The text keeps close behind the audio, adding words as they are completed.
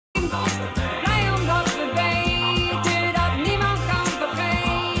Blij omdat we weten dat niemand kan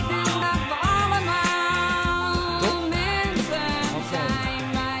vergeten dat we allemaal mensen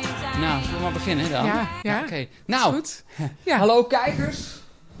zijn. Wij zijn. Nou, zullen we maar beginnen dan? Ja. Oké. Nou, Goed. Ja. hallo kijkers.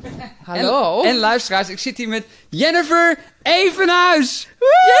 Hallo. En luisteraars. Ik zit hier met Jennifer Evenhuis.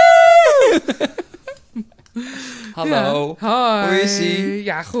 Hallo. Hoi. Hoe is ie?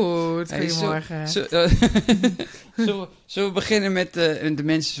 Ja, goed. Hey, Goedemorgen. Zullen we beginnen met de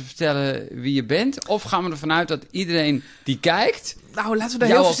mensen vertellen wie je bent? Of gaan we ervan uit dat iedereen die kijkt Nou, laten we er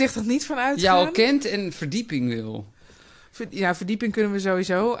jou heel al- voorzichtig niet van uitgaan. jou al kent en verdieping wil? Ja, verdieping kunnen we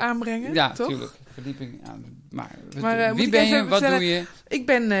sowieso aanbrengen, Ja, toch? natuurlijk. Verdieping. Ja, maar Maar, moet wie ik ben even je? Wat vertellen? doe je? Ik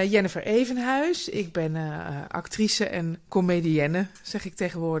ben Jennifer Evenhuis. Ik ben actrice en comedienne, zeg ik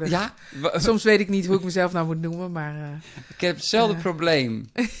tegenwoordig. Ja? Soms weet ik niet hoe ik mezelf nou moet noemen, maar... Ik heb hetzelfde probleem.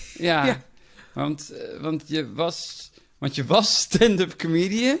 Ja. Ja. Want je was stand-up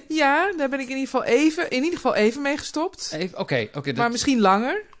comedian. Ja, daar ben ik in ieder geval even mee gestopt. Oké. Maar misschien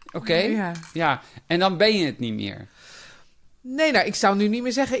langer. Oké. Ja. Ja. En dan ben je het niet meer. Nee, nou, ik zou nu niet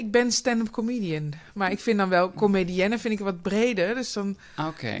meer zeggen, ik ben stand-up comedian. Maar ik vind dan wel, comedienne vind ik wat breder. Dus dan,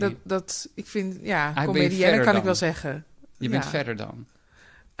 Oké. ik vind, ja, ben je comedienne verder kan ik dan? wel zeggen. Je bent Ja. verder dan.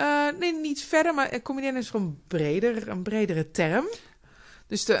 Nee, niet verder, maar comedienne is gewoon een bredere term.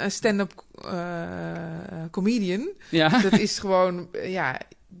 Dus de stand-up comedian, Ja. dat is gewoon,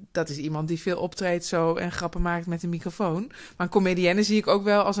 dat is iemand die veel optreedt zo en grappen maakt met een microfoon. Maar een comedienne zie ik ook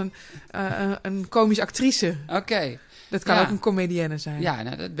wel als een komisch actrice. Oké. Dat kan Ja. ook een comedienne zijn. Ja,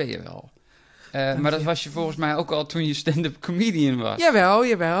 nou, dat ben je wel. Dank Maar dat je. was je volgens mij ook al toen je stand-up comedian was.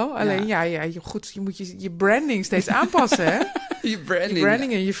 Jawel. Alleen, je moet je branding steeds aanpassen, hè? Je branding. Je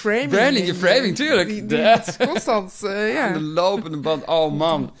branding en je framing. Branding, je framing, tuurlijk. Het is constant, Aan de ja. lopende band. Oh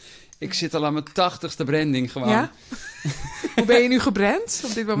man, ik zit al aan mijn 80ste branding gewoon. Ja? Hoe ben je nu gebrand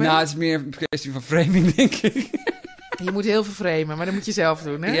op dit moment? Nou, het is meer een kwestie van framing, denk ik. Je moet heel veel framen, maar dat moet je zelf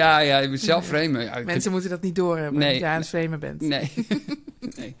doen, hè? Ja, je moet zelf framen. Ja, Mensen moeten dat niet doorhebben, Nee. dat je aan het framen bent. Nee.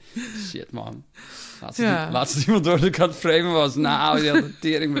 Nee. Shit, man. Ja. Laatst iemand door de kant framen was. Nou, die had de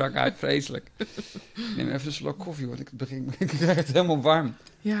tering brak uit. Vreselijk. Neem even een slok koffie, want ik krijg het helemaal warm.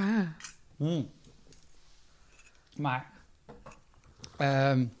 Ja.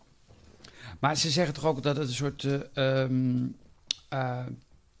 Maar ze zeggen toch ook dat het een soort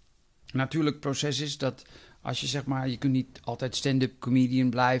natuurlijk proces is. Dat als je zeg maar, je kunt niet altijd stand-up comedian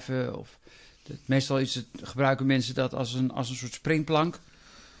blijven. Meestal gebruiken mensen dat als een soort springplank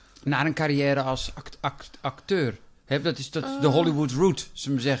naar een carrière als acteur. Dat is de Hollywood route,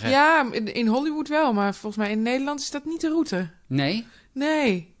 zullen we zeggen. Ja, in Hollywood wel, maar volgens mij in Nederland is dat niet de route. Nee?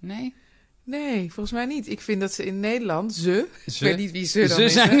 Nee. Nee? Nee, volgens mij niet. Ik vind dat ze in Nederland, ik weet niet wie ze dan Ze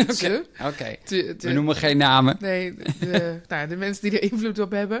is. zijn, hè? oké. Ze. Oké. Te- We noemen geen namen. Nee, de mensen die er invloed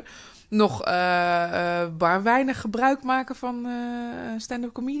op hebben, nog maar weinig gebruik maken van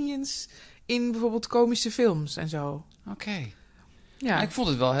stand-up comedians in bijvoorbeeld komische films en zo. Oké. Ja, Maar ik vond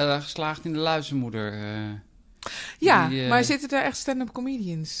het wel heel erg geslaagd in De Luizenmoeder. ja, die, maar zitten er echt stand-up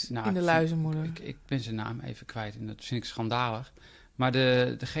comedians Nou, in De ik Luizenmoeder? Ik ben zijn naam even kwijt en dat vind ik schandalig. Maar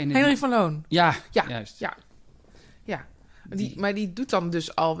degene... Henry van Loon. Ja, Ja, juist. ja. Maar die doet dan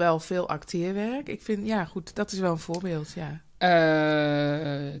dus al wel veel acteerwerk. Ik vind, ja goed, dat is wel een voorbeeld, ja.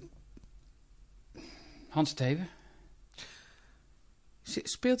 Hans Thewe.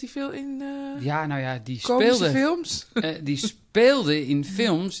 Speelt hij veel in Ja, nou ja, die komische speelde, films? die speelde in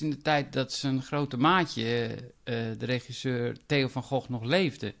films in de tijd dat zijn grote maatje, de regisseur Theo van Gogh, nog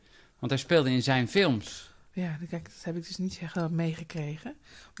leefde. Want hij speelde in zijn films. Ja, kijk, dat heb ik dus niet echt meegekregen.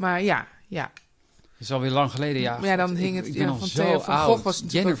 Maar ja. Dat is alweer lang geleden, ja. Ja, dan hing het- Ik ben ja, al van zo Theo van oud. Gogh was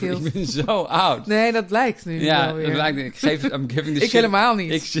natuurlijk Jennifer, ook heel- ik ben zo oud. Nee, dat lijkt nu Ja, wel weer. dat lijkt me. I'm giving the Ik shit. helemaal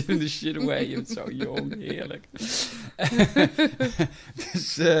niet. Ik zit in de shit away. Je bent zo jong, heerlijk.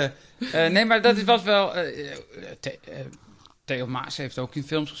 Dus, nee, maar dat was wel... Theo Maas heeft ook in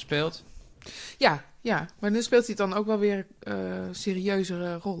films gespeeld. Ja, maar nu speelt hij dan ook wel weer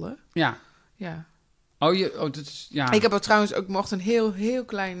serieuzere rollen. Ja. Ja. Dat is... Ja. Ik heb ook trouwens ook mocht een heel, heel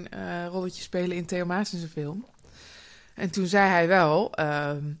klein rolletje spelen in Theo Maas' film. En toen zei hij wel...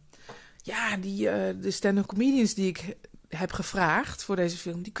 de stand-up comedians die ik heb gevraagd voor deze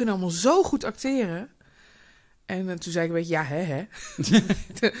film... die kunnen allemaal zo goed acteren. En toen zei ik een beetje, ja, hè.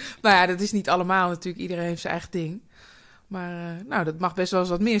 Nou ja, dat is niet allemaal natuurlijk. Iedereen heeft zijn eigen ding. Maar dat mag best wel eens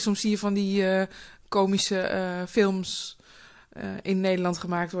wat meer. Soms zie je van die komische films in Nederland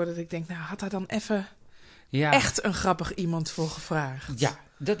gemaakt worden... dat ik denk, nou, had hij dan even Ja. echt een grappig iemand voor gevraagd. Ja,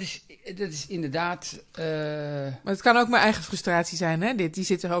 dat is inderdaad... Maar het kan ook mijn eigen frustratie zijn, hè? Die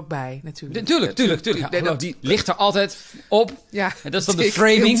zit er ook bij, natuurlijk. Tuurlijk. Ja, hallo, die ligt er altijd op. Ja, En dat is dan de dik,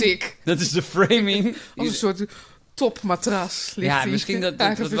 framing. heel dik. Dat is de framing. Als een soort topmatras ligt Ja, die misschien dat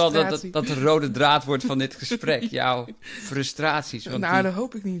eigen wel frustratie. dat de rode draad wordt van dit gesprek. Jouw frustraties. Want Nou, dat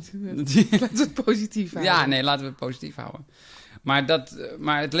hoop ik niet. Laten we het positief houden. Ja, nee, laten we het positief houden. Maar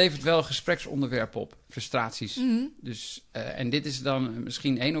het levert wel gespreksonderwerpen op, frustraties. Mhm. Dus, en dit is dan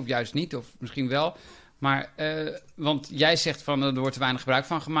misschien één of juist niet, of misschien wel. Maar, want jij zegt van er wordt te weinig gebruik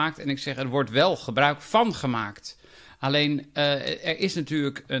van gemaakt. En ik zeg er wordt wel gebruik van gemaakt. Alleen, er is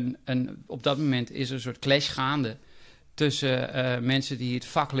natuurlijk op dat moment is er een soort clash gaande tussen mensen die het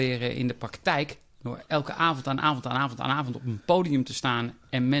vak leren in de praktijk. Door elke avond op een podium te staan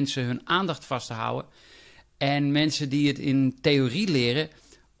en mensen hun aandacht vast te houden. En mensen die het in theorie leren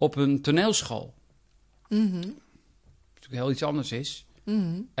op een toneelschool. Mhm. Wat natuurlijk heel iets anders is.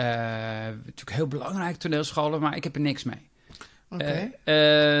 Mhm. Natuurlijk heel belangrijk toneelscholen, maar ik heb er niks mee. Oké.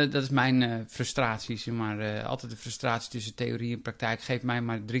 Dat is mijn frustratie. Zeg maar, altijd de frustratie tussen theorie en praktijk. Geef mij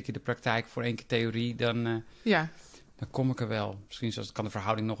maar 3 keer de praktijk voor 1 keer theorie. Dan kom ik er wel. Misschien kan de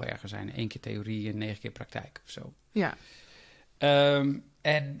verhouding nog erger zijn. 1 keer theorie en 9 keer praktijk of zo. Ja.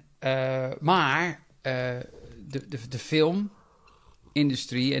 Maar de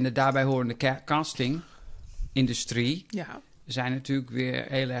filmindustrie en de daarbij horende castingindustrie Ja. zijn natuurlijk weer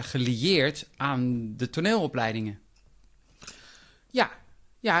heel erg gelieerd aan de toneelopleidingen. Ja.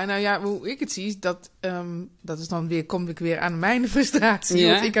 Ja, nou ja, hoe ik het zie, is dat is dan weer, kom ik weer aan mijn frustratie.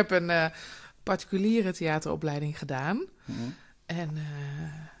 Ja. Want ik heb een particuliere theateropleiding gedaan. Mm-hmm. En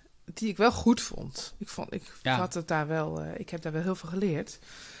die ik wel goed vond. Ja. Had het daar wel, ik heb daar wel heel veel geleerd.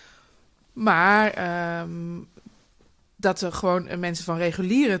 Maar dat er gewoon mensen van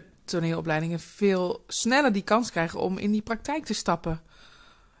reguliere toneelopleidingen veel sneller die kans krijgen om in die praktijk te stappen.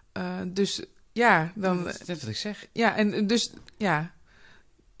 Dus ja, dan... Dat is wat ik zeg. Ja, en dus ja.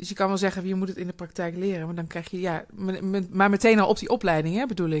 Dus je kan wel zeggen, je moet het in de praktijk leren. Maar dan krijg je, maar meteen al op die opleiding, hè,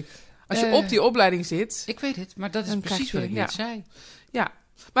 bedoel ik. Als je op die opleiding zit... Ik weet het, maar dat is dan precies krijg wat je- ik net zei. Ja,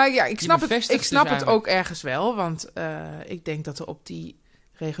 maar ja, ik snap bevestigt ik snap dus het ook ergens wel. Want ik denk dat er op die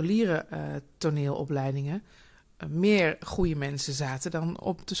reguliere toneelopleidingen meer goede mensen zaten dan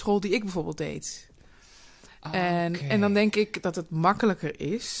op de school die ik bijvoorbeeld deed. En dan denk ik dat het makkelijker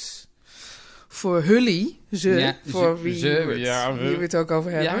is voor Hully, voor wie we het ook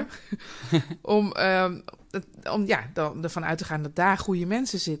over hebben, om dan ervan uit te gaan dat daar goede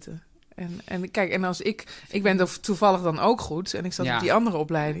mensen zitten. En kijk, en als ik ben er toevallig dan ook goed en ik zat op die andere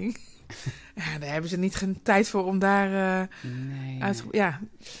opleiding, ja, daar hebben ze niet geen tijd voor om daar uit. Ja.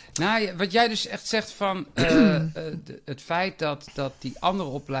 Nou, wat jij dus echt zegt van het feit dat die andere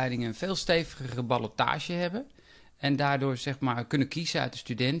opleidingen een veel stevigere ballotage hebben en daardoor zeg maar kunnen kiezen uit de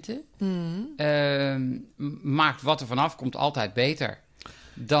studenten, maakt wat er vanaf komt altijd beter.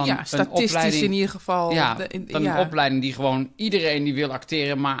 Dan Statistisch een opleiding, in ieder geval. Ja, dan een opleiding die gewoon iedereen die wil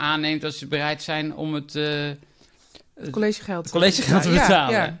acteren maar aanneemt dat ze bereid zijn om het collegegeld te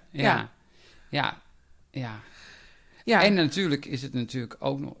betalen. Ja. En natuurlijk is het natuurlijk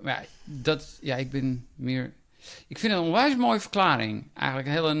ook nog... Ik vind het een onwijs mooie verklaring. Eigenlijk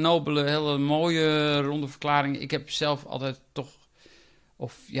een hele nobele, hele mooie, ronde verklaring. Ik heb zelf altijd toch...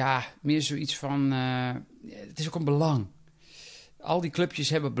 meer zoiets van... het is ook een belang. Al die clubjes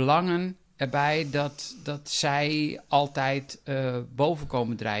hebben belangen erbij dat zij altijd boven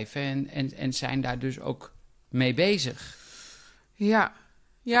komen drijven. En zijn daar dus ook mee bezig. Ja,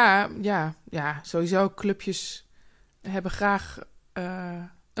 sowieso clubjes hebben graag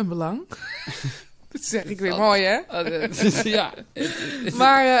een belang. Dat zeg ik weer mooi, hè?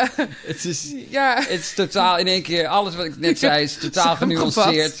 Maar het is totaal in één keer... Alles wat ik net zei is totaal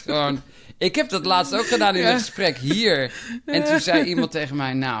genuanceerd. Gewoon, ik heb dat laatst ook gedaan in een gesprek hier. En toen zei iemand tegen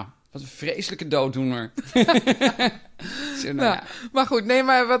mij... Nou, wat een vreselijke dooddoener. Maar goed, nee,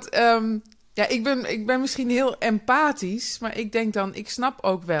 maar wat... ik ben misschien heel empathisch, maar ik denk dan, ik snap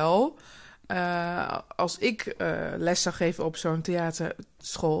ook wel, als ik les zou geven op zo'n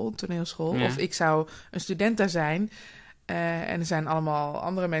theaterschool, toneelschool, of ik zou een student daar zijn, en er zijn allemaal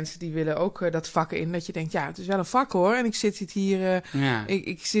andere mensen die willen ook dat vak in, dat je denkt, ja, het is wel een vak hoor, en ik zit hier,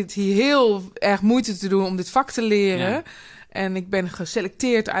 ik zit hier heel erg moeite te doen om dit vak te leren, en ik ben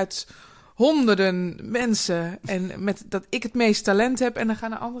geselecteerd uit honderden mensen en met dat ik het meest talent heb en dan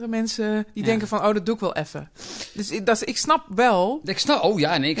gaan er andere mensen die denken van dat doe ik wel even. Dus ik snap wel. Ik snap het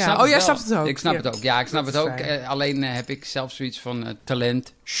jij snapt het ook. Ik snap het ook. Ja, ik snap het ook. Alleen heb ik zelf zoiets van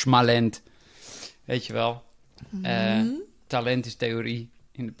talent, schmalent. Weet je wel. Talent is theorie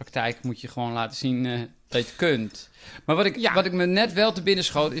in de praktijk moet je gewoon laten zien dat je het kunt. Maar wat ik me net wel te binnen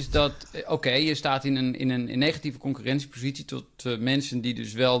schoot is dat... je staat in een negatieve concurrentiepositie tot mensen die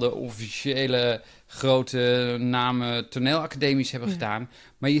dus wel de officiële grote namen toneelacademies hebben gedaan.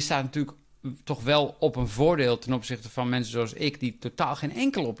 Maar je staat natuurlijk toch wel op een voordeel ten opzichte van mensen zoals ik die totaal geen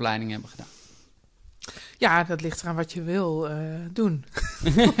enkele opleiding hebben gedaan. Ja, dat ligt eraan wat je wil doen.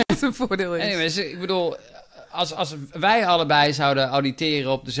 Wat een voordeel is. Anyways, ik bedoel, als wij allebei zouden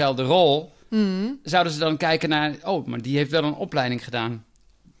auditeren op dezelfde rol, zouden ze dan kijken naar... Oh, maar die heeft wel een opleiding gedaan.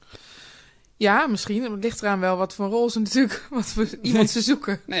 Ja, misschien. Het ligt eraan wel wat voor rol ze natuurlijk... Wat voor iemand ze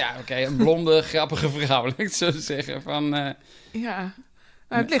zoeken. Nou ja, oké, een blonde, grappige vrouw, laat ik het zo zeggen. Ja.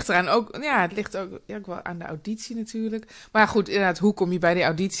 Nou, het ligt eraan ook... Ja, het ligt ook wel aan de auditie natuurlijk. Maar goed, inderdaad, hoe kom je bij die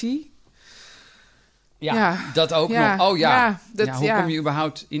auditie? Ja, dat ook ja, nog. Oh ja. Hoe kom je ja.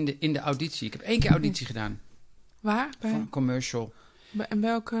 überhaupt in de auditie? Ik heb 1 keer auditie gedaan. Waar? Voor een commercial. En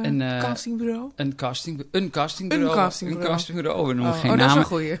welke castingbureau? Een castingbureau. We noemen geen dat namen. is een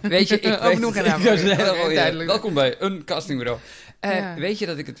goeie. Weet je, we noemen geen namen. Duidelijk. Welkom bij een castingbureau. Ja. Weet je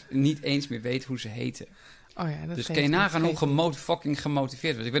dat ik het niet eens meer weet hoe ze heten? Oh ja, dat Dus kun je nagaan hoe fucking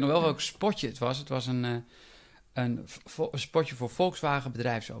gemotiveerd was. Ik weet nog wel welk spotje het was. Het was een spotje voor Volkswagen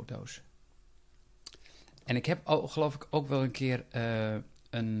bedrijfsauto's. En ik heb geloof ik ook wel een keer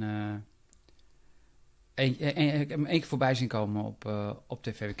ik heb hem 1 keer voorbij zien komen op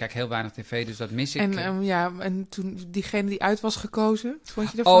tv. Ik kijk heel weinig tv, dus dat mis ik. En toen diegene die uit was gekozen,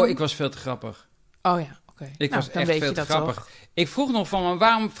 vond je ervan? Oh, ik was veel te grappig. Oh ja, oké. Ik was echt veel te grappig. Toch? Ik vroeg nog van, maar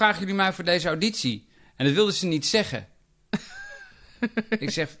waarom vragen jullie mij voor deze auditie? En dat wilden ze niet zeggen. Ik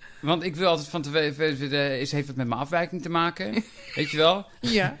zeg, want ik wil altijd van heeft het met mijn afwijking te maken? Weet je wel?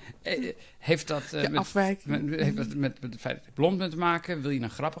 Ja. Heeft dat heeft dat met het feit dat ik blond ben te maken? Wil je een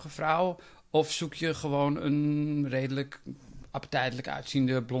grappige vrouw? Of zoek je gewoon een redelijk appetijtelijk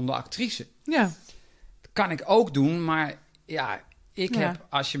uitziende blonde actrice? Ja. Dat kan ik ook doen, maar ja, heb,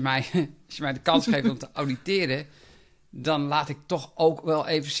 als je mij de kans geeft om te auditeren, dan laat ik toch ook wel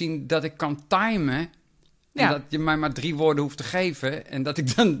even zien dat ik kan timen. En dat je mij maar 3 woorden hoeft te geven. En dat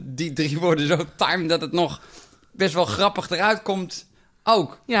ik dan die 3 woorden zo time dat het nog best wel grappig eruit komt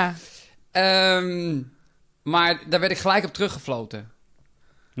ook. Ja. Maar daar werd ik gelijk op teruggefloten.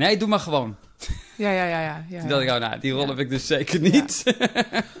 Nee, doe maar gewoon. Ja. Toen dacht ik, die rol heb ik dus zeker niet. Ja.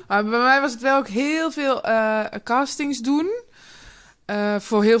 Maar bij mij was het wel ook heel veel castings doen.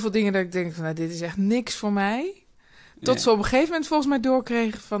 Voor heel veel dingen dat ik denk van, dit is echt niks voor mij. Tot ze op een gegeven moment volgens mij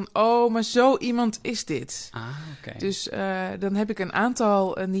doorkregen van... Oh, maar zo iemand is dit. Ah, oké. Dus dan heb ik een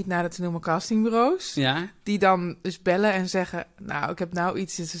aantal niet nader te noemen castingbureaus... Ja? Die dan dus bellen en zeggen... Nou, ik heb nou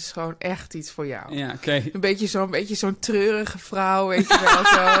iets, dit is gewoon echt iets voor jou. Ja, oké. Een beetje zo'n treurige vrouw, weet je wel.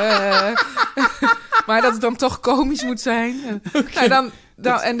 Maar dat het dan toch komisch moet zijn.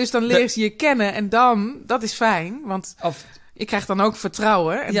 En dus dan leren ze je kennen en dan... Dat is fijn, want... Ik krijg dan ook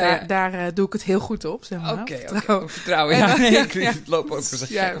vertrouwen. En daar doe ik het heel goed op, zeg maar. Oké, vertrouwen. Ja, ik loop ook voor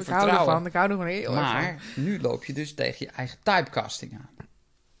zijn ik hou ervan. Ik hou er gewoon heel erg van. Maar nu loop je dus tegen je eigen typecasting aan.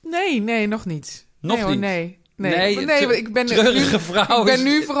 Nee, nog niet. Niet? Nee, ik ben treurige vrouw. Ik ben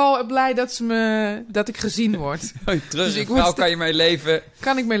nu vooral blij dat ik gezien word. Treurige vrouw, kan je mee leven?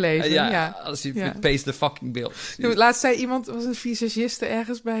 Kan ik mee leven, ja. Als je pace the fucking bill. Laatst zei iemand, was een visagiste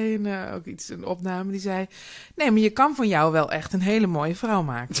ergens bij een opname, die zei... Nee, maar je kan van jou wel echt een hele mooie vrouw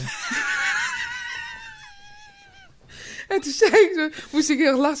maken. En toen moest ik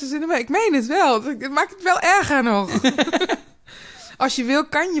heel lachen zitten, maar ik meen het wel. Het maakt het wel erger nog. Als je wil,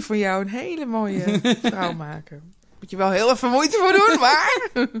 kan je van jou een hele mooie vrouw maken. Moet je wel heel even moeite voor doen, maar...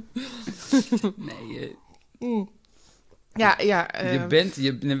 Nee, je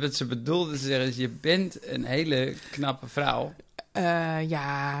bent... wat ze bedoelde te zeggen is... Je bent een hele knappe vrouw.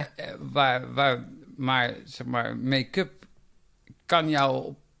 Ja. Maar zeg maar, make-up kan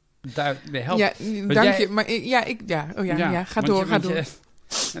jou daar mee helpen. Ja, dank je. Maar ga door.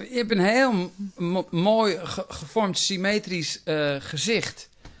 Je hebt een heel mooi gevormd, symmetrisch gezicht.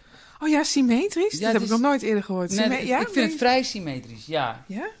 Oh ja, symmetrisch? Dat heb ik nog nooit eerder gehoord. Ik vind het vrij symmetrisch, ja.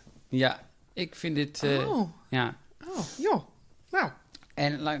 Ja? Ja, ik vind dit... Ja. Oh, joh. Nou.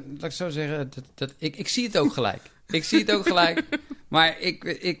 En laat ik zo zeggen, ik zie het ook gelijk. Maar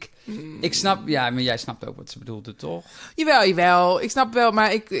ik snap... Ja, maar jij snapt ook wat ze bedoelde, toch? Jawel. Ik snap wel,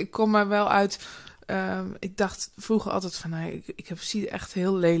 maar ik kom er wel uit... ik dacht vroeger altijd van... ik zie er echt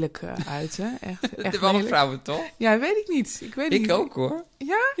heel lelijk uit, hè? Echt de alle vrouwen, toch? Ja, weet ik niet. Ik ook, hoor.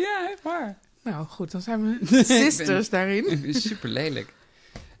 Ja? Ja, echt waar. Nou, goed. Dan zijn we sisters daarin. Ik ben super lelijk.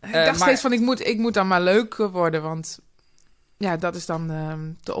 Ik dacht steeds van, ik moet dan maar leuk worden, want... ja, dat is dan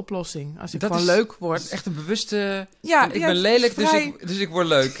de oplossing. Als ik Dat gewoon is- leuk Dat word. is echt een bewuste... Ja, ik ben lelijk, dus ik word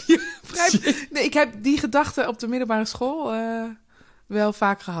leuk. Nee, ik heb die gedachte op de middelbare school wel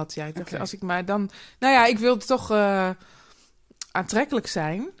vaak gehad. Ja, ik dacht, Oké. als ik maar dan... Nou ja, ik wilde toch aantrekkelijk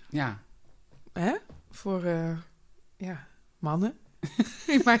zijn. Ja. Hè? Voor mannen.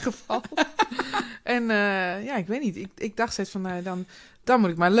 In mijn geval. En ja, ik weet niet. Ik dacht steeds van, dan moet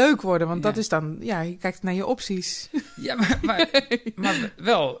ik maar leuk worden. Want dat is dan... Ja, je kijkt naar je opties. Ja, maar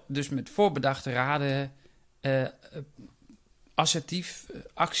wel dus met voorbedachte raden... assertief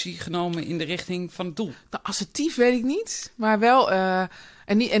actie genomen in de richting van het doel. Nou, assertief weet ik niet. Maar wel...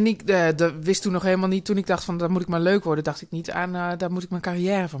 En ik wist toen nog helemaal niet... Toen ik dacht van, dan moet ik maar leuk worden... dacht ik niet aan, daar moet ik mijn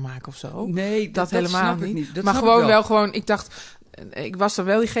carrière van maken of zo. Nee, Dat helemaal snap ik niet. Dat Maar snap ik gewoon wel gewoon... Ik dacht... Ik was dan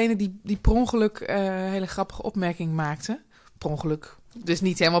wel diegene die per ongeluk hele grappige opmerking maakte. Per ongeluk. Dus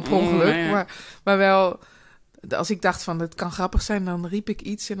niet helemaal per ongeluk. Ja. Maar wel... Als ik dacht van, het kan grappig zijn... dan riep ik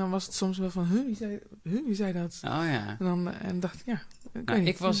iets en dan was het soms wel van... wie zei dat? Oh ja. En dacht ik, ja...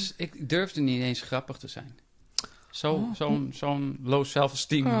 Nou, ik durfde niet eens grappig te zijn. Zo'n low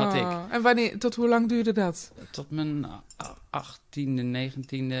self-esteem had ik. En tot hoe lang duurde dat? Tot mijn 18e,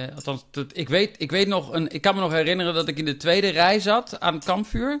 19e. Althans, ik weet nog... Ik kan me nog herinneren dat ik in de tweede rij zat aan het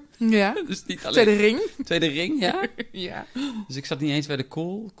kampvuur. Ja. Dus niet alleen... Tweede ring? Tweede ring, ja. Ja. Dus ik zat niet eens bij de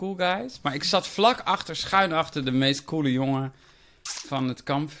cool guys. Maar ik zat schuin achter de meest coole jongen van het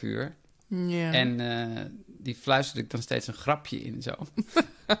kampvuur. Ja. En die fluisterde ik dan steeds een grapje in, zo.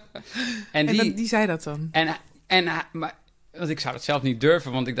 Die zei dat dan? Maar, want ik zou het zelf niet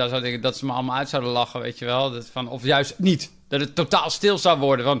durven, want ik dan zou denken dat ze me allemaal uit zouden lachen, weet je wel. Of juist niet. Dat het totaal stil zou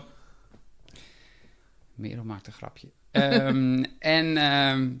worden. Van... Merel maakt een grapje.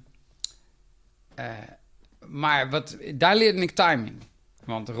 Maar daar leerde ik timing.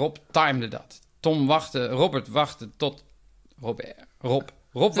 Want Rob timede dat. Robert wachtte tot... Rob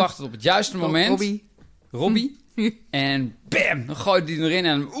wachtte op het juiste moment. Robbie. En bam, dan gooide hij erin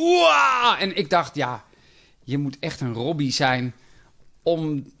en... En ik dacht, ja... Je moet echt een Robbie zijn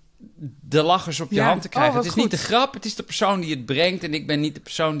om de lachers op je hand te krijgen. Het is niet de grap, het is de persoon die het brengt. En ik ben niet de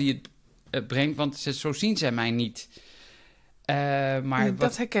persoon die het brengt, want zo zien zij mij niet. Maar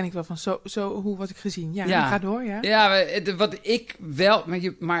dat herken ik wel van hoe word ik gezien. Ja, ga door, ja. Ja,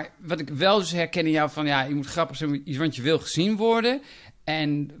 wat ik wel dus herken in jou van... Ja, je moet grappig zijn, want je wil gezien worden.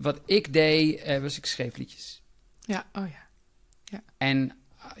 En wat ik deed, was ik schreef liedjes. Ja, oh ja. En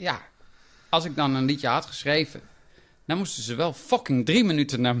ja... Als ik dan een liedje had geschreven... dan moesten ze wel fucking 3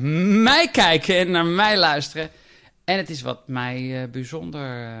 minuten naar mij kijken... en naar mij luisteren. En het is wat mij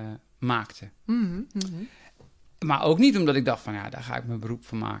bijzonder maakte. Mm-hmm, mm-hmm. Maar ook niet omdat ik dacht van... ja, daar ga ik mijn beroep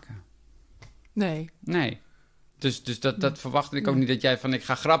van maken. Nee. Dus dat verwachtte ik ook niet. Dat jij van, ik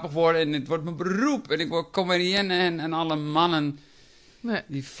ga grappig worden... en het wordt mijn beroep. En ik word comedienne en alle mannen... Nee.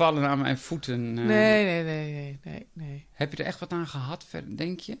 Die vallen aan mijn voeten. Nee. Heb je er echt wat aan gehad,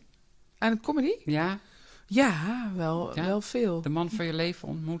 denk je? Aan het comedy? Ja? Ja, wel veel. De man van je leven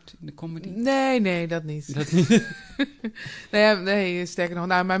ontmoet in de comedy? Nee, dat niet. Nee, sterker nog.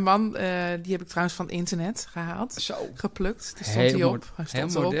 Nou, mijn man, die heb ik trouwens van het internet gehaald. Zo. Geplukt. Daar stond hij op.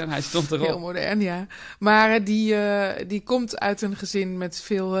 Hij stond erop. Heel modern, ja. Maar die komt uit een gezin met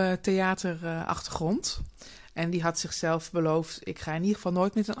veel theaterachtergrond. En die had zichzelf beloofd... ik ga in ieder geval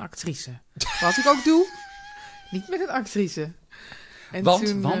nooit met een actrice. Wat ik ook doe, niet met een actrice. En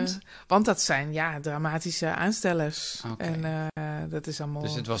want dat zijn dramatische aanstellers. Okay. En dat is allemaal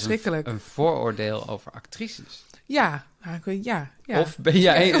dus het was verschrikkelijk. Een vooroordeel over actrices. Ja. Of ben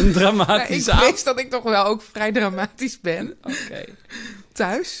jij een dramatische... Ik weet dat ik toch wel ook vrij dramatisch ben. Oké.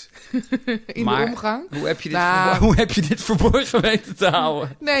 Thuis. In de omgang. Hoe heb je dit verborgen weten te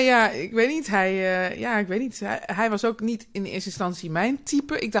houden? Nee, ik weet niet. Ik weet niet. Hij was ook niet in eerste instantie mijn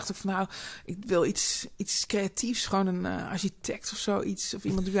type. Ik dacht ook van, ik wil iets creatiefs. Gewoon een architect of zoiets. Of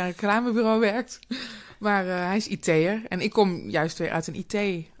iemand die bij een reclamebureau werkt. Maar hij is IT'er. En ik kom juist weer uit een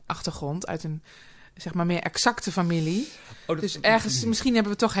IT-achtergrond. Uit een, zeg maar, meer exacte familie. Dus ergens, misschien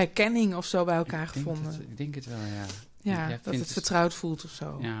hebben we toch herkenning of zo bij elkaar gevonden. Ik denk het wel, ja. Ja, dat het vertrouwd voelt of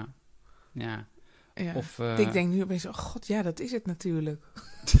zo. Ja. Of, ik denk nu opeens, oh god, ja, dat is het natuurlijk.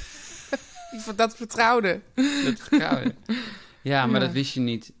 Dat vertrouwde. Ja, maar dat wist je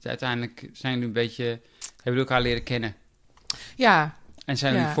niet. Uiteindelijk zijn jullie hebben jullie elkaar leren kennen. Ja. En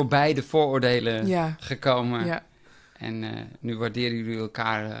zijn jullie voorbij de vooroordelen gekomen. Ja. En nu waarderen jullie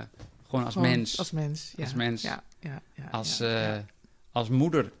elkaar gewoon als mens. Als mens, ja. Als mens. Ja. Als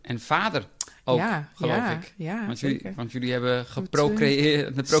moeder en vader. ook, ja, geloof ja, ik. Ja, Want jullie hebben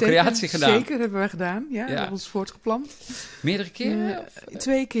de procreatie gedaan. Zeker, hebben we gedaan. Ja, we hebben ons voortgeplant. Meerdere keren?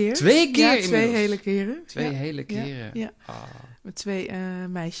 2 keer. 2 keer Ja, 2 hele keren. 2 hele keren? Ja. Oh. Met 2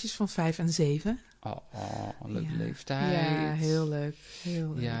 meisjes van 5 en 7. Oh, een leuke leeftijd. Ja, heel leuk.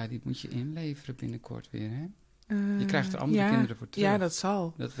 Heel leuk. Ja, die moet je inleveren binnenkort weer, hè? Je krijgt er andere kinderen voor terug. Ja, dat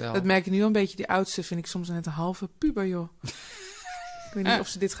zal. Dat wel. Dat merk ik nu al een beetje. Die oudste vind ik soms net een halve puber, joh. Ik weet niet of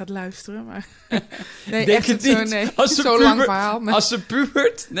ze dit gaat luisteren, maar... Nee, denk echt het zo, niet. nee. Als ze Zo'n lang verhaal. Maar... Als ze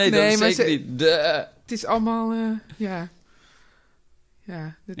pubert? Nee, dat is maar zeker niet. Het is allemaal, ja...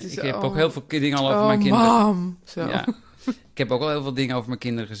 Ja, dit is ik heb ook heel veel dingen al over mijn Oh, kinderen. mam. Zo. Ja. Ik heb ook al heel veel dingen over mijn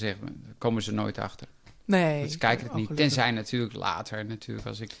kinderen gezegd, maar daar komen ze nooit achter. Nee. Want ze kijken het niet. gelukkig. Tenzij natuurlijk later,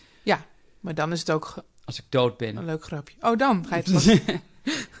 natuurlijk, Ja, maar dan is het ook als ik dood ben. een leuk grapje. Oh, dan ga je het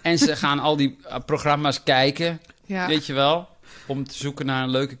En ze gaan al die programma's kijken, Ja. weet je wel, om te zoeken naar een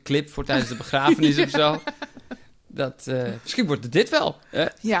leuke clip voor tijdens de begrafenis of zo. Dat, misschien wordt het dit wel. Hè?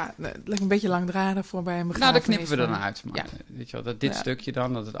 Ja, het lijkt een beetje langdradig voor bij een begrafenis. Nou, dat knippen we dan maar- uit. Maar Ja. weet je wel, dat dit stukje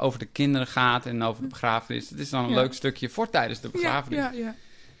dan, dat het over de kinderen gaat en over de begrafenis. Dat is dan een leuk stukje voor tijdens de begrafenis. Ja.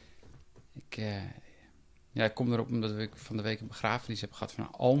 Ik kom erop omdat ik van de week een begrafenis heb gehad van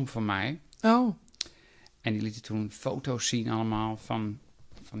een oom van mij. Oh, En die lieten toen foto's zien allemaal van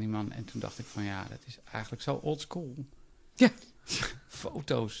die man. En toen dacht ik van ja, dat is eigenlijk zo oldschool. Ja.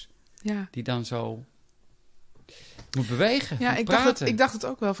 Foto's ja. die dan zo moet bewegen, Ja, moet ik praten. dacht het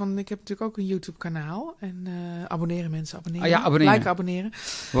ook wel. Ik heb natuurlijk ook een YouTube-kanaal. En abonneren mensen, abonneren. Ah ja, abonneren. Liken, abonneren.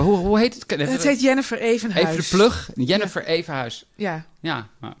 Maar hoe heet het? Het heet Jennifer Evenhuis. Even de plug. Jennifer Evenhuis. Ja, Ja,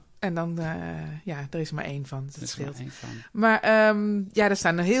 maar en dan, er is er maar 1 van. er Dat is er maar scheelt. één van. Maar er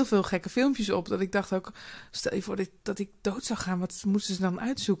staan er heel veel gekke filmpjes op. Dat ik dacht ook, stel je voor dat ik dood zou gaan. Wat moesten ze dan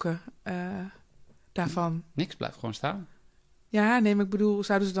uitzoeken daarvan? Niks, blijft gewoon staan. Ja, nee, maar ik bedoel,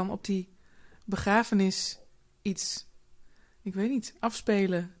 zouden ze dan op die begrafenis iets, ik weet niet,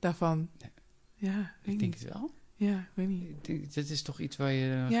 afspelen daarvan? Ja, weet Ik denk niet. het wel. Ja, weet niet. Ik denk, dit is toch iets waar je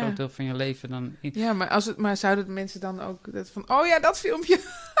een Ja. groot deel van je leven dan in... Ja, maar zouden de mensen dan ook dat van, oh ja, dat filmpje.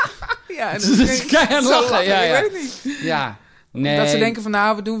 Ja, en Dat is keihard zo lachen, ja. Ik weet het niet. Ja, nee. Dat ze denken van,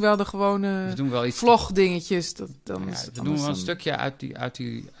 nou, we doen wel de gewone we doen wel iets. vlogdingetjes. Dan Ja, is het we doen wel een dan... stukje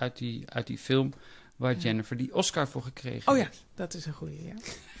uit die film waar Jennifer die Oscar voor gekregen Oh ja, heeft. dat is een goeie, ja.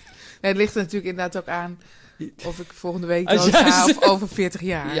 Nee, het ligt er natuurlijk inderdaad ook aan of ik volgende week Als dood ga juist- of over 40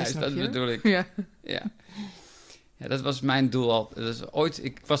 jaar. Juist, snap dat je? bedoel ik. Ja. Ja. Ja, dat was mijn doel al. Dat is ooit,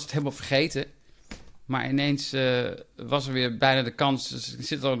 ik was het helemaal vergeten. Maar ineens was er weer bijna de kans. Dus er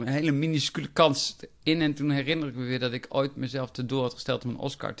zit al een hele minuscule kans in. En toen herinner ik me weer dat ik ooit mezelf te doel had gesteld om een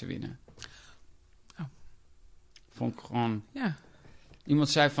Oscar te winnen. Oh. Vond ik gewoon... Ja. Iemand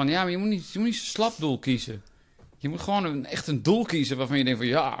zei van, ja, maar je moet niet zo'n slap doel kiezen. Je moet gewoon echt een doel kiezen waarvan je denkt van,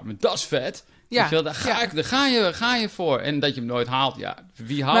 ja, maar dat is vet. Ja. Weet je wel, daar ga je voor. En dat je hem nooit haalt, ja.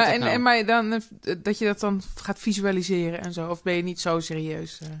 Wie haalt het nou? Maar dan, dat je dat dan gaat visualiseren en zo? Of ben je niet zo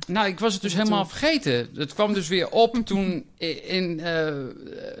serieus? Nou, ik was het dus Naartoe. helemaal vergeten. Het kwam dus weer op toen in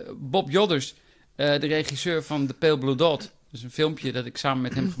Bob Jodders, de regisseur van The Pale Blue Dot, dus een filmpje dat ik samen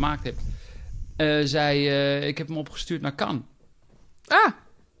met hem gemaakt heb, zei, ik heb hem opgestuurd naar Cannes. Ah,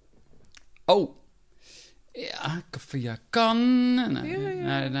 Oh, ja, via Cannes,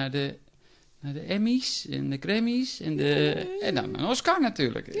 Ja. naar de Emmys en de Grammys en dan een Oscar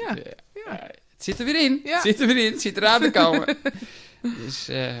natuurlijk. Ja. Het zit er weer in, Ja. het zit eraan te komen. Dus...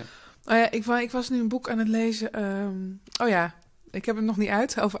 oh ja, ik was nu een boek aan het lezen. Oh ja, ik heb het nog niet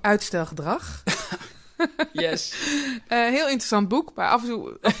uit, over uitstelgedrag. Yes. Heel interessant boek, maar af en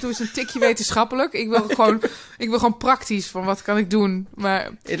toe is het een tikje wetenschappelijk. Ik wil gewoon praktisch, van wat kan ik doen. Maar,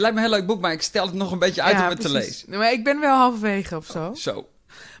 Het lijkt me een heel leuk boek, maar ik stel het nog een beetje uit ja, om het te precies. lezen. Maar ik ben wel halverwege of zo. Zo.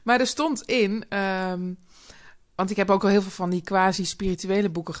 Maar er stond in, want ik heb ook al heel veel van die quasi-spirituele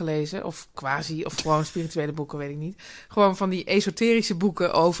boeken gelezen. Of gewoon spirituele boeken, weet ik niet. Gewoon van die esoterische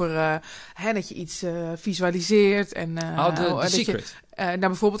boeken over dat je iets visualiseert. En, The dat Secret. nou,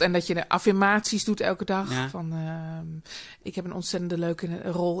 bijvoorbeeld, en dat je de affirmaties doet elke dag. Ja. Van, ik heb een ontzettende leuke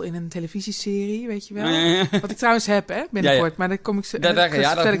rol in een televisieserie, weet je wel. Ja. Wat ik trouwens heb, hè, binnenkort. Ja, ja. Maar daar kom ik zo. Dat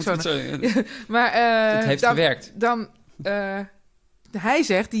vertel ik zo moet nog. zo. Maar Het heeft dan, gewerkt. Dan, hij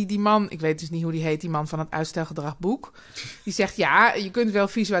zegt, die man, ik weet dus niet hoe die heet, die man van het uitstelgedragboek. Die zegt, ja, je kunt wel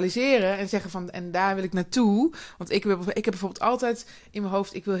visualiseren en zeggen van, en daar wil ik naartoe. Want ik heb bijvoorbeeld altijd in mijn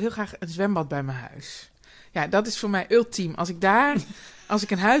hoofd, ik wil heel graag een zwembad bij mijn huis. Ja, dat is voor mij ultiem. Als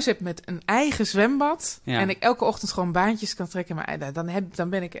ik een huis heb met een eigen zwembad Ja. en ik elke ochtend gewoon baantjes kan trekken, maar dan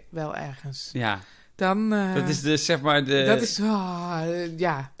ben ik wel ergens. Ja, Dan, dat is dus zeg maar de... dat is,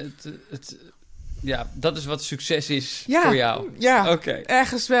 ja. Ja, dat is wat succes is Ja, voor jou. ja. Oké.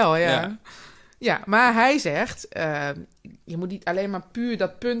 Ergens wel, ja. Ja. Ja, maar hij zegt... je moet niet alleen maar puur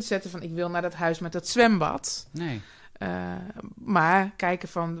dat punt zetten van... ik wil naar dat huis met dat zwembad. Nee. Maar kijken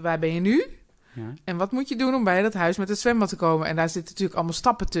van, waar ben je nu? Ja. En wat moet je doen om bij dat huis met het zwembad te komen? En daar zitten natuurlijk allemaal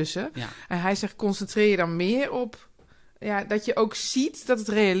stappen tussen. Ja. En hij zegt, concentreer je dan meer op... Ja, dat je ook ziet dat het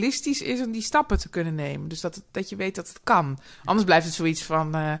realistisch is om die stappen te kunnen nemen. Dus dat je weet dat het kan. Anders blijft het zoiets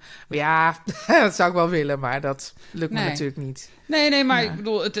van... dat zou ik wel willen, maar dat lukt me natuurlijk niet. Nee, maar ik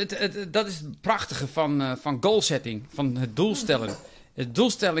bedoel, dat is het prachtige van goalsetting, van het doelstellen. Het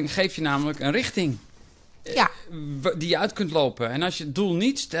doelstelling geeft je namelijk een richting. Ja. Die je uit kunt lopen. En als je het doel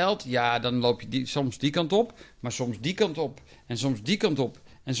niet stelt, ja, dan loop je soms die kant op, maar soms die kant op. En soms die kant op.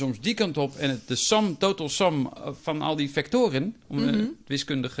 En soms die kant op. En de total sum van al die vectoren, om het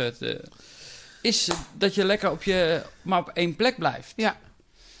wiskundige te... is dat je lekker maar op één plek blijft. Ja.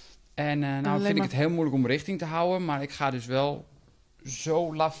 En nou vind ik het heel moeilijk om richting te houden, maar ik ga dus wel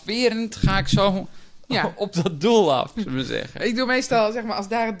zo laverend op dat doel af, zullen we zeggen. Ik doe meestal, zeg maar, als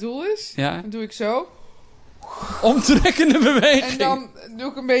daar het doel is, dan doe ik zo. Omtrekkende beweging. En dan doe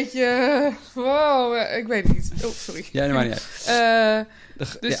ik een beetje... ik weet het niet. Oh, sorry. Ja, dat maakt niet uit.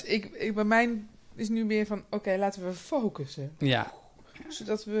 Dus bij mij is nu meer van... Oké, laten we focussen. Ja.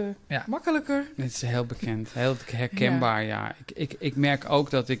 Zodat we makkelijker... Dit is heel bekend. Heel herkenbaar, ja. Ik merk ook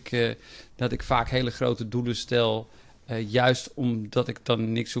dat ik vaak hele grote doelen stel... juist omdat ik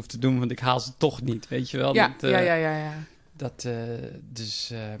dan niks hoef te doen, want ik haal ze toch niet, weet je wel? Ja.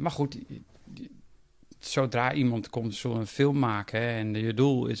 Maar goed... Zodra iemand komt zo'n film maken en je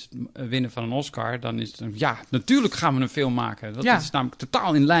doel is het winnen van een Oscar, dan is het natuurlijk gaan we een film maken. Dat is namelijk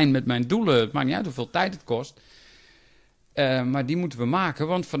totaal in lijn met mijn doelen. Het maakt niet uit hoeveel tijd het kost. Maar die moeten we maken,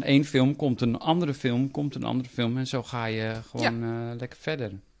 want van één film komt een andere film, en zo ga je gewoon lekker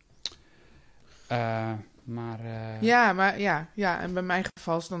verder. En bij mijn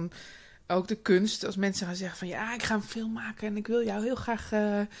geval is dan ook de kunst, als mensen gaan zeggen van ik ga een film maken en ik wil jou heel graag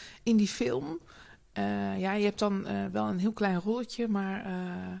in die film. Je hebt dan wel een heel klein rolletje, maar...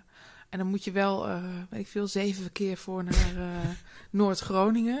 en dan moet je wel, 7 keer voor naar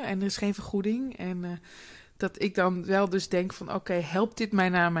Noord-Groningen. En er is geen vergoeding. En dat ik dan wel dus denk van... Oké, helpt dit mij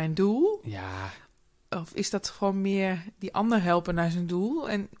naar mijn doel? Ja. Of is dat gewoon meer die ander helpen naar zijn doel?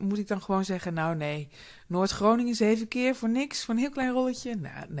 En moet ik dan gewoon zeggen... Nou, nee, Noord-Groningen 7 keer voor niks? Voor een heel klein rolletje?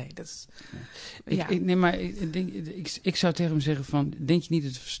 Nou, nee, dat is... Ik zou tegen hem zeggen van... Denk je niet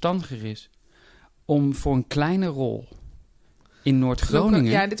dat het verstandiger is... om voor een kleine rol in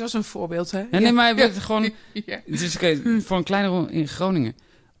Noord-Groningen... Ja, dit was een voorbeeld, hè? Nee, maar gewoon... Het is voor een kleine rol in Groningen...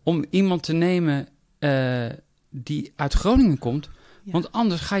 om iemand te nemen die uit Groningen komt... want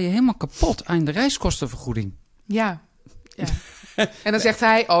anders ga je helemaal kapot aan de reiskostenvergoeding. Ja. En dan zegt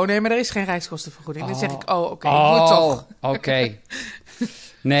hij... Oh, nee, maar er is geen reiskostenvergoeding. Dan zeg ik... Oké, ik moet toch. Oké.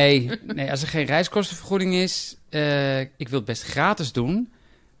 Nee, als er geen reiskostenvergoeding is... ik wil het best gratis doen...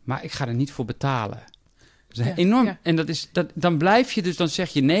 maar ik ga er niet voor betalen. Dat is enorm. Ja. En dan blijf je dus, dan zeg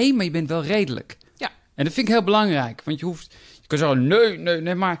je nee, maar je bent wel redelijk. Ja. En dat vind ik heel belangrijk. Want je kan zo,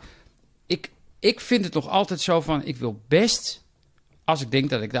 nee, maar ik vind het nog altijd zo van, ik wil best, als ik denk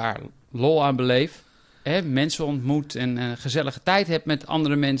dat ik daar lol aan beleef, mensen ontmoet en een gezellige tijd heb met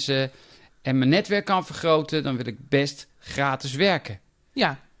andere mensen en mijn netwerk kan vergroten, dan wil ik best gratis werken.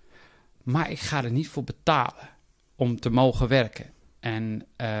 Ja. Maar ik ga er niet voor betalen om te mogen werken. En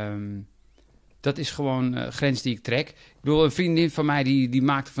dat is gewoon een grens die ik trek. Ik bedoel, een vriendin van mij die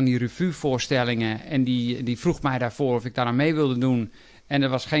maakte van die revuevoorstellingen... en die vroeg mij daarvoor of ik daar aan mee wilde doen. En er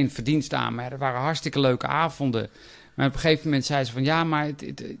was geen verdienst aan, maar er waren hartstikke leuke avonden. Maar op een gegeven moment zei ze van...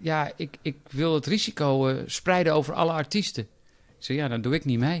 ik wil het risico spreiden over alle artiesten. Ik zei, dan doe ik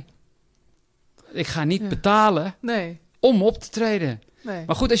niet mee. Ik ga niet betalen om op te treden. Nee.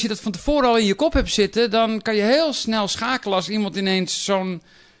 Maar goed, als je dat van tevoren al in je kop hebt zitten... dan kan je heel snel schakelen als iemand ineens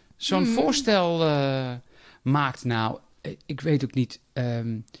zo'n voorstel maakt. Nou, ik weet ook niet...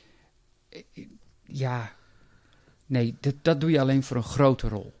 dat doe je alleen voor een grote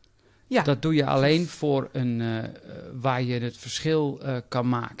rol. Ja. Dat doe je alleen voor waar je het verschil kan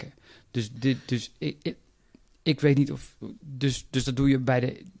maken. Dus ik weet niet of... Dus dat doe je bij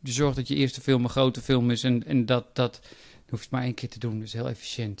de... Zorg dat je eerste film een grote film is en dat hoeft het maar 1 keer te doen, dus heel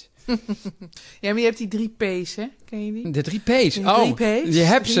efficiënt. Ja, maar je hebt die 3 P's, hè? Ken je die? De 3 P's? De 3 P's. Je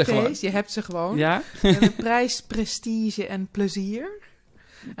hebt ze gewoon. Je hebt ze gewoon. Ja? De prijs, prestige en plezier.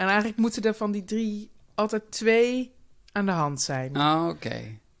 En eigenlijk moeten er van die 3 altijd 2 aan de hand zijn. Oké.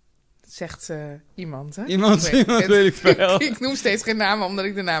 Dat zegt iemand, hè? Iemand weet ik veel. Ik noem steeds geen namen, omdat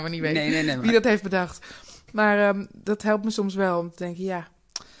ik de namen niet weet. Nee, wie dat heeft bedacht. Maar dat helpt me soms wel om te denken,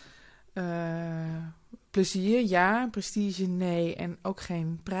 plezier, ja. Prestige, nee. En ook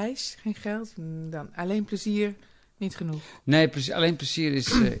geen prijs, geen geld. Dan alleen plezier, niet genoeg. Nee, alleen plezier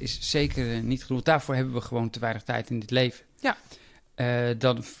is zeker niet genoeg. Daarvoor hebben we gewoon te weinig tijd in dit leven. Ja.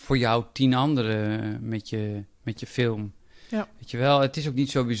 Dan voor jou 10 anderen met je film. Ja. Weet je wel, het is ook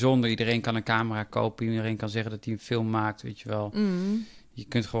niet zo bijzonder. Iedereen kan een camera kopen. Iedereen kan zeggen dat hij een film maakt, weet je wel. Mm. Je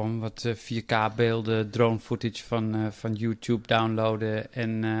kunt gewoon wat 4K-beelden, drone footage van YouTube downloaden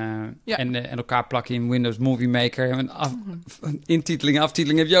en elkaar plakken in Windows Movie Maker. En intiteling,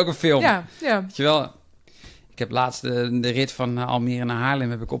 aftiteling heb je ook een film. Ja. Weet je wel, ik heb laatst de rit van Almere naar Haarlem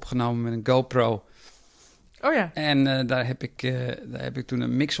heb ik opgenomen met een GoPro. Oh ja. En daar heb ik toen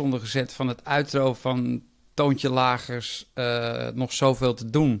een mix onder gezet van het outro van Toontje Lagers, nog zoveel te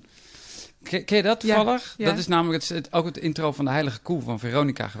doen. Ken je dat toevallig? Ja. Dat is namelijk ook het intro van de Heilige Koe van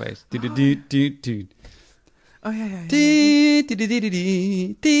Veronica geweest. Oh ja.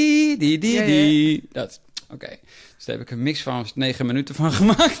 Dat. Oké. Dus daar heb ik een mix van 9 minuten van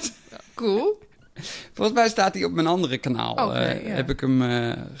gemaakt. Cool. Volgens mij staat hij op mijn andere kanaal. Ja. Heb ik hem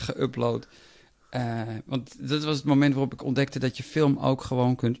geüpload. Want dat was het moment waarop ik ontdekte dat je film ook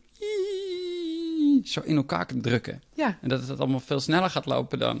gewoon kunt zo in elkaar kunt drukken. Ja. En dat het allemaal veel sneller gaat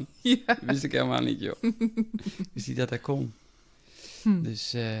lopen dan. Ja. Dat wist ik helemaal niet, joh. Wist niet dat dat kon.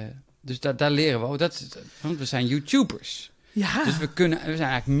 Dus daar leren we ook. Want we zijn YouTubers. Ja. Dus we zijn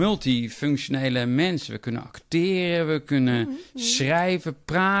eigenlijk multifunctionele mensen. We kunnen acteren, we kunnen schrijven,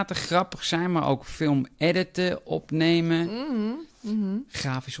 praten, grappig zijn, maar ook film editen, opnemen.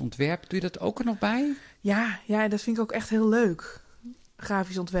 Grafisch ontwerp, doe je dat ook er nog bij? Ja, dat vind ik ook echt heel leuk.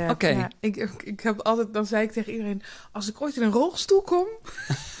 Grafisch ontwerp. Oké. Ja, ik heb altijd, dan zei ik tegen iedereen, als ik ooit in een rolstoel kom,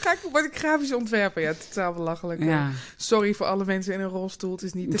 word ik grafisch ontwerper. Ja, totaal belachelijk. Ja. Sorry voor alle mensen in een rolstoel. Het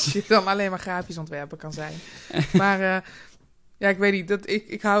is niet dat je dan alleen maar grafisch ontwerper kan zijn. Maar ik weet niet.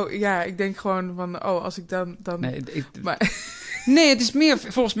 Ik denk gewoon van, als ik dan... Nee, het is meer,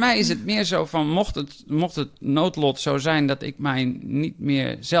 volgens mij is het meer zo van, mocht het noodlot zo zijn dat ik mij niet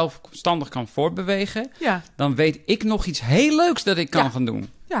meer zelfstandig kan voortbewegen, dan weet ik nog iets heel leuks dat ik kan gaan doen.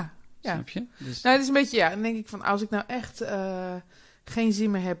 Ja. Snap je? Dus... Nou, het is een beetje, dan denk ik van, als ik nou echt geen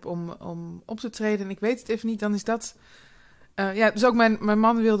zin meer heb om op te treden en ik weet het even niet, dan is dat... dus ook mijn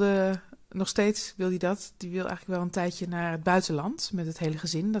man wilde... Nog steeds wil hij dat. Die wil eigenlijk wel een tijdje naar het buitenland met het hele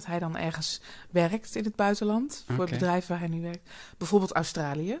gezin. Dat hij dan ergens werkt in het buitenland. Voor het bedrijf waar hij nu werkt. Bijvoorbeeld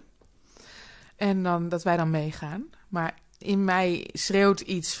Australië. En dan dat wij dan meegaan. Maar in mij schreeuwt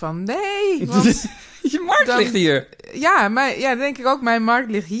iets van nee. Want je markt ligt hier. Ja, dan denk ik ook, mijn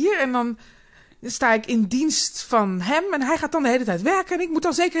markt ligt hier. En dan sta ik in dienst van hem. En hij gaat dan de hele tijd werken. En ik moet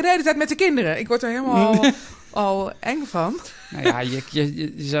dan zeker de hele tijd met de kinderen. Ik word er helemaal al eng van. Nou ja,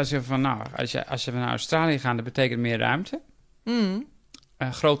 je zou zeggen van, nou, als we naar Australië gaan, dat betekent meer ruimte. Een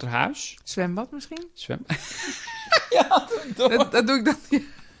groter huis. Zwembad misschien? Ja, dat doe ik dan.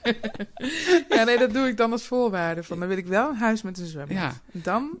 Dat doe ik dan als voorwaarde. Dan wil ik wel een huis met een zwembad. Ja.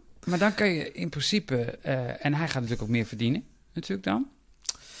 Dan? Maar dan kan je in principe... en hij gaat natuurlijk ook meer verdienen, natuurlijk dan.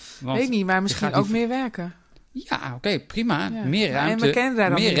 Want weet niet, maar misschien ook meer werken. Ja, oké, prima. Ja. Meer ruimte. En we kennen daar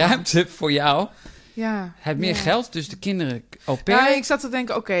dan meer ruimte voor jou. Ja. Hij heeft meer geld, dus de kinderen au pair. Ja, ik zat te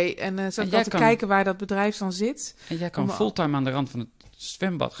denken, zat ik al te kijken waar dat bedrijf dan zit. En jij kan fulltime aan de rand van het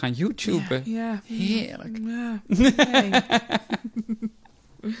zwembad gaan YouTuben. Ja. Heerlijk. Ja. Nee.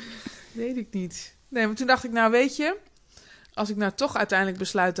 Weet ik niet. Nee, maar toen dacht ik, nou weet je, als ik nou toch uiteindelijk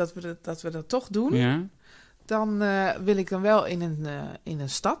besluit dat we dat toch doen, dan wil ik dan wel in een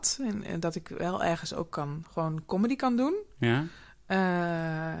stad. En dat ik wel ergens ook gewoon comedy kan doen. Ja.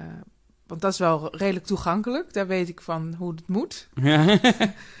 Want dat is wel redelijk toegankelijk. Daar weet ik van hoe het moet. Ja.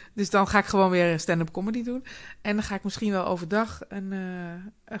 Dus dan ga ik gewoon weer stand-up comedy doen. En dan ga ik misschien wel overdag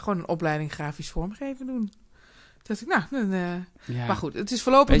gewoon een opleiding grafisch vormgeven doen. Toen dacht ik, maar goed, het is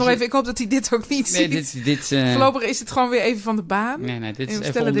voorlopig nog even... Ik hoop dat hij dit ook niet ziet. Voorlopig is het gewoon weer even van de baan. Nee, dit is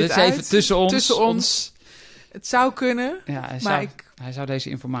dit even tussen ons. Tussen ons. Het zou kunnen, Ja, hij zou deze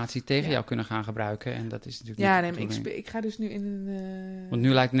informatie tegen jou kunnen gaan gebruiken. En dat is natuurlijk niet maar ik ga dus nu in een... Want nu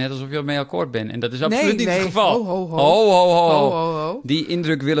lijkt het net alsof je mee akkoord bent. En dat is absoluut niet het geval. Ho. Die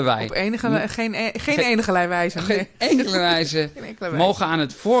indruk willen wij. Op geen enige wijze. Geen enkele wijze. Mogen aan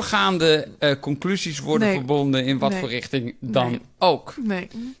het voorgaande conclusies worden verbonden in wat voor richting dan ook. Nee.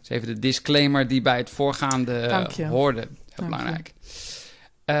 Dat is even de disclaimer die bij het voorgaande hoorde. Heel belangrijk.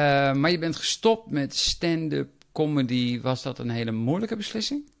 Maar je bent gestopt met stand-up comedy. Was dat een hele moeilijke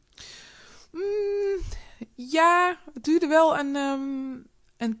beslissing? Ja, het duurde wel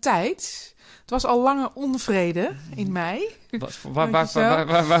een tijd. Het was al lange onvrede in mij.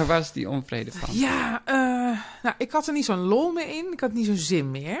 Waar was die onvrede van? Ja, ik had er niet zo'n lol meer in. Ik had niet zo'n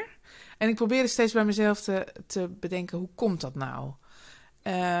zin meer. En ik probeerde steeds bij mezelf te bedenken, hoe komt dat nou?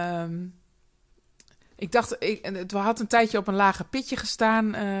 Ik dacht, het had een tijdje op een lager pitje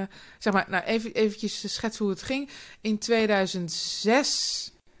gestaan. Zeg maar, nou eventjes schetsen hoe het ging. In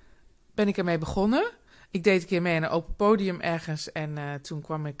 2006 ben ik ermee begonnen. Ik deed een keer mee aan een open podium ergens. En toen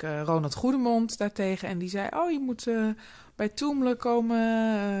kwam ik Ronald Goedemond daartegen. En die zei, je moet bij Toemelen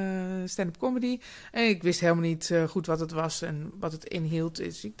komen, stand-up comedy. En ik wist helemaal niet goed wat het was en wat het inhield.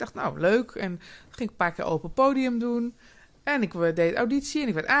 Dus ik dacht, nou, leuk. En toen ging ik een paar keer open podium doen. En ik deed auditie en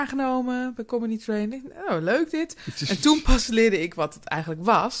ik werd aangenomen bij Comedy Train. Ik dacht, leuk dit. En toen pas leerde ik wat het eigenlijk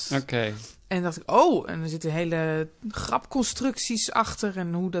was. Oké. En dacht ik, en er zitten hele grapconstructies achter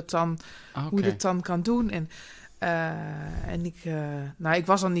en hoe dat dan, hoe je dat dan kan doen. En ik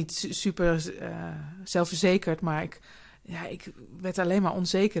was dan niet super zelfverzekerd, maar ik werd alleen maar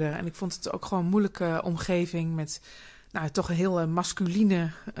onzekerder. En ik vond het ook gewoon een moeilijke omgeving met toch een heel masculine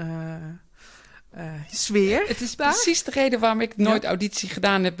sfeer. Het is precies de reden waarom ik nooit auditie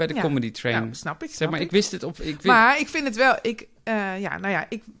gedaan heb bij de Comedy Train. Ja, snap ik. Zeg maar, ik wist het. Maar ik vind het wel...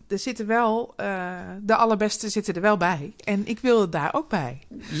 er zitten wel... de allerbeste zitten er wel bij. En ik wil daar ook bij.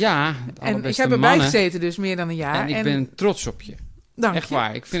 Ja, de en allerbeste ik heb erbij gezeten dus meer dan een jaar. En ik ben trots op je. Dank Echt je.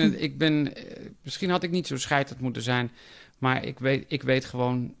 waar. Ik vind het... misschien had ik niet zo scheiterd moeten zijn. Maar ik weet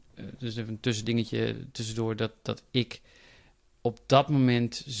gewoon... dus even een tussendingetje tussendoor... dat ik op dat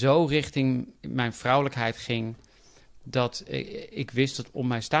moment zo richting mijn vrouwelijkheid ging... dat ik wist dat om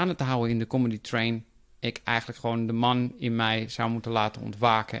mij staande te houden in de Comedy Train... ik eigenlijk gewoon de man in mij zou moeten laten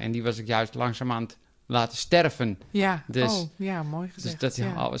ontwaken. En die was ik juist langzaam aan het laten sterven. Ja, dus, mooi gezegd. Dus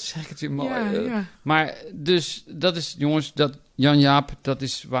wat zeg ik het weer mooi. Ja. Maar dus, dat is, jongens, Jan-Jaap, dat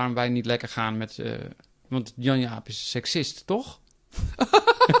is waarom wij niet lekker gaan met... want Jan-Jaap is seksist, toch?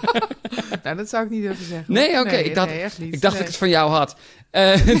 Nou, dat zou ik niet durven zeggen. Nee, oké. Ik dacht dat ik het van jou had.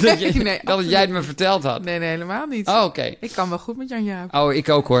 Dat jij het me verteld had. Nee, helemaal niet. Oh, oké. Ik kan wel goed met Jan-Jaap. Oh, ik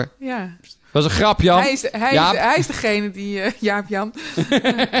ook hoor. Ja. Dat was een grap, Jan. Hij is degene die... Jaap-Jan.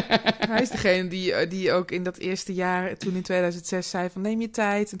 Hij is degene die ook in dat eerste jaar, toen in 2006, zei van... neem je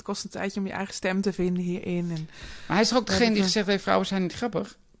tijd. Het kost een tijdje om je eigen stem te vinden hierin. En, maar hij is toch ook degene die gezegd heeft... vrouwen zijn niet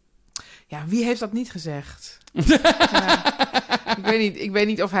grappig? Ja, wie heeft dat niet gezegd? Ik weet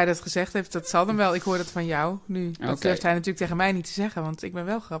niet of hij dat gezegd heeft. Dat zal dan wel. Ik hoor dat van jou nu. Dat durft hij natuurlijk tegen mij niet te zeggen, want ik ben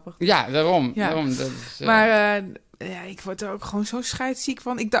wel grappig. Ja, daarom. Dat is, Maar ik word er ook gewoon zo scheidsziek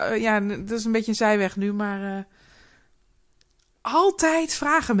van. Dat is een beetje een zijweg nu, maar altijd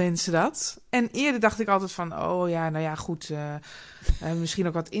vragen mensen dat. En eerder dacht ik altijd van, goed, misschien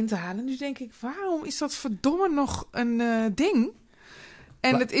ook wat in te halen. Nu denk ik, waarom is dat verdomme nog een ding?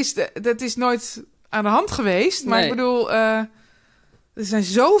 En dat is nooit aan de hand geweest. Maar ik bedoel, er zijn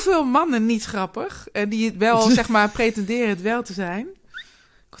zoveel mannen niet grappig. Die het wel, zeg maar, pretenderen het wel te zijn.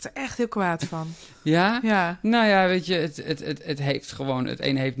 Ik word er echt heel kwaad van. Ja? Ja. Nou ja, weet je, het heeft gewoon... Het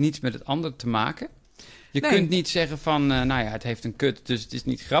ene heeft niets met het andere te maken. Je kunt niet zeggen van, het heeft een kut, dus het is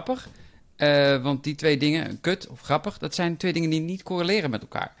niet grappig. Want die twee dingen, een kut of grappig... dat zijn twee dingen die niet correleren met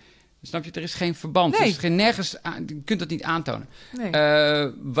elkaar. Snap je? Er is geen verband. Nee. Er is geen nergens je kunt dat niet aantonen.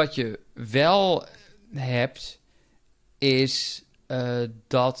 Nee. Wat je wel hebt, is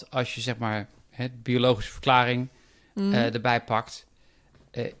dat als je zeg maar de biologische verklaring erbij pakt,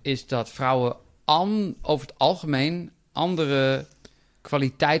 is dat vrouwen over het algemeen andere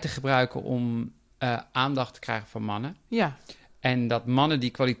kwaliteiten gebruiken om aandacht te krijgen van mannen. Ja. En dat mannen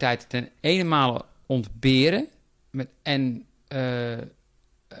die kwaliteiten ten ene ontberen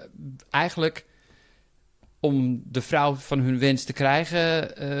eigenlijk om de vrouw van hun wens te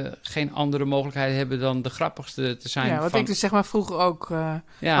krijgen geen andere mogelijkheid hebben dan de grappigste te zijn. Ja, wat ik dus zeg maar vroeger ook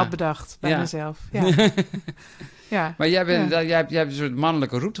had bedacht bij mezelf. Ja. Ja. Maar jij hebt een soort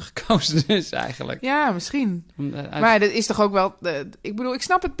mannelijke route gekozen dus eigenlijk. Ja, misschien. Maar dat is toch ook wel... ik bedoel, ik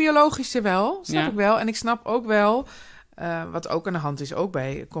snap het biologische wel. Snap ik wel. En ik snap ook wel... wat ook aan de hand is, ook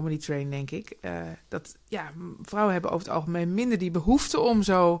bij Comedy Train, denk ik... dat vrouwen hebben over het algemeen minder die behoefte om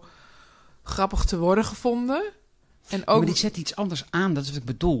zo grappig te worden gevonden. En ook... Maar die zet iets anders aan, dat is wat ik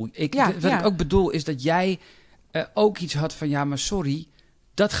bedoel. Wat ik ook bedoel is dat jij ook iets had van... maar sorry,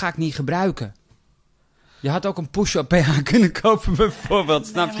 dat ga ik niet gebruiken. Je had ook een push-up BH kunnen kopen bijvoorbeeld,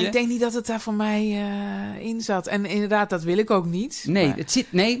 snap je? Ik denk niet dat het daar voor mij in zat. En inderdaad, dat wil ik ook niet.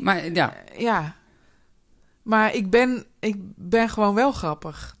 Maar, ja. Maar ik ben gewoon wel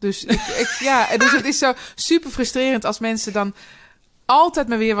grappig. Dus dus het is zo super frustrerend als mensen dan altijd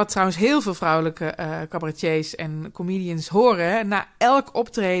maar weer, wat trouwens heel veel vrouwelijke cabaretiers en comedians horen, na elk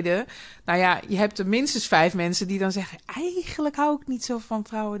optreden. Nou ja, je hebt er minstens 5 mensen die dan zeggen, eigenlijk hou ik niet zo van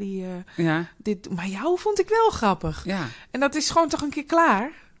vrouwen die dit... Maar jou vond ik wel grappig. Ja. En dat is gewoon toch een keer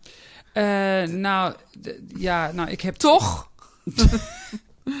klaar? Ik heb... Toch?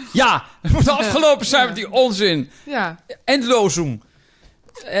 Ja, het moet afgelopen zijn met die onzin. Ja. Endlosum.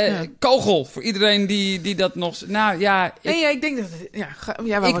 Kogel, voor iedereen die dat nog... Nou ja... Ik denk dat...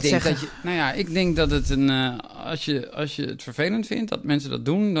 Ik denk dat het als je het vervelend vindt dat mensen dat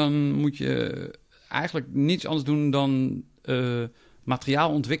doen, dan moet je eigenlijk niets anders doen dan materiaal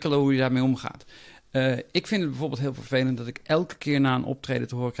ontwikkelen hoe je daarmee omgaat. Ik vind het bijvoorbeeld heel vervelend dat ik elke keer na een optreden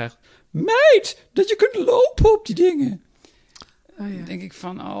te horen krijg: meid, dat je kunt lopen op die dingen. Dan denk ik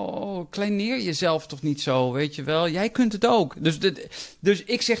van, kleineer jezelf toch niet zo, weet je wel. Jij kunt het ook. Dus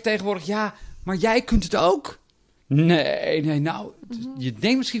ik zeg tegenwoordig, ja, maar jij kunt het ook. Nee, nou, je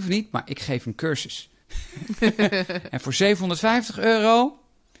denkt misschien van niet, maar ik geef een cursus. En voor €750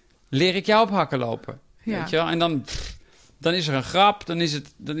 leer ik jou op hakken lopen. Ja. Weet je wel? En dan is er een grap, dan is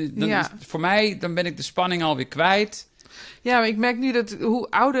het voor mij, dan ben ik de spanning alweer kwijt. Ja, maar ik merk nu dat hoe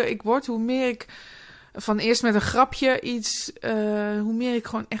ouder ik word, hoe meer ik van eerst met een grapje iets, hoe meer ik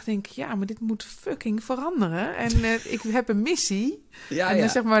gewoon echt denk, ja, maar dit moet fucking veranderen. En ik heb een missie. En dan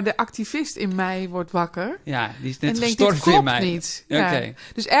zeg maar de activist in mij wordt wakker. Ja, die is net en gestorven in mij. Niet. Okay. Ja.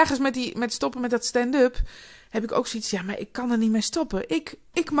 Dus ergens met stoppen met dat stand-up heb ik ook zoiets, ja, maar ik kan er niet mee stoppen.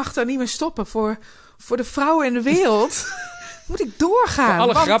 Ik mag er niet mee stoppen voor de vrouwen in de wereld. Moet ik doorgaan. Voor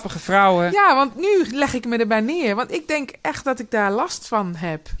alle grappige vrouwen. Ja, want nu leg ik me erbij neer. Want ik denk echt dat ik daar last van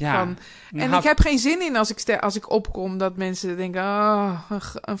heb. Ja. En ik heb geen zin in als ik opkom dat mensen denken,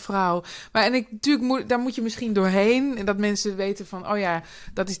 een vrouw. Maar natuurlijk daar moet je misschien doorheen. En dat mensen weten van,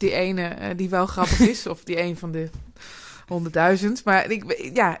 dat is die ene die wel grappig is. Of die een van de 100.000. Maar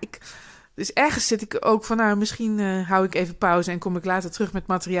dus ergens zit ik ook van, misschien hou ik even pauze en kom ik later terug met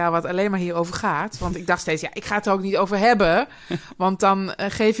materiaal wat alleen maar hierover gaat. Want ik dacht steeds, ik ga het er ook niet over hebben. Want dan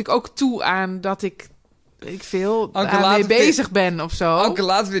geef ik ook toe aan dat ik mee bezig ben of zo. Elke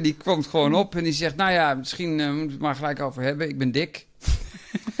later die komt gewoon op en die zegt, misschien moeten we het maar gelijk over hebben. Ik ben dik.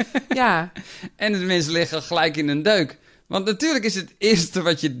 Ja. En de mensen liggen gelijk in een deuk. Want natuurlijk is het eerste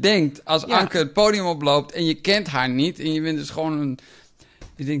wat je denkt als Anke het podium oploopt en je kent haar niet. En je bent dus gewoon een...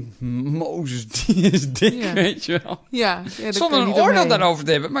 Je denkt, Mozes, die is dik, weet je wel. Ja, zonder een oordeel daarover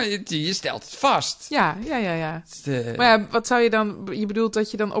te hebben, maar je stelt het vast. Ja. Maar wat zou je dan... Je bedoelt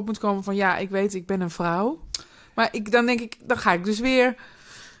dat je dan op moet komen van, ik weet, ik ben een vrouw. Maar dan denk ik, dan ga ik dus weer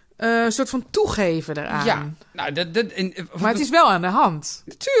een soort van toegeven eraan. Ja, nou, maar het is wel aan de hand.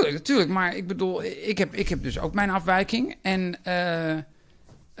 Tuurlijk. Maar ik bedoel, ik heb dus ook mijn afwijking. En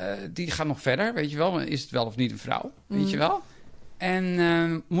die gaat nog verder, weet je wel. Is het wel of niet een vrouw, weet je wel?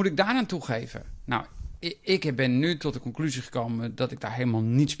 En moet ik daar aan toegeven? Nou, ik ben nu tot de conclusie gekomen dat ik daar helemaal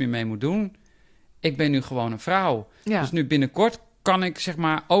niets meer mee moet doen. Ik ben nu gewoon een vrouw. Ja. Dus nu binnenkort kan ik zeg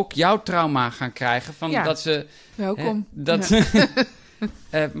maar ook jouw trauma gaan krijgen. Van dat ze... Welkom.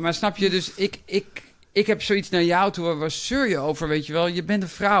 Maar snap je, dus ik heb zoiets naar jou toe. Waar zeur je over, weet je wel? Je bent een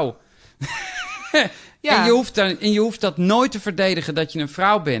vrouw. Ja. En je hoeft dat nooit te verdedigen dat je een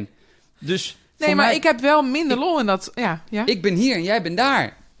vrouw bent. Dus... Nee, maar ik heb wel minder lol in dat... Ja. Ik ben hier en jij bent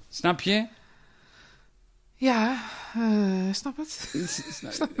daar. Snap je? Ja, snap het.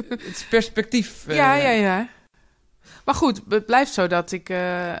 Het is perspectief. Ja. Maar goed, het blijft zo dat ik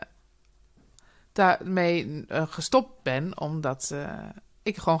daarmee gestopt ben, omdat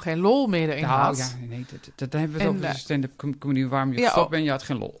ik gewoon geen lol meer erin had. Ja, nee, dat hebben we het over de stand-up comedy waarom je gestopt bent. Je had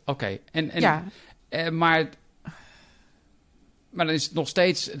geen lol. Oké. Maar dan is het nog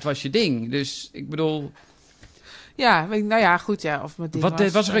steeds, het was je ding. Dus ik bedoel... Ja, goed, ja. Of mijn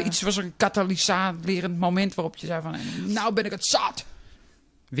ding was er een katalyserend moment waarop je zei van... Nou ben ik het zat.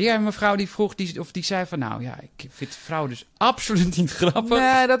 Weer een mevrouw die vroeg, die zei van... ik vind vrouwen dus absoluut niet grappig.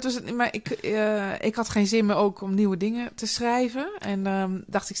 Nee, dat was het. Maar ik had geen zin meer ook om nieuwe dingen te schrijven. En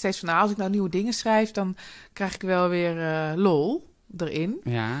dacht ik steeds van... als ik nou nieuwe dingen schrijf, dan krijg ik wel weer lol erin.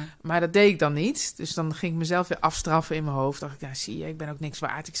 Ja. Maar dat deed ik dan niet. Dus dan ging ik mezelf weer afstraffen in mijn hoofd. Dacht ik, zie je, ik ben ook niks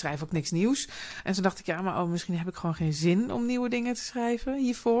waard. Ik schrijf ook niks nieuws. En toen dacht ik, maar misschien heb ik gewoon geen zin om nieuwe dingen te schrijven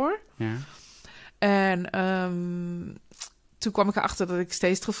hiervoor. Ja. En toen kwam ik erachter dat ik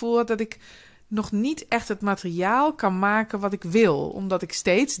steeds het gevoel had dat ik nog niet echt het materiaal kan maken wat ik wil. Omdat ik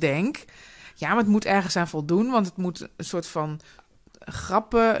steeds denk, maar het moet ergens aan voldoen. Want het moet een soort van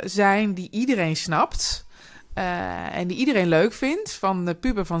grappen zijn die iedereen snapt. En die iedereen leuk vindt. Van de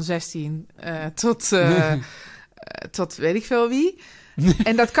puber van 16 tot weet ik veel wie.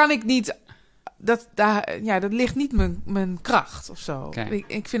 En dat kan ik niet... Dat ligt niet mijn kracht of zo. Okay.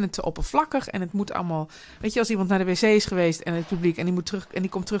 Ik vind het te oppervlakkig en het moet allemaal... Weet je, als iemand naar de wc is geweest en het publiek... en die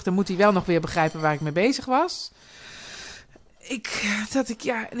komt terug, dan moet hij wel nog weer begrijpen waar ik mee bezig was.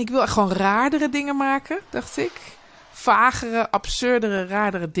 En ik wil gewoon raardere dingen maken, dacht ik. Vagere, absurdere,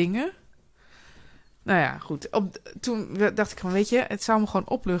 raardere dingen. Nou ja, goed. Toen dacht ik van, weet je, het zou me gewoon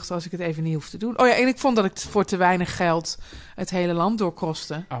opluchten als ik het even niet hoef te doen. Oh ja, en ik vond dat ik voor te weinig geld het hele land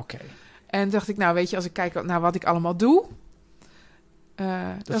doorkostte. Oké. En dacht ik, nou weet je, als ik kijk naar wat ik allemaal doe,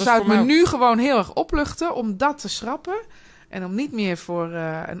 dan was zou het voor me mij nu gewoon heel erg opluchten om dat te schrappen. En om niet meer voor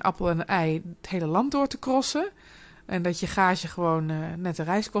een appel en een ei het hele land door te crossen. En dat je gage gewoon net de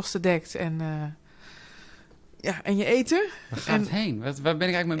reiskosten dekt en je eten. Waar gaat het heen? Waar ben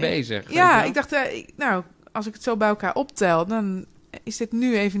ik eigenlijk mee bezig? Ja, Weet je wel? ik dacht, als ik het zo bij elkaar optel, dan is dit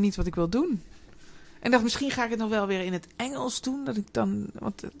nu even niet wat ik wil doen. En dacht, misschien ga ik het nog wel weer in het Engels doen. Dat ik dan.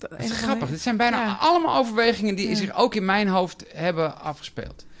 Het is grappig. Dit zijn bijna allemaal overwegingen die zich ook in mijn hoofd hebben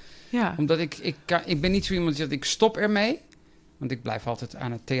afgespeeld. Ja. Omdat ik ben niet zo iemand die zegt, ik stop ermee. Want ik blijf altijd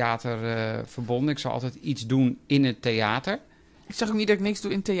aan het theater verbonden. Ik zal altijd iets doen in het theater. Ik zag ook niet dat ik niks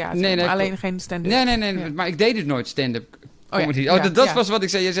doe in theater. Nee, maar alleen geen stand-up. Nee. Ja. Maar ik deed dus nooit stand-up comedy. ja. Dat was wat ik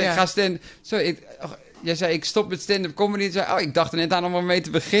zei. Jij zei, Ja. ik ga stand-up. Jij zei, ik stop met stand-up comedy. En zei, ik dacht er net aan om er mee te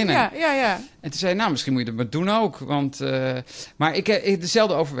beginnen. Ja. En toen zei hij, misschien moet je dat maar doen ook. Want, maar ik heb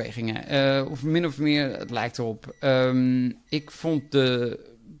dezelfde overwegingen. Of min of meer, het lijkt erop. Ik vond op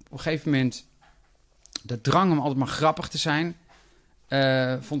een gegeven moment de drang om altijd maar grappig te zijn,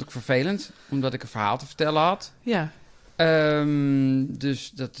 vond ik vervelend. Omdat ik een verhaal te vertellen had. Ja.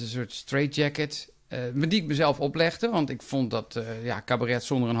 Dus dat is een soort straitjacket. Maar die ik mezelf oplegde. Want ik vond dat cabaret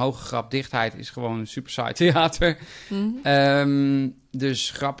zonder een hoge grapdichtheid is gewoon een super saai theater. Mhm. Dus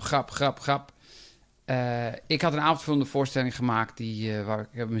grap. Ik had een avondvullende voorstelling gemaakt waar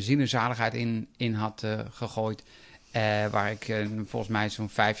ik mijn ziel en zaligheid in had gegooid. Waar ik volgens mij zo'n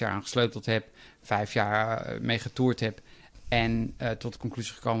 5 jaar aan gesleuteld heb. 5 jaar mee getoerd heb. En tot de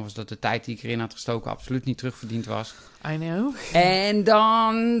conclusie gekomen was dat de tijd die ik erin had gestoken absoluut niet terugverdiend was. I know. En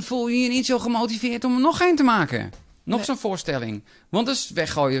dan voel je je niet zo gemotiveerd om er nog een te maken. Nog zo'n voorstelling. Want dat is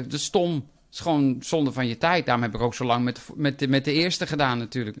weggooien, dat is stom. Het is gewoon zonde van je tijd. Daarom heb ik ook zo lang met de eerste gedaan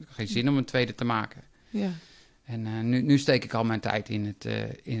natuurlijk. Geen zin om een tweede te maken. Ja. En nu steek ik al mijn tijd in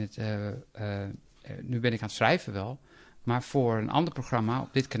het nu ben ik aan het schrijven wel. Maar voor een ander programma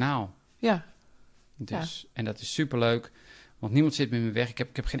op dit kanaal. Ja. Dus, en dat is superleuk. Want niemand zit met me weg. Ik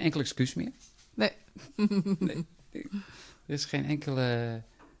heb geen enkel excuus meer. Nee. Er is geen enkele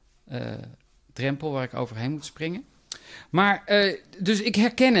drempel waar ik overheen moet springen. Maar, dus ik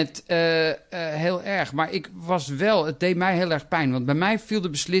herken het heel erg. Maar het deed mij heel erg pijn. Want bij mij viel de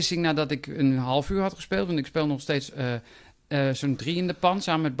beslissing nadat ik een half uur had gespeeld. Want ik speel nog steeds zo'n 3 in de pan.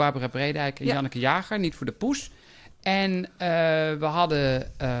 Samen met Barbara Bredijk en Janneke Jager. Niet voor de poes. En we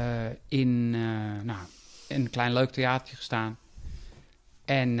hadden in een klein leuk theatertje gestaan.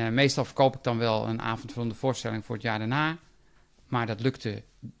 En meestal verkoop ik dan wel een avondvullende voorstelling voor het jaar daarna. Maar dat lukte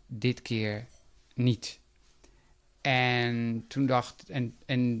dit keer niet. En toen toen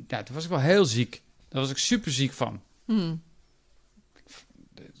was ik wel heel ziek. Daar was ik super ziek van. Hmm.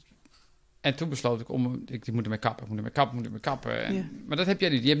 En toen besloot ik moet ermee kappen. En, Ja. Maar dat heb jij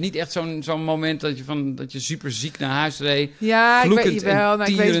niet. Je hebt niet echt zo'n moment dat je super ziek naar huis reed. Ja, ik weet wel.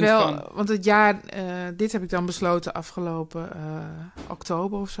 Ik weet wel, van, want het jaar, dit heb ik dan besloten afgelopen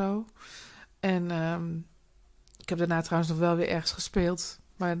oktober of zo. En ik heb daarna trouwens nog wel weer ergens gespeeld.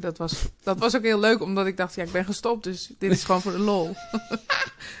 Maar dat was ook heel leuk, omdat ik dacht, ik ben gestopt, dus dit is gewoon voor de lol.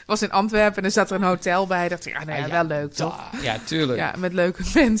 Het was in Antwerpen en er zat er een hotel bij. Dacht ik, wel leuk, toch? Ja, tuurlijk. Ja, met leuke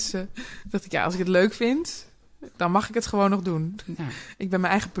mensen. Dacht ik, als ik het leuk vind, dan mag ik het gewoon nog doen. Ja. Ik ben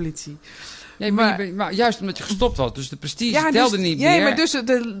mijn eigen politie. Nee, maar juist omdat je gestopt was, dus de prestige telde niet meer. Ja, maar dus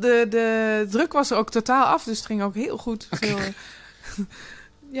de druk was er ook totaal af, dus het ging ook heel goed.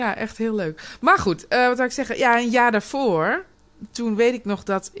 Ja, echt heel leuk. Maar goed, wat wil ik zeggen? Ja, een jaar daarvoor, toen weet ik nog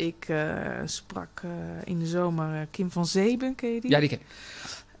dat ik sprak in de zomer Kim van Zeeben, ken je die? Ja, die ken ik.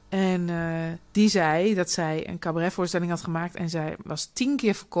 En die zei dat zij een cabaretvoorstelling had gemaakt en zij was 10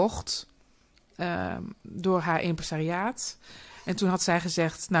 keer verkocht door haar impresariaat. En toen had zij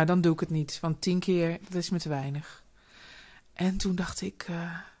gezegd, nou dan doe ik het niet, want 10 keer, dat is me te weinig. En toen dacht ik,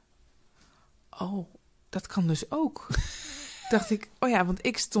 dat kan dus ook. Dacht ik, want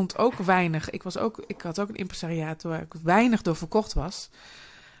ik stond ook weinig. Ik had ook een impresariaat waar ik weinig door verkocht was.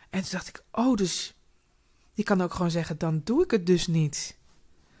 En toen dacht ik, dus je kan ook gewoon zeggen, dan doe ik het dus niet.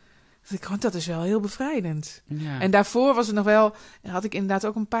 Dat is wel heel bevrijdend. Ja. En daarvoor was het nog wel, had ik inderdaad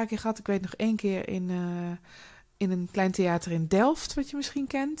ook een paar keer gehad. Ik weet nog 1 keer in een klein theater in Delft, wat je misschien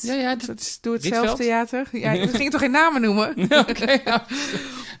kent. Ja, Doe het zelf Rietveld? theater. Ja, ik ging toch geen namen noemen. Oké.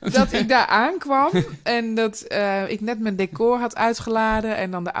 Dat ik daar aankwam en dat ik net mijn decor had uitgeladen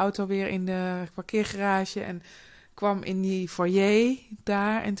en dan de auto weer in de parkeergarage en kwam in die foyer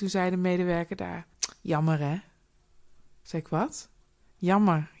daar en toen zei de medewerker daar, jammer hè? Zei ik, wat?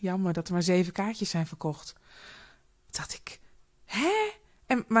 jammer dat er maar 7 kaartjes zijn verkocht. Toen dacht ik,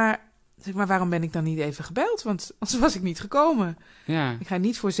 maar waarom ben ik dan niet even gebeld? Want anders was ik niet gekomen. Ja. Ik ga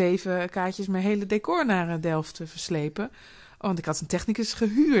niet voor 7 kaartjes mijn hele decor naar Delft verslepen. Want ik had een technicus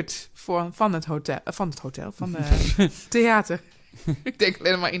gehuurd van het theater. Ik denk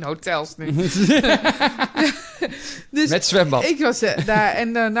alleen maar in hotels nu. Dus met zwembad. ik was daar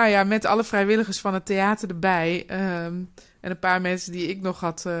en met alle vrijwilligers van het theater erbij. En een paar mensen die ik nog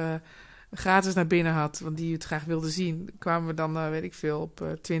had gratis naar binnen had, want die het graag wilden zien, kwamen we dan, weet ik veel,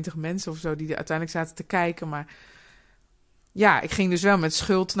 op 20 mensen of zo die er uiteindelijk zaten te kijken. Maar ja, ik ging dus wel met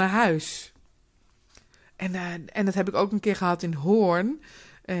schuld naar huis. En dat heb ik ook een keer gehad in Hoorn.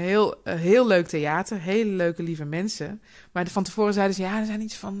 Heel leuk theater, hele leuke, lieve mensen. Maar van tevoren zeiden ze, er zijn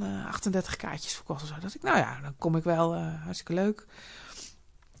iets van 38 kaartjes verkocht of zo. Dat ik, dan kom ik wel, hartstikke leuk.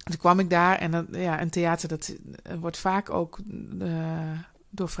 Toen kwam ik daar en een theater dat wordt vaak ook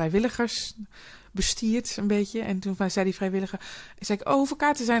door vrijwilligers bestierd een beetje. En toen zei die vrijwilliger, zei ik, hoeveel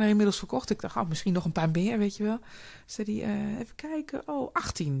kaarten zijn er inmiddels verkocht? Ik dacht, misschien nog een paar meer, weet je wel. Zei hij, even kijken,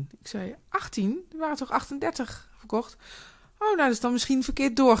 18. Ik zei, 18? Er waren toch 38 verkocht? Dat is dan misschien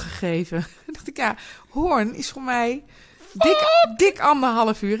verkeerd doorgegeven. Toen dacht ik, Hoorn is voor mij dik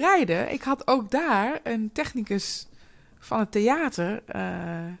 1,5 uur rijden. Ik had ook daar een technicus van het theater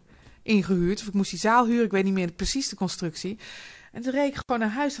ingehuurd. Of ik moest die zaal huren, ik weet niet meer precies de constructie. En toen reed ik gewoon naar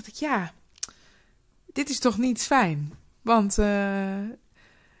huis. Dacht ik, dit is toch niet fijn. Want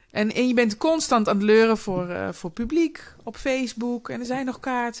en je bent constant aan het leuren voor publiek op Facebook. En er zijn nog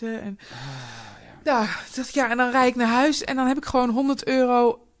kaarten. En dacht ik, en dan rijd ik naar huis en dan heb ik gewoon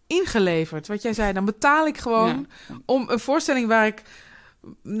 €100 ingeleverd. Wat jij zei, dan betaal ik gewoon om een voorstelling waar ik,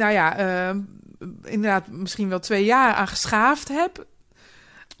 inderdaad misschien wel 2 jaar aan geschaafd heb.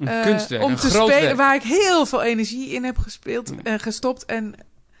 Een kunstwerk, om een te groot spelen, werk. waar ik heel veel energie in heb gestopt. En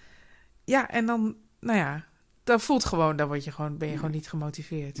en dan, dat voelt gewoon, dan ben je gewoon niet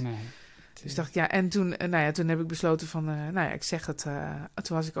gemotiveerd. Nee. Dus dacht ik, en toen heb ik besloten van, ik zeg het.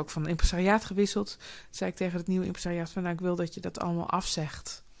 Toen was ik ook van impresariaat gewisseld. Toen zei ik tegen het nieuwe impresariaat van, ik wil dat je dat allemaal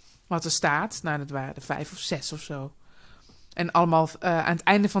afzegt. Wat er staat, dat waren er 5 of 6 of zo. En allemaal aan het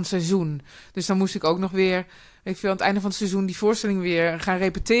einde van het seizoen. Dus dan moest ik ook nog weer, aan het einde van het seizoen die voorstelling weer gaan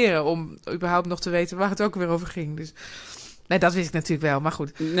repeteren. Om überhaupt nog te weten waar het ook weer over ging. Dus nee, dat wist ik natuurlijk wel, maar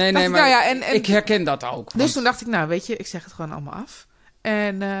goed. Ik herken dat ook. Dus toen dacht ik, weet je, ik zeg het gewoon allemaal af.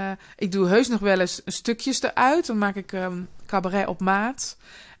 En ik doe heus nog wel eens stukjes eruit. Dan maak ik cabaret op maat.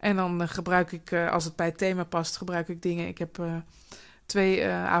 En dan gebruik ik, als het bij het thema past, gebruik ik dingen. Ik heb 2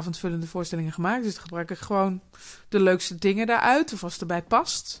 avondvullende voorstellingen gemaakt. Dus dan gebruik ik gewoon de leukste dingen daaruit. Of als het erbij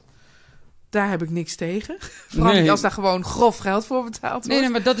past. Daar heb ik niks tegen. Vooral niet als daar gewoon grof geld voor betaald wordt. Nee,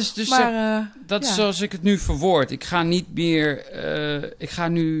 maar dat is dus dat is zoals ik het nu verwoord. Ik ga niet meer. Ik ga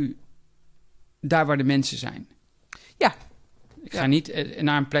nu daar waar de mensen zijn. Ja. Ik ga niet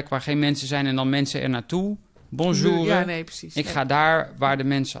naar een plek waar geen mensen zijn en dan mensen er naartoe. Bonjour. Ja, nee, precies. Ik ga daar waar de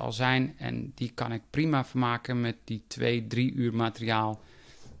mensen al zijn en die kan ik prima vermaken met die 2-3 uur materiaal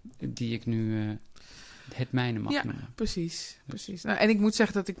die ik nu het mijne mag noemen. Precies. En ik moet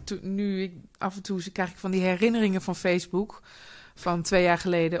zeggen dat ik af en toe krijg ik van die herinneringen van Facebook van 2 jaar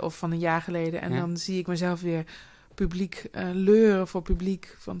geleden of van een jaar geleden. En dan zie ik mezelf weer publiek leuren voor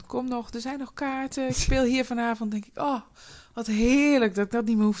publiek. Van kom nog, er zijn nog kaarten. Ik speel hier vanavond. Denk ik, wat heerlijk dat ik dat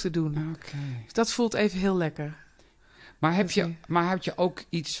niet meer hoef te doen. Okay. Dus dat voelt even heel lekker. Maar heb je ook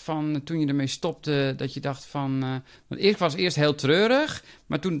iets van, toen je ermee stopte, dat je dacht van... want ik was eerst heel treurig,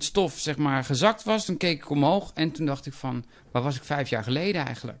 maar toen het stof zeg maar gezakt was, toen keek ik omhoog en toen dacht ik van, waar was ik 5 jaar geleden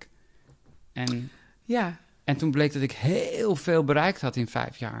eigenlijk? En toen bleek dat ik heel veel bereikt had in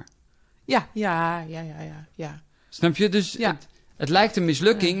 5 jaar. Ja. Snap je? Dus het lijkt een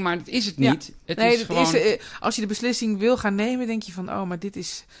mislukking, maar dat is het niet. Als je de beslissing wil gaan nemen, denk je van, maar dit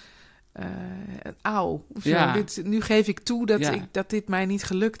is... nu geef ik toe dat dit mij niet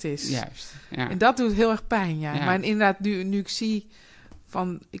gelukt is. Juist. Ja. En dat doet heel erg pijn, Maar inderdaad, nu ik zie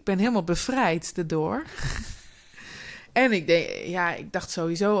van... Ik ben helemaal bevrijd erdoor. En ik dacht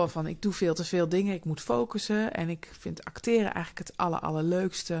sowieso al van... Ik doe veel te veel dingen, ik moet focussen. En ik vind acteren eigenlijk het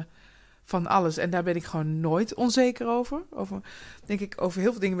allerleukste van alles. En daar ben ik gewoon nooit onzeker over. Over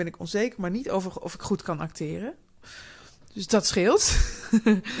heel veel dingen ben ik onzeker... maar niet over of ik goed kan acteren. Dus dat scheelt.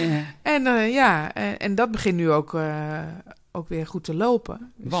 En dat begint nu ook weer goed te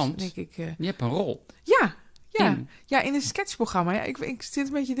lopen. Dus want denk ik, je hebt een rol. In een sketchprogramma. Ja, ik zit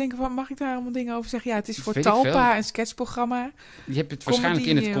een beetje te denken van, mag ik daar allemaal dingen over zeggen? Ja, het is voor Talpa een sketchprogramma. Je hebt het waarschijnlijk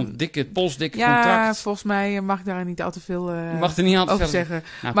in het polsdikke contract. Ja, volgens mij mag ik daar niet al te veel mag er niet al te over veel zeggen.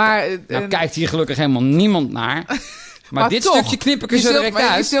 Nou kijkt hier gelukkig helemaal niemand naar. Maar dit toch, stukje knip ik er zo direct Je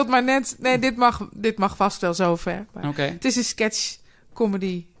uit. zult maar net... Nee, dit mag vast wel zover. Oké. Het is een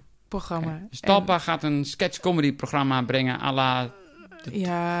sketch-comedy-programma. Dus Talpa gaat een sketch-comedy-programma brengen à la...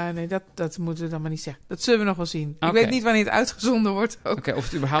 Ja, nee, dat moeten we dan maar niet zeggen. Dat zullen we nog wel zien. Oké. Ik weet niet wanneer het uitgezonden wordt. Ook. Oké, of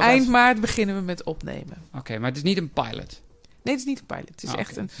het überhaupt... Eind maart beginnen we met opnemen. Oké, maar het is niet een pilot. Nee, het is niet een pilot. Het is Oké.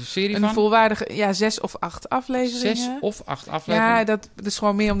 echt Het is een serie een van volwaardige... 6 of 8 afleveringen. 6 of 8 afleveringen? Ja, dat is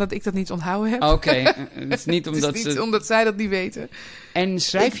gewoon meer omdat ik dat niet onthouden heb. Oké, het is niet omdat Het is niet omdat zij dat niet weten. En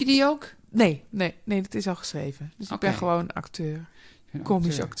schrijf je die ook? Nee, dat is al geschreven. Dus ik Oké. ben gewoon acteur.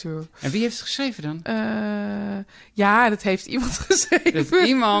 Komisch acteur. En wie heeft het geschreven dan? Ja, dat heeft iemand geschreven. Dat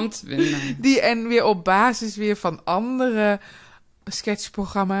iemand... Die en weer op basis weer van andere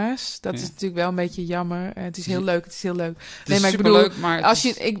sketchprogramma's. Dat is natuurlijk wel een beetje jammer. Het is heel leuk. Het is heel leuk. Het is superleuk, maar... Als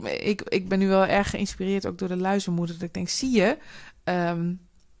je, ik ben nu wel erg geïnspireerd ook door de luizenmoeder. Dat ik denk, zie je...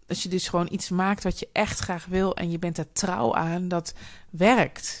 als je dus gewoon iets maakt wat je echt graag wil... en je bent er trouw aan, dat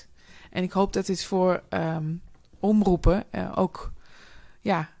werkt. En ik hoop dat dit voor omroepen ook...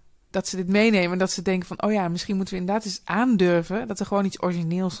 Ja, dat ze dit meenemen en dat ze denken van... oh ja, misschien moeten we inderdaad eens aandurven... dat er gewoon iets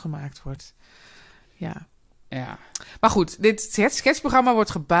origineels gemaakt wordt. Ja. Maar goed, dit sketchprogramma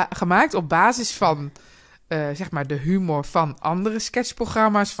wordt gemaakt op basis van... zeg maar de humor van andere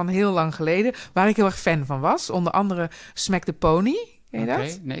sketchprogramma's van heel lang geleden... waar ik heel erg fan van was. Onder andere Smack the Pony. Ken je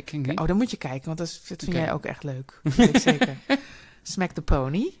dat? Nee, ik ken niet. Oh, dan moet je kijken, want dat vind jij ook echt leuk. Dat weet ik zeker. Smack the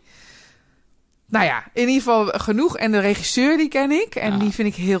Pony. Nou ja, in ieder geval genoeg. En de regisseur, die ken ik. En die vind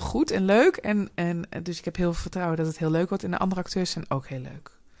ik heel goed en leuk. En dus ik heb heel veel vertrouwen dat het heel leuk wordt. En de andere acteurs zijn ook heel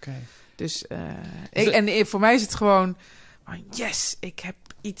leuk. Oké. Dus, en voor mij is het gewoon... Yes, ik heb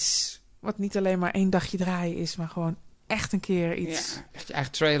iets wat niet alleen maar 1 dagje draaien is... maar gewoon echt een keer iets... Ja, echt je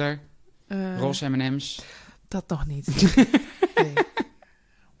eigen trailer. Roze M&M's. Dat nog niet. Nee.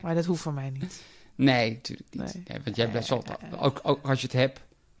 Maar dat hoeft voor mij niet. Nee, natuurlijk niet. Nee. Ja, want jij best wel... Ook als je het hebt...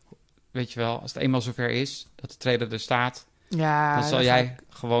 Weet je wel, als het eenmaal zover is... dat de trailer er staat... Ja, dan zal jij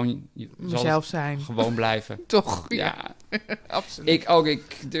gewoon... mezelf zijn. Gewoon blijven. Toch? Ja. Absoluut.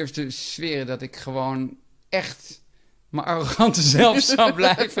 Ik durf te zweren dat ik gewoon echt... mijn arrogante zelf zou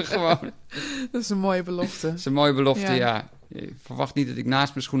blijven gewoon. Dat is een mooie belofte. Dat is een mooie belofte, ja. Je verwacht niet dat ik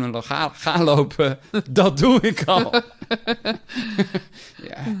naast mijn schoenen ga lopen. Dat doe ik al.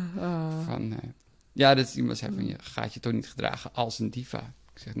 Ja. Ja, dat is iemand zei van... je gaat je toch niet gedragen als een diva.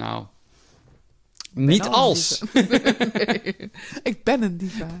 Ik zeg nou... Niet als. Nee, ik ben een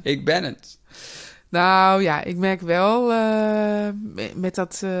diva. Ik ben het. Nou ja, ik merk wel met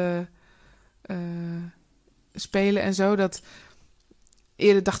dat spelen en zo... dat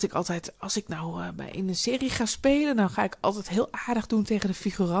eerder dacht ik altijd... als ik nou in een serie ga spelen... dan ga ik altijd heel aardig doen tegen de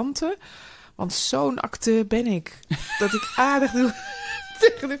figuranten. Want zo'n acteur ben ik. Dat ik aardig doe...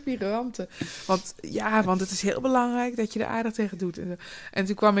 tegen de figuranten. Want het is heel belangrijk dat je er aardig tegen doet. En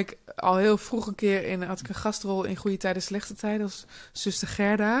toen kwam ik al heel vroeg een keer had ik een gastrol in Goede Tijden, Slechte Tijden als zuster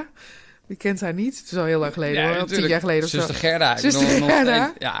Gerda. Wie kent haar niet? Het is al heel lang geleden hoor, al 10 jaar geleden of zo. Zuster Gerda. Zuster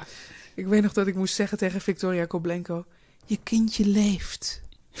Gerda. Ja. Ik weet nog dat ik moest zeggen tegen Victoria Koblenko... je kindje leeft.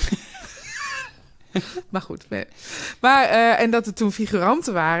 Maar goed. Maar, en dat er toen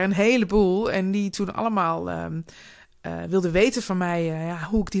figuranten waren, een heleboel. En die toen allemaal... wilde weten van mij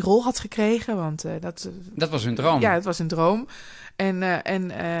hoe ik die rol had gekregen. Want dat was hun droom. Ja, het was een droom. En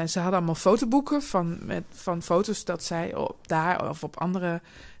ze hadden allemaal fotoboeken van foto's dat zij daar of op andere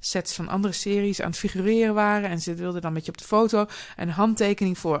sets van andere series aan het figureren waren. En ze wilden dan met je op de foto en een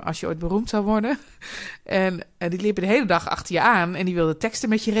handtekening voor als je ooit beroemd zou worden. En die liepen de hele dag achter je aan en die wilden teksten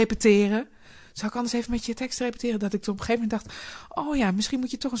met je repeteren. Zou ik anders even met je teksten repeteren? Dat ik toen op een gegeven moment dacht, oh ja, misschien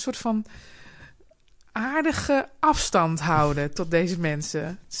moet je toch een soort van... aardige afstand houden tot deze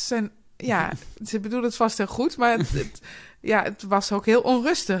mensen. Ze bedoelen het vast heel goed, maar het was ook heel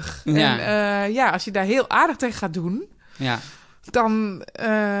onrustig. Ja. En als je daar heel aardig tegen gaat doen... Ja. Dan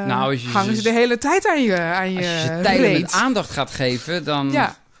hangen ze de hele tijd aan je als je tijden met aandacht gaat geven,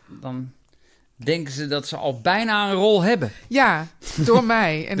 dan denken ze dat ze al bijna een rol hebben. Ja, door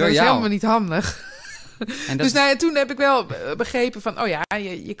mij. En dat is helemaal niet handig. En dus toen heb ik wel begrepen van...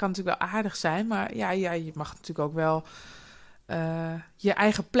 je kan natuurlijk wel aardig zijn... maar je mag natuurlijk ook wel je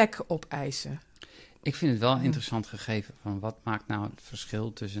eigen plek opeisen. Ik vind het wel een interessant gegeven... van wat maakt nou het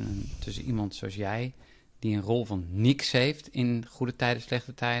verschil tussen iemand zoals jij... die een rol van niks heeft in goede tijden,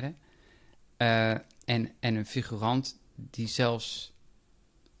 slechte tijden... en een figurant die zelfs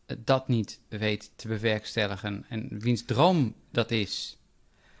dat niet weet te bewerkstelligen... en wiens droom dat is...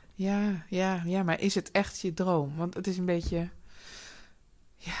 Ja, maar is het echt je droom? Want het is een beetje...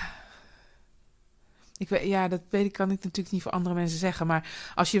 Dat kan ik natuurlijk niet voor andere mensen zeggen. Maar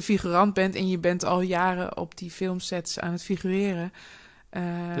als je figurant bent en je bent al jaren op die filmsets aan het figureren...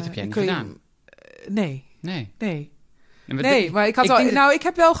 dat heb jij niet gedaan? Nee. Nee, maar ik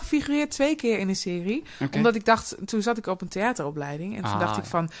heb wel gefigureerd 2 keer in een serie. Okay. Omdat ik dacht, toen zat ik op een theateropleiding. En toen dacht ik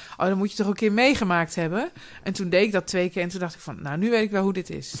van, dan moet je toch een keer meegemaakt hebben. En toen deed ik dat 2 keer. En toen dacht ik van, nou, nu weet ik wel hoe dit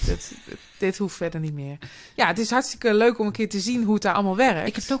is. Dit hoeft verder niet meer. Ja, het is hartstikke leuk om een keer te zien hoe het daar allemaal werkt.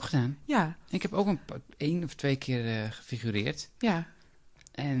 Ik heb het ook gedaan. Ja. Ik heb ook 1 of 2 keer gefigureerd. Ja.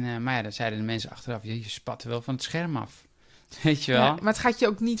 En, maar dan zeiden de mensen achteraf, je spat wel van het scherm af. Weet je wel? Ja, maar het gaat je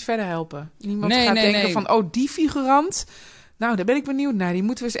ook niet verder helpen. Niemand gaat denken van, die figurant... Nou, daar ben ik benieuwd naar. Die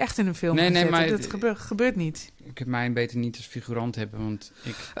moeten we eens echt in een film zetten. Maar dat gebeurt niet. Ik heb mij beter niet als figurant hebben, want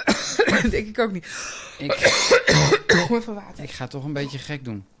ik... dat denk ik ook niet. Even water. Ik ga toch een beetje gek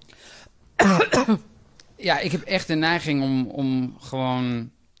doen. Ja, ik heb echt de neiging om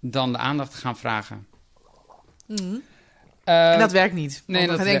gewoon dan de aandacht te gaan vragen. Mm. En dat werkt niet. Nee,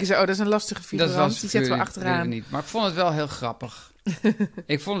 dan denken ze, dat is een lastige figurant. Die zetten we achteraan. Niet. Maar ik vond het wel heel grappig.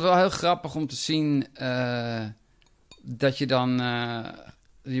 Ik vond het wel heel grappig om te zien dat je dan...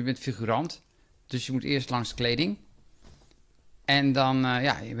 je bent figurant, dus je moet eerst langs de kleding. En dan,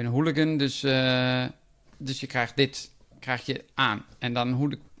 je bent een hooligan, dus je krijgt dit aan. En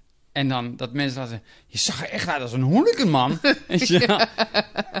dan dat mensen dan zeggen, je zag er echt uit als een hooligan, man. Ja.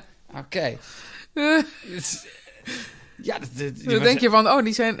 Oké. Ja, dan denk je van,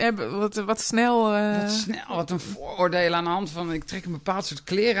 die hebben wat snel... Wat een vooroordeel aan de hand van... ik trek een bepaald soort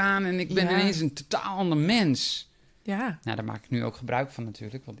kleren aan... en ik ben ineens een totaal ander mens. Ja. Nou, daar maak ik nu ook gebruik van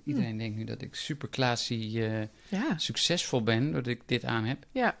natuurlijk. Want iedereen denkt nu dat ik super classy succesvol ben... doordat ik dit aan heb.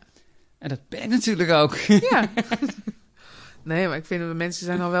 Ja. En dat ben ik natuurlijk ook. Ja. Nee, maar ik vind dat mensen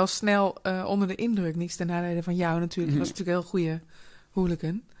zijn al wel snel onder de indruk. Niks ten nadele van jou natuurlijk. Je was natuurlijk een heel goede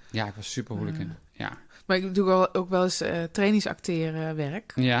hooligan. Ja, ik was super hooligan. Ja. Maar ik doe ook wel eens trainingsacteren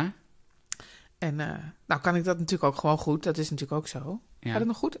werk. Ja. En nou kan ik dat natuurlijk ook gewoon goed. Dat is natuurlijk ook zo. Ja. Gaat het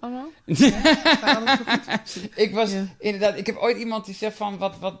nog goed allemaal? Inderdaad, ik heb ooit iemand die zegt van...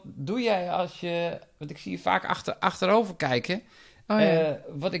 Wat doe jij als je... Want ik zie je vaak achterover kijken.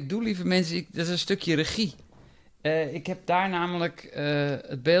 Wat ik doe, lieve mensen, dat is een stukje regie. Ik heb daar namelijk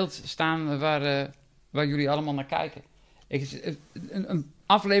het beeld staan waar jullie allemaal naar kijken. Een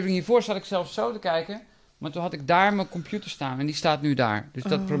aflevering hiervoor zat ik zelf zo te kijken... maar toen had ik daar mijn computer staan en die staat nu daar. Dus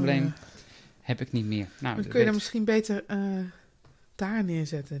dat probleem heb ik niet meer. Nou, dan kun je dan misschien beter daar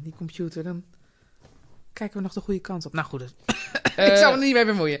neerzetten, die computer. Dan kijken we nog de goede kant op. Nou goed, ik zal me er niet mee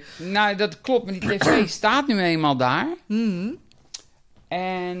bemoeien. Nou, dat klopt, maar die tv staat nu eenmaal daar. Mm.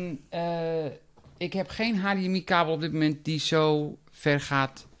 En ik heb geen HDMI-kabel op dit moment die zo ver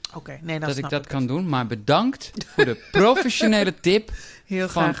gaat... dat ik dat kan doen. Maar bedankt voor de professionele tip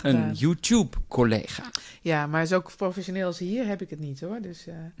van een YouTube-collega. Ja, maar zo professioneel als hier heb ik het niet hoor. Dus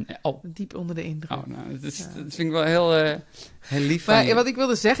diep onder de indruk. Dat vind ik wel heel lief van je. Wat ik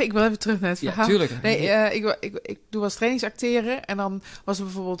wilde zeggen, ik wil even terug naar het verhaal. Ja, tuurlijk. Nee, ik doe wel eens trainingsacteren. En dan was er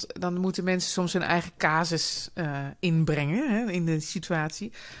bijvoorbeeld, dan moeten mensen soms hun eigen casus inbrengen in de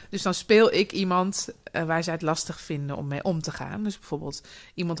situatie. Dus dan speel ik iemand waar zij het lastig vinden om mee om te gaan. Dus bijvoorbeeld,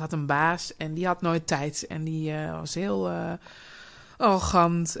 iemand had een baas en die had nooit tijd. En die was heel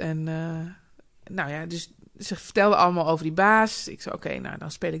arrogant. En dus ze vertelden allemaal over die baas. Ik zei, oké,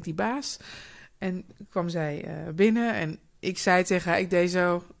 dan speel ik die baas. En kwam zij binnen en ik zei tegen haar, ik deed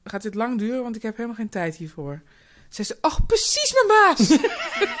zo, gaat dit lang duren? Want ik heb helemaal geen tijd hiervoor. Zei ze, precies mijn baas!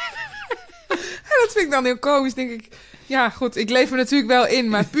 En dat vind ik dan heel komisch, denk ik. Ja, goed, ik leef er natuurlijk wel in.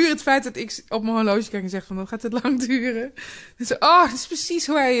 Maar puur het feit dat ik op mijn horloge kijk en zeg van... gaat het lang duren? En zo, dat is precies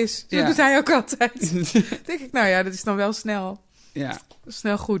hoe hij is. Dat doet hij ook altijd. Denk ik, dat is dan wel snel. Ja.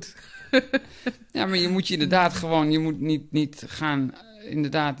 Snel goed. Ja, maar je moet je inderdaad gewoon... Je moet niet gaan...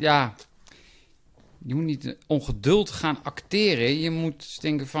 Inderdaad, je moet niet ongeduld gaan acteren. Je moet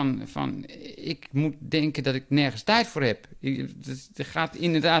denken van ik moet denken dat ik nergens tijd voor heb. Het gaat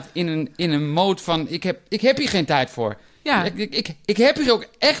inderdaad in een mode van... Ik heb hier geen tijd voor. Ja. Ik heb hier ook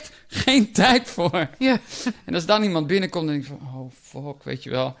echt geen tijd voor. Ja. En als dan iemand binnenkomt, dan denk ik van... fuck, weet je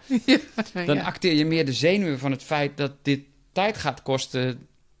wel. Ja. Dan acteer je meer de zenuwen van het feit dat dit tijd gaat kosten.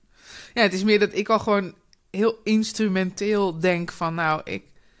 Ja, het is meer dat ik al gewoon heel instrumenteel denk van...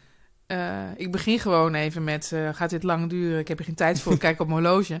 ik begin gewoon even met... gaat dit lang duren? Ik heb er geen tijd voor. Ik kijk op mijn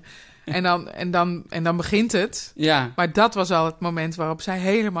horloge. En dan begint het. Ja. Maar dat was al het moment waarop zij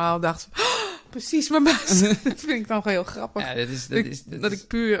helemaal dacht... precies mijn baas. Dat vind ik dan gewoon heel grappig. Ja, dat ik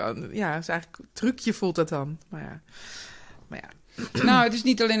puur... is eigenlijk een trucje voelt dat dan. Maar ja. Nou, het is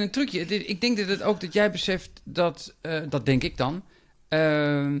niet alleen een trucje. Ik denk dat jij beseft dat... dat denk ik dan...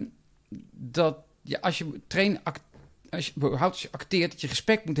 dat als je überhaupt als je acteert, dat je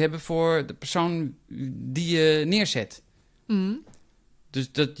respect moet hebben voor de persoon die je neerzet. Mm.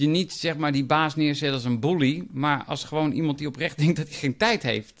 Dus dat je niet, zeg maar, die baas neerzet als een bully, maar als gewoon iemand die oprecht denkt dat hij geen tijd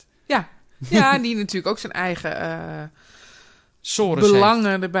heeft. Ja, die natuurlijk ook zijn eigen Sores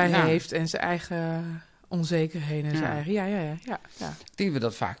belangen erbij Ja. heeft en zijn eigen onzekerheden en zijn Ja. eigen... Ja. Ik denk dat we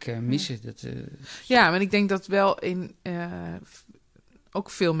dat vaak missen. Dat, Ja, maar ik denk dat wel ook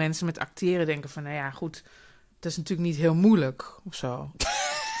veel mensen met acteren denken van... nou ja, goed, dat is natuurlijk niet heel moeilijk of zo.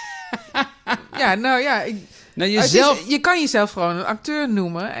 Ja, nou ja... je kan jezelf gewoon een acteur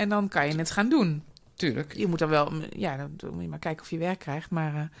noemen en dan kan je het gaan doen. Tuurlijk. Je moet dan wel... Ja, dan moet je maar kijken of je werk krijgt.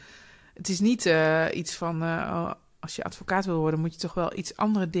 Maar het is niet iets van... als je advocaat wil worden, moet je toch wel iets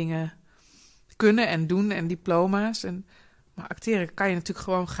andere dingen kunnen en doen en diploma's. Maar acteren kan je natuurlijk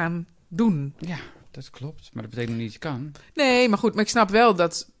gewoon gaan doen. Ja, dat klopt. Maar dat betekent nog niet dat je kan. Nee, maar goed, maar ik snap wel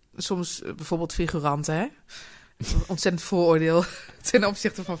dat soms bijvoorbeeld figuranten, hè, een ontzettend vooroordeel ten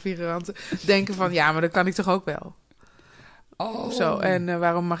opzichte van figuranten, denken van, ja, maar dat kan ik toch ook wel. Oh. Of zo. En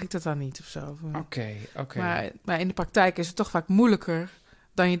waarom mag ik dat dan niet? Of zo. Oké. Maar in de praktijk is het toch vaak moeilijker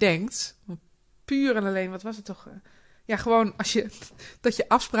dan je denkt. Want puur en alleen, wat was het toch? Ja, gewoon dat je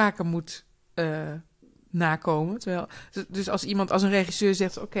afspraken moet nakomen. Dus als een regisseur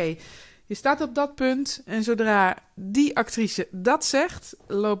zegt, oké, je staat op dat punt en zodra die actrice dat zegt,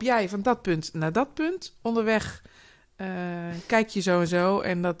 loop jij van dat punt naar dat punt. Onderweg kijk je zo en zo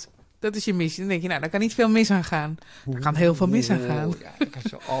en dat is je missie. Dan denk je, nou, daar kan niet veel mis aan gaan. Er kan heel veel mis aan gaan. Ja, dat kan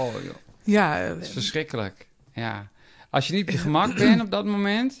zo, joh. Ja, Dat is verschrikkelijk. Ja. Als je niet op je gemak bent op dat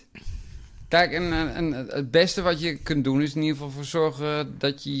moment. Kijk, en het beste wat je kunt doen is in ieder geval voor zorgen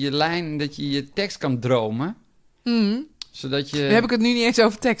dat je je tekst kan dromen. Zodat je... Dan heb ik het nu niet eens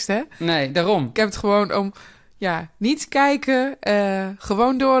over tekst, hè? Nee, daarom. Ik heb het gewoon om, niet kijken,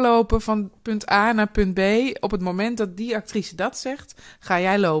 gewoon doorlopen van punt A naar punt B. Op het moment dat die actrice dat zegt, ga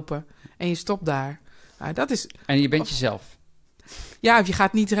jij lopen. En je stopt daar. Nou, dat is... En je bent jezelf. Ja, of je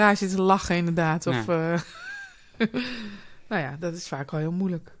gaat niet raar zitten lachen, inderdaad. Of, nou ja, dat is vaak wel heel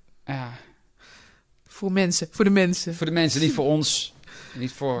moeilijk. Ja. Voor de mensen. Voor de mensen, niet voor ons.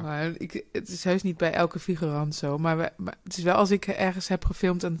 Niet voor... Maar het is heus niet bij elke figurant zo. Maar het is wel als ik ergens heb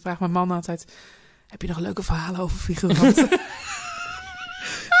gefilmd en vraagt mijn man altijd... Heb je nog leuke verhalen over figuranten?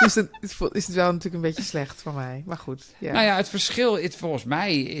 Dus dan is het wel natuurlijk een beetje slecht van mij. Maar goed. Ja. Nou ja, het verschil volgens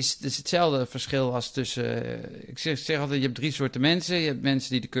mij is dus hetzelfde verschil als tussen... Ik zeg altijd, je hebt 3 soorten mensen. Je hebt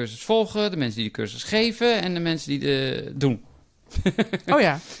mensen die de cursus volgen, de mensen die de cursus geven... en de mensen die de doen. Oh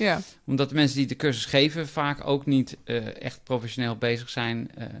ja, ja. Omdat de mensen die de cursus geven vaak ook niet echt professioneel bezig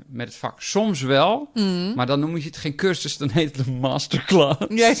zijn met het vak. Soms wel, maar dan noem je het geen cursus, dan heet het een masterclass.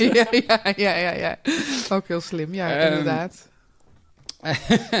 Ja. Ook heel slim, ja, inderdaad.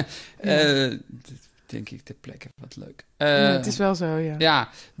 Denk ik ter plekke, wat leuk. Het is wel zo, ja. Ja,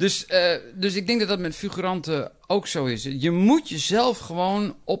 dus ik denk dat dat met figuranten ook zo is. Je moet jezelf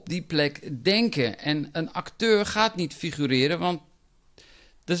gewoon op die plek denken. En een acteur gaat niet figureren, want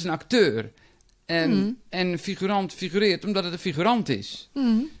dat is een acteur. En een figurant figureert omdat het een figurant is.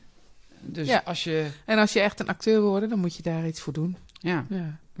 Dus ja. En als je echt een acteur wil worden, dan moet je daar iets voor doen. Ja.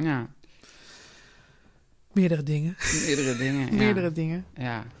 Meerdere dingen. Meerdere dingen.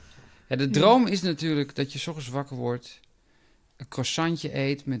 Ja, de droom is natuurlijk dat je 's ochtends wakker wordt, een croissantje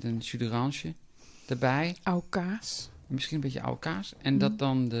eet met een jus d'orange erbij. Oude kaas. Misschien een beetje oude kaas. En dat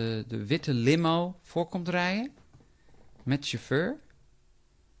dan de witte limo voorkomt rijden met chauffeur.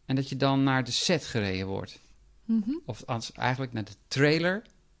 En dat je dan naar de set gereden wordt. Of eigenlijk naar de trailer.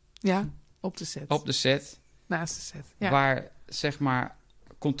 Ja, op de set. Op de set. Naast de set, ja. Waar, zeg maar,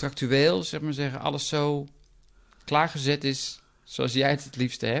 contractueel, zeg maar zeggen, alles zo klaargezet is zoals jij het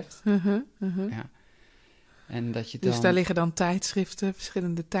liefste hebt. Ja. En dat je dan... Dus daar liggen dan tijdschriften,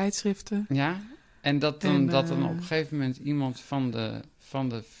 verschillende tijdschriften. Ja, en dat dan op een gegeven moment iemand van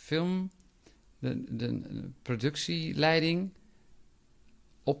de film, de productieleiding,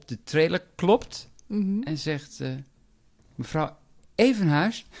 op de trailer klopt en zegt... mevrouw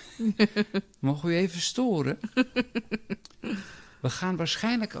Evenhuis, mogen we u even storen? We gaan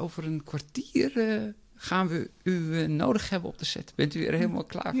waarschijnlijk over een kwartier... gaan we u nodig hebben op de set. Bent u er helemaal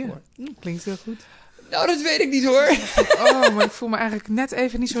klaar voor? Klinkt heel goed. Nou, dat weet ik niet hoor. Oh, maar ik voel me eigenlijk net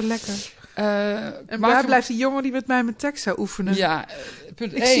even niet zo lekker. En waar blijft die jongen die met mij mijn tekst zou oefenen? Ja,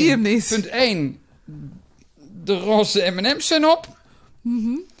 punt 1. Ik zie hem niet. Punt 1. De roze M&M's zijn op.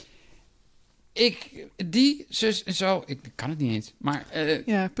 Die, zus en zo. Ik kan het niet eens. Maar,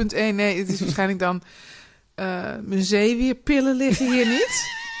 ja, punt 1. Nee, het is waarschijnlijk dan... mijn zeewierpillen liggen hier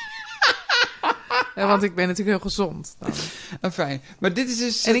niet. Ja, want ik ben natuurlijk heel gezond dan. Fijn. Maar dit is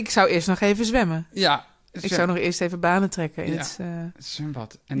dus... En ik zou eerst nog even zwemmen. Ja. Ik zou nog eerst even banen trekken in het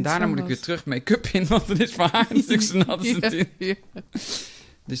zwembad. En het daarna moet ik zwembad. weer terug make-up in, want dan is voor haar natuurlijk zo nat als het in. Ja.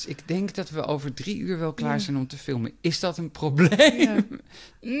 Dus ik denk dat we over 3 uur wel klaar zijn om te filmen. Is dat een probleem? Ja.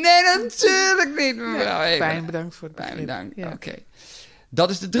 Nee, natuurlijk niet, mevrouw. Ja, fijn, bedankt voor het Fijn, begrip. bedankt. Ja. Oké. Dat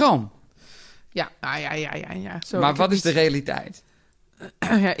is de droom. Ja, nou ja. Zo, Maar ik wat heb is de realiteit?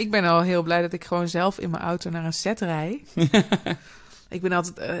 Ja, ik ben al heel blij dat ik gewoon zelf in mijn auto naar een set rij. Ik ben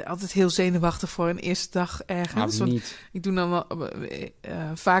altijd heel zenuwachtig voor een eerste dag ergens. Want niet. ik doe dan wel,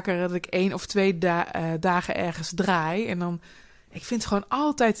 vaker dat ik 1 of 2 dagen ergens draai. En dan, ik vind het gewoon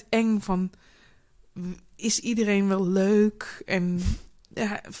altijd eng van, is iedereen wel leuk? En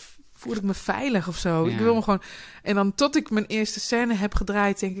ja, voel ik me veilig of zo? Ja. Ik wil me gewoon... En dan tot ik mijn eerste scène heb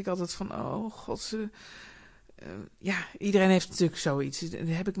gedraaid, denk ik altijd van, oh god... ja, iedereen heeft natuurlijk zoiets.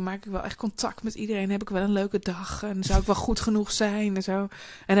 Maak ik wel echt contact met iedereen? Heb ik wel een leuke dag? En zou ik wel goed genoeg zijn? En zo.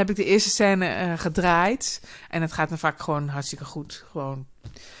 En heb ik de eerste scène gedraaid. En het gaat dan vaak gewoon hartstikke goed. Gewoon.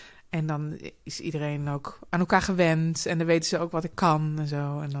 En dan is iedereen ook aan elkaar gewend. En dan weten ze ook wat ik kan en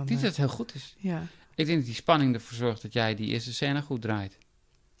zo. En dan, Ik denk dat het heel goed is. Ja. Ik denk dat die spanning ervoor zorgt dat jij die eerste scène goed draait.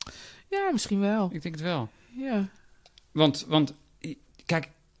 Ja, misschien wel. Ik denk het wel. Ja. Want kijk,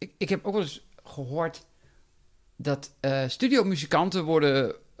 ik heb ook wel eens gehoord dat studiomuzikanten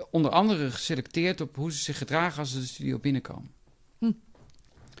worden onder andere geselecteerd op hoe ze zich gedragen als ze de studio binnenkomen.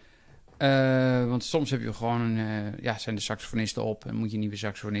 Want soms heb je gewoon zijn de saxofonisten op en moet je nieuwe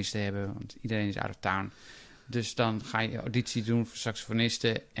saxofonisten hebben, want iedereen is out of town. Dus dan ga je auditie doen voor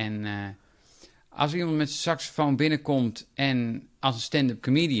saxofonisten. En als iemand met zijn saxofoon binnenkomt en als een stand-up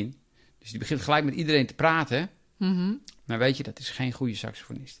comedian, dus die begint gelijk met iedereen te praten, dan weet je, dat is geen goede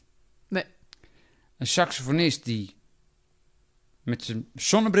saxofonist. Nee. Een saxofonist die met zijn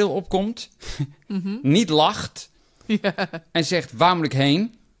zonnebril opkomt, niet lacht Ja. en zegt, waar moet ik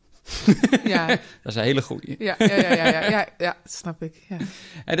heen? Ja. Dat is een hele goeie. Ja, dat snap ik. Ja.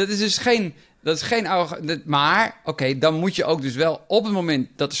 En dat is dus geen oude... Maar, oké, dan moet je ook dus wel op het moment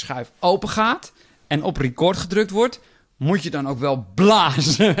dat de schuif open gaat en op record gedrukt wordt, moet je dan ook wel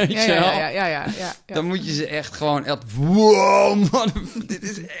blazen, weet je wel? Ja. Dan moet je ze echt gewoon... Wow, man, dit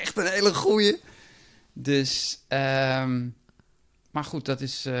is echt een hele goeie. Dus, maar goed, dat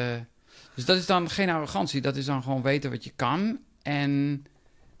is... dus dat is dan geen arrogantie. Dat is dan gewoon weten wat je kan. En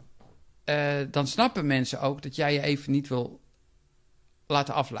dan snappen mensen ook dat jij je even niet wil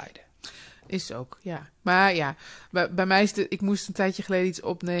laten afleiden. Is ook, ja. Maar ja, bij mij is ik moest een tijdje geleden iets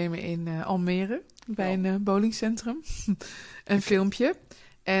opnemen in Almere. Bij een bowlingcentrum. Een filmpje.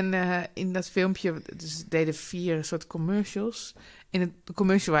 En in dat filmpje dus deden 4 soort commercials. In het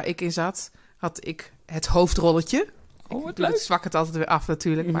commercial waar ik in zat, had ik het hoofdrolletje. Oh, wat Ik leuk. zwak het altijd weer af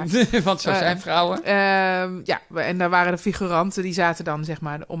natuurlijk. Maar, Want zo zijn vrouwen. ja, en daar waren de figuranten, die zaten dan zeg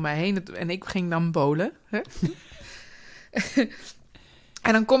maar om mij heen. En ik ging dan bowlen. Hè?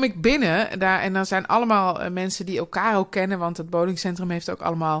 En dan kom ik binnen daar en dan zijn allemaal mensen die elkaar ook kennen. Want het bowlingcentrum heeft ook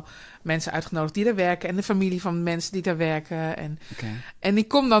allemaal mensen uitgenodigd die daar werken. En de familie van mensen die daar werken. En ik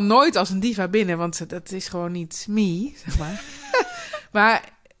kom dan nooit als een diva binnen, want dat is gewoon niet me, zeg maar. Maar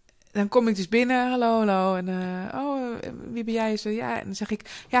dan kom ik dus binnen, hallo. En wie ben jij? Zo, ja, en dan zeg ik,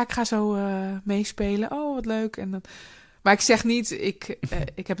 ja, ik ga zo meespelen. Oh, wat leuk. En dan... Maar ik zeg niet,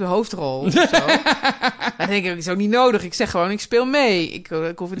 ik heb de hoofdrol of zo. Dan denk ik, dat is ook niet nodig. Ik zeg gewoon, ik speel mee. Ik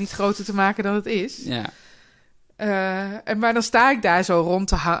hoef het niet groter te maken dan het is. Ja. Maar dan sta ik daar zo rond,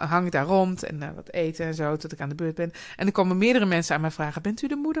 hang ik daar rond en wat eten en zo, tot ik aan de beurt ben. En dan komen meerdere mensen aan mij vragen, bent u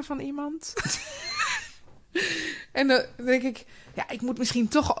de moeder van iemand? En dan denk ik, ja, ik moet misschien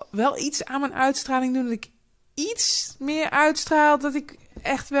toch wel iets aan mijn uitstraling doen. Dat ik iets meer uitstraal, dat ik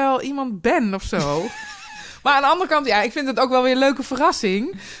echt wel iemand ben of zo. Maar aan de andere kant, ja, ik vind het ook wel weer een leuke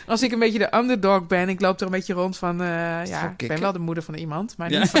verrassing. Als ik een beetje de underdog ben. Ik loop er een beetje rond van, ik ben wel de moeder van iemand. Maar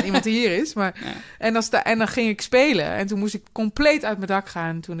niet van iemand die hier is. Maar, en dan ging ik spelen. En toen moest ik compleet uit mijn dak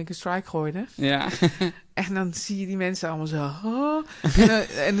gaan toen ik een strike gooide. Ja. En dan zie je die mensen allemaal zo. Oh.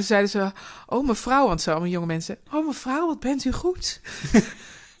 En dan zeiden ze, oh mevrouw, want zo allemaal jonge mensen. Oh mevrouw, wat bent u goed?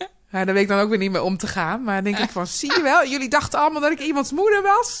 Ja, daar weet ik dan ook weer niet meer om te gaan. Maar dan denk ik van, zie je wel, jullie dachten allemaal dat ik iemands moeder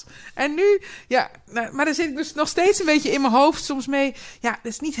was. En nu, ja, maar dan zit ik dus nog steeds een beetje in mijn hoofd soms mee. Ja,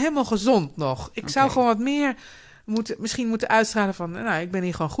 dat is niet helemaal gezond nog. Ik zou gewoon wat meer misschien moeten uitstralen van, nou, ik ben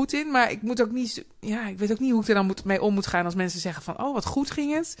hier gewoon goed in. Maar ik moet ook niet, ja, ik weet ook niet hoe ik er dan mee om moet gaan als mensen zeggen van, oh, wat goed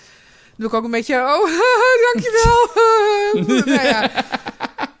ging het. Dan doe ik ook een beetje, oh, dankjewel. Nou ja.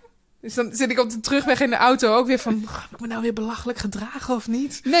 Dus dan zit ik op de terugweg in de auto ook weer van, heb ik me nou weer belachelijk gedragen of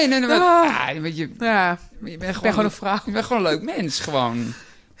niet? Nee. Weet je, je bent ik ben gewoon een vrouw. Je bent gewoon een leuk mens, gewoon.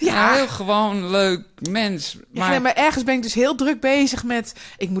 Ja. Een heel gewoon leuk mens. Ja, nee, maar ergens ben ik dus heel druk bezig met...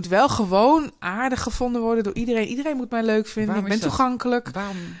 Ik moet wel gewoon aardig gevonden worden door iedereen. Iedereen moet mij leuk vinden. Waarom Ik ben is dat? toegankelijk.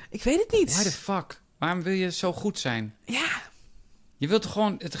 Waarom? Ik weet het niet. Why the fuck? Waarom wil je zo goed zijn? Ja. Je wilt toch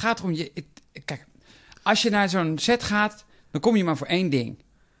gewoon... Het gaat erom... Kijk, als je naar zo'n set gaat... dan kom je maar voor één ding.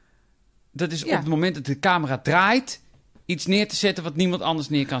 Dat is op het moment dat de camera draait... iets neer te zetten wat niemand anders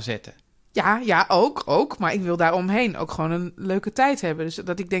neer kan zetten. Ja, ook. Maar ik wil daaromheen ook gewoon een leuke tijd hebben. Dus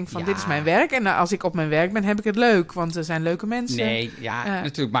dat ik denk van, dit is mijn werk. En als ik op mijn werk ben, heb ik het leuk. Want er zijn leuke mensen. Nee,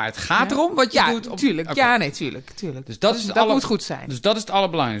 natuurlijk. Maar het gaat erom wat je doet. Tuurlijk. Okay. Ja, nee, tuurlijk. Dus dat moet goed zijn. Dus dat is het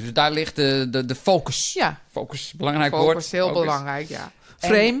allerbelangrijkste. Dus daar ligt de focus. Ja. Focus, belangrijk Focus, woord. heel belangrijk, ja.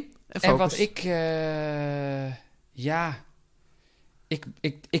 Frame en focus. En wat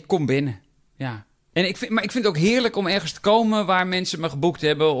ik kom binnen. Ja. En ik vind het ook heerlijk om ergens te komen waar mensen me geboekt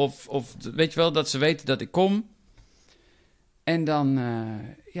hebben. Of weet je wel, dat ze weten dat ik kom. En dan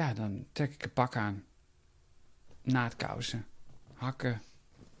trek ik een pak aan. Naadkousen. Hakken.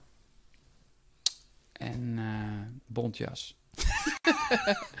 En bontjas.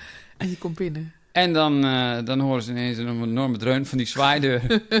 En je komt binnen. En dan horen ze ineens een enorme dreun van die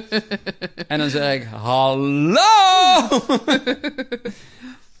zwaaideur. En dan zeg ik, hallo!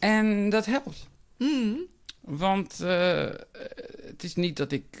 En dat helpt. Want het is niet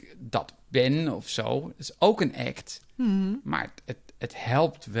dat ik dat ben of zo. Het is ook een act. Maar het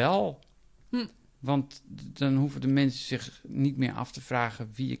helpt wel. Want dan hoeven de mensen zich niet meer af te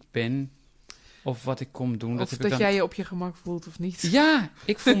vragen wie ik ben. Of wat ik kom doen. Of dat jij je op je gemak voelt of niet. Ja,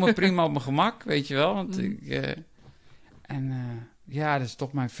 ik voel me prima op mijn gemak, weet je wel. Want dat is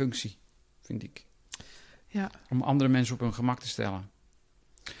toch mijn functie, vind ik. Ja. Om andere mensen op hun gemak te stellen.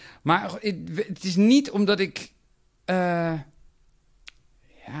 Maar het is niet omdat ik... het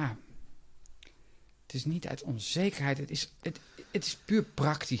is niet uit onzekerheid. Het is puur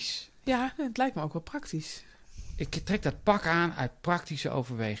praktisch. Ja, het lijkt me ook wel praktisch. Ik trek dat pak aan uit praktische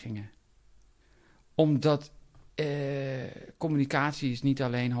overwegingen. Omdat communicatie is niet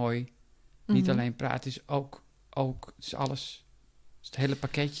alleen hoi. Niet alleen praten, is ook het is alles. Het is het hele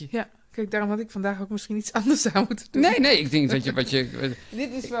pakketje. Ja. Kijk, daarom had ik vandaag ook misschien iets anders aan moeten doen. Nee, ik denk dat je...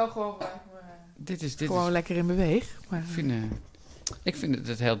 Dit is wel gewoon Dit is lekker in beweeg. Maar... Ik vind dat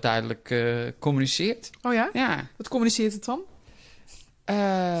het heel duidelijk communiceert. Oh ja? Ja. Wat communiceert het dan?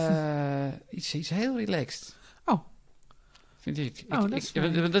 Iets heel relaxed. Oh. Vind ik. Dat is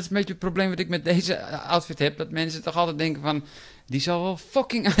dat is een beetje het probleem wat ik met deze outfit heb. Dat mensen toch altijd denken van... Die zal wel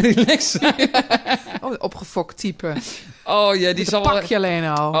fucking relaxed zijn. Opgefokt type. Oh ja, die zal wel... Pak je alleen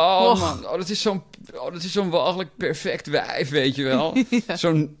al. Oh man, dat is zo'n walgelijk perfect wijf, weet je wel. Ja.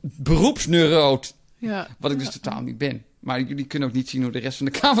 Zo'n beroepsneuroot. Ja. Wat ik dus totaal niet ben. Maar jullie kunnen ook niet zien hoe de rest van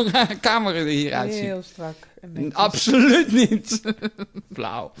de kamer er hier uitziet. Heel strak. Absoluut niet.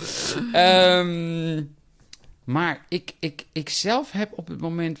 Flauw. Maar ik zelf heb op het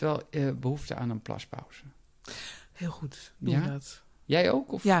moment wel behoefte aan een plaspauze. Heel goed, doen we dat. Jij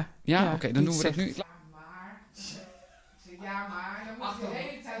ook? Of? Ja. Oké, dan doen we dat nu. Ja, maar dan moet je de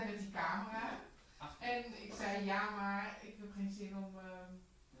hele tijd met die camera. En ik zei, ja, maar ik heb geen zin om...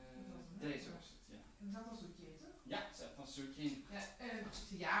 Deze was het, ja. En er zat al zoetje in, toch? Ja, er zat al zoetje in. Ja, en ik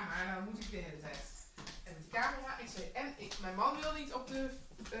zei, ja, maar dan moet ik de hele tijd. En met die camera, ik zei, mijn man wil niet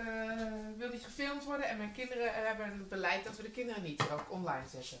wil niet gefilmd worden. En mijn kinderen hebben een beleid dat we de kinderen niet ook online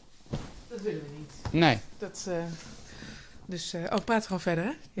zetten. Dat willen we niet. Nee. Dus praat gewoon verder,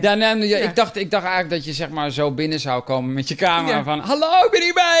 hè? Ja. Ik dacht eigenlijk dat je zeg maar zo binnen zou komen met je camera van... Hallo, ik ben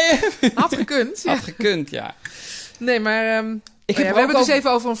hierbij! Had gekund. Had gekund, ja. Nee, maar... we hebben het dus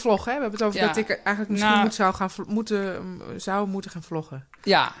even over een vlog, hè? We hebben het over dat ik eigenlijk misschien zou moeten gaan vloggen.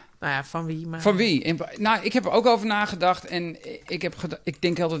 Ja. Nou ja, van wie? Maar... Van wie? Ik heb er ook over nagedacht. En ik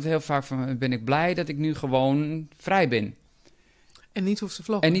denk altijd heel vaak van... Ben ik blij dat ik nu gewoon vrij ben. En niet hoef te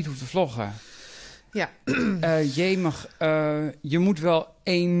vloggen. Ja. Je moet wel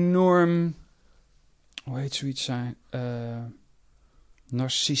enorm... Hoe heet zoiets zijn?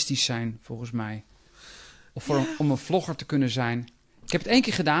 Narcistisch zijn, volgens mij. Of om een vlogger te kunnen zijn. Ik heb het 1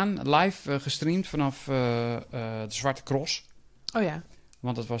 keer gedaan, live gestreamd vanaf de Zwarte Cross. Oh ja.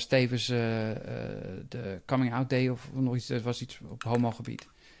 Want dat was tevens de coming out day of nog iets. Het was iets op homogebied.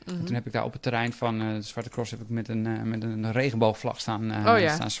 En toen heb ik daar op het terrein van de Zwarte Cross heb ik met een regenboogvlag staan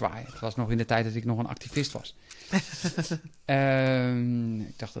zwaaien. Het was nog in de tijd dat ik nog een activist was.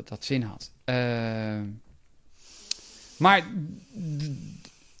 Ik dacht dat dat zin had. Maar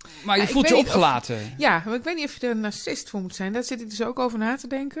je voelt je opgelaten. Maar ik weet niet of je er een narcist voor moet zijn. Daar zit ik dus ook over na te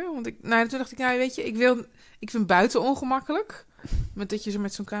denken. Want toen dacht ik, weet je, ik vind buiten ongemakkelijk. Met dat je zo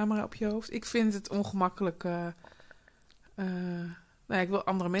met zo'n camera op je hoofd. Ik vind het ongemakkelijk. ik wil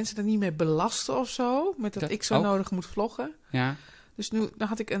andere mensen er niet mee belasten of zo. Met dat ik zo ook. nodig moet vloggen. Ja. Dus dan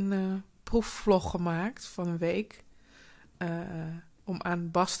had ik een proefvlog gemaakt van een week. Om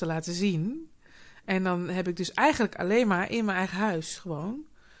aan Bas te laten zien. En dan heb ik dus eigenlijk alleen maar in mijn eigen huis gewoon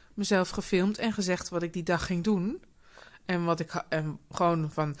mezelf gefilmd en gezegd wat ik die dag ging doen. En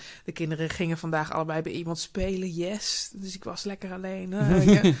gewoon van de kinderen gingen vandaag allebei bij iemand spelen. Yes. Dus ik was lekker alleen.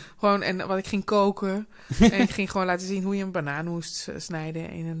 Ja. Gewoon, en wat ik ging koken. En ik ging gewoon laten zien hoe je een banaan moest snijden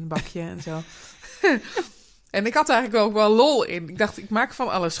in een bakje en zo. En ik had eigenlijk ook wel lol in. Ik dacht, ik maak van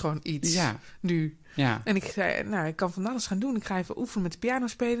alles gewoon iets nu. Ja. En ik zei, ik kan van alles gaan doen. Ik ga even oefenen met de piano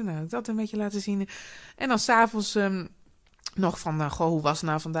spelen. Nou, dat een beetje laten zien. En dan s'avonds nog van, hoe was het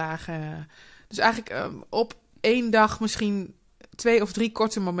nou vandaag? Dus eigenlijk op 1 dag misschien 2 of 3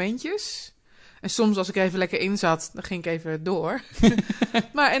 korte momentjes. En soms als ik er even lekker in zat, dan ging ik even door.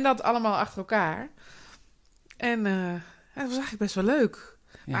 En dat allemaal achter elkaar. En dat was eigenlijk best wel leuk.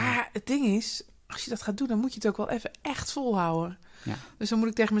 Ja. Maar het ding is, als je dat gaat doen, dan moet je het ook wel even echt volhouden. Ja. Dus dan moet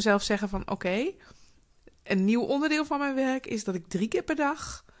ik tegen mezelf zeggen van, oké, een nieuw onderdeel van mijn werk is dat ik 3 keer per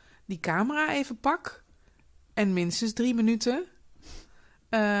dag die camera even pak en minstens 3 minuten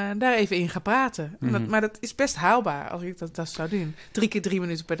daar even in ga praten. Mm-hmm. Maar dat is best haalbaar als ik dat zou doen. 3 keer 3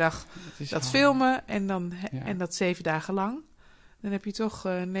 minuten per dag dat filmen en dat 7 dagen lang. Dan heb je toch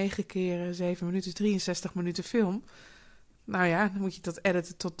 9 keer 7 minuten, 63 minuten film. Nou ja, dan moet je dat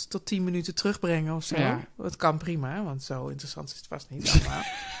editen tot 10 minuten terugbrengen of zo. Ja. Dat kan prima, want zo interessant is het vast niet allemaal.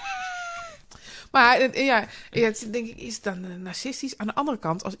 Maar het, denk ik, is het dan narcistisch. Aan de andere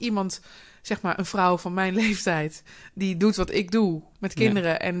kant, als iemand, zeg maar een vrouw van mijn leeftijd, die doet wat ik doe met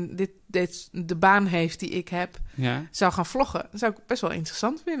kinderen en dit de baan heeft die ik heb, zou gaan vloggen, dat zou ik best wel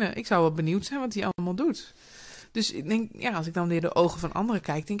interessant vinden. Ik zou wel benieuwd zijn wat hij allemaal doet. Dus ik denk, als ik dan weer de ogen van anderen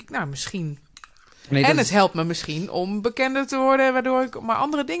kijk, denk ik, nou, misschien. Nee, en het helpt me misschien om bekender te worden, waardoor ik maar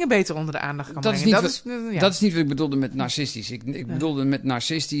andere dingen beter onder de aandacht kan brengen. Dat is niet wat ik bedoelde met narcistisch. Ik bedoelde met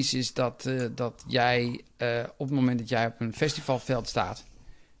narcistisch is dat jij op het moment dat jij op een festivalveld staat,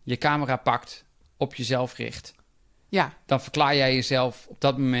 je camera pakt, op jezelf richt. Ja. Dan verklaar jij jezelf op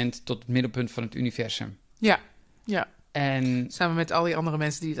dat moment tot het middelpunt van het universum. Ja. En samen met al die andere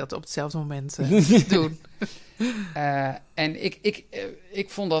mensen die dat op hetzelfde moment doen. En ik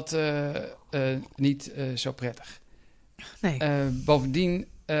vond dat niet zo prettig. Nee. Bovendien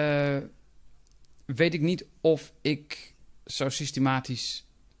weet ik niet of ik zo systematisch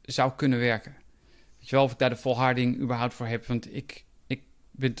zou kunnen werken. Weet je wel, of ik daar de volharding überhaupt voor heb. Want ik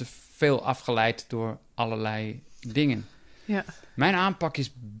ben te veel afgeleid door allerlei dingen. Ja. Mijn aanpak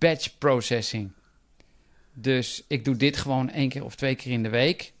is batch processing. Dus ik doe dit gewoon 1 keer of 2 keer in de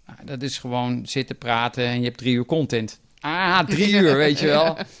week. Nou, dat is gewoon zitten praten en je hebt 3 uur content. 3 uur, weet je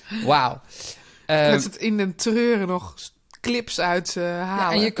wel. Wauw. Met het in de treuren nog clips uit halen.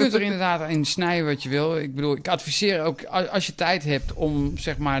 Ja, en je kunt er inderdaad in snijden wat je wil. Ik bedoel, ik adviseer ook als je tijd hebt om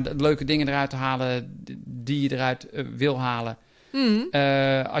zeg maar de leuke dingen eruit te halen die je eruit wil halen.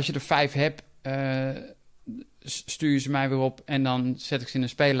 Als je er 5 hebt, stuur je ze mij weer op en dan zet ik ze in een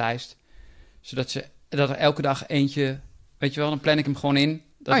speellijst. Zodat er elke dag eentje, weet je wel, dan plan ik hem gewoon in.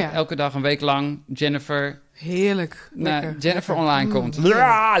 Dat elke dag een week lang Jennifer... Heerlijk. Jennifer online komt.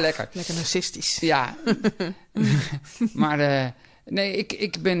 Ja, lekker. Lekker narcistisch. Ja. Maar nee,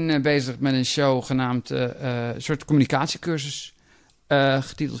 ik ben bezig met een show genaamd... een soort communicatiecursus.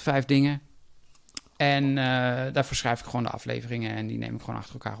 Getiteld 5 dingen. En daarvoor schrijf ik gewoon de afleveringen. En die neem ik gewoon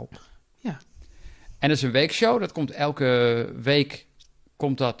achter elkaar op. Ja. En dat is een weekshow. Dat komt elke week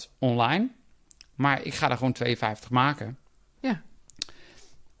komt dat online. Maar ik ga er gewoon 52 maken. Ja.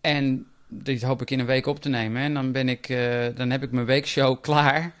 En dit hoop ik in een week op te nemen. En dan heb ik mijn weekshow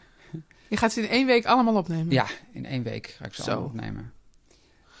klaar. Je gaat ze in 1 week allemaal opnemen? Ja, in 1 week ga ik ze allemaal opnemen.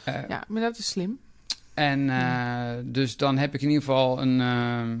 Ja, maar dat is slim. En dus dan heb ik in ieder geval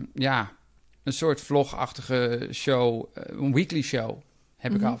een soort vlogachtige show. Een weekly show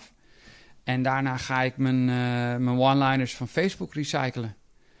heb ik af. En daarna ga ik mijn one-liners van Facebook recyclen.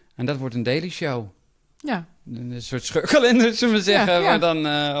 En dat wordt een daily show. Ja. Een soort scheurkalender, zullen we zeggen, maar dan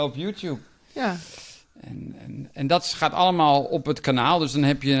op YouTube. Ja. En dat gaat allemaal op het kanaal. Dus dan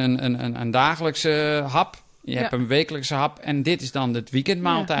heb je een dagelijkse hap. Je hebt een wekelijkse hap. En dit is dan het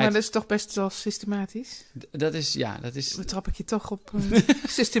weekendmaaltijd. Ja, maar dat is toch best wel systematisch? Dat is... Dan trap ik je toch op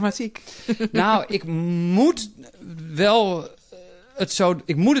systematiek. Nou, ik moet wel...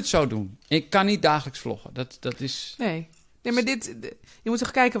 Ik moet het zo doen. Ik kan niet dagelijks vloggen. Dat is... Nee, maar je moet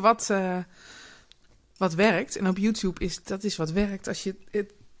toch kijken wat werkt. En op YouTube is wat werkt. Als je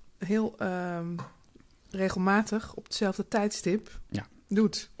het heel regelmatig op hetzelfde tijdstip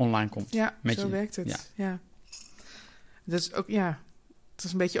doet. Online komt. Ja, zo werkt het. Ja. Dat is ook, het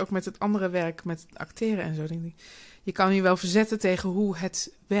is een beetje ook met het andere werk, met acteren en zo. Denk ik. Je kan je wel verzetten tegen hoe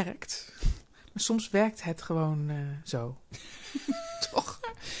het werkt. Maar soms werkt het gewoon zo. Toch?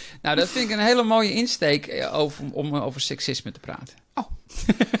 Nou, dat vind ik een hele mooie insteek om over seksisme te praten. Oh.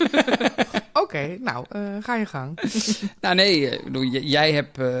 Oké, nou, ga je gang. Nou nee, ik bedoel, jij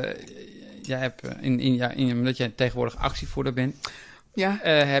hebt omdat jij tegenwoordig actievoerder bent, Ja.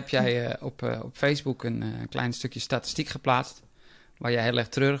 heb jij op Facebook een klein stukje statistiek geplaatst, waar jij heel erg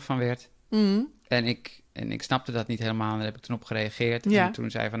treurig van werd. Mm. En ik snapte dat niet helemaal en daar heb ik toen op gereageerd. Ja. En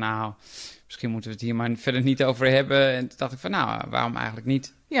toen zei van nou, misschien moeten we het hier maar verder niet over hebben. En toen dacht ik van nou, waarom eigenlijk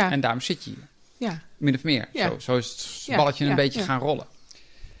niet? Ja. En daarom zit je hier. Ja. Min of meer. Ja. Zo is het balletje een beetje gaan rollen.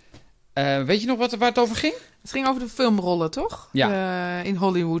 Weet je nog waar het over ging? Het ging over de filmrollen, toch? Ja. In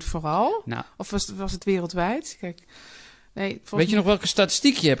Hollywood vooral. Nou, Of was het wereldwijd? Kijk, nee, weet je nog welke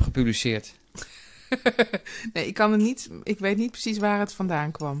statistiek je hebt gepubliceerd? Nee, ik kan het niet. Ik weet niet precies waar het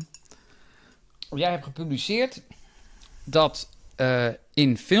vandaan kwam. Jij hebt gepubliceerd dat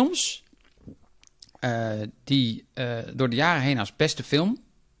in films die door de jaren heen als beste film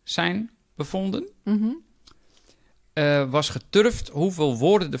zijn bevonden, Mhm. was geturfd hoeveel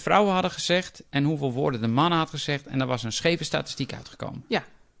woorden de vrouwen hadden gezegd en hoeveel woorden de mannen had gezegd. En daar was een scheve statistiek uitgekomen. Ja.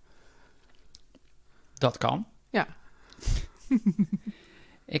 Dat kan. Ja.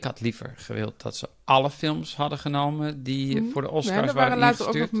 Ik had liever gewild dat ze alle films hadden genomen die voor de Oscars er waren later ook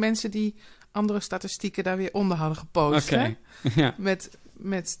ingestuurd. nog mensen die andere statistieken daar weer onder hadden gepost. Oké. Hè? Ja.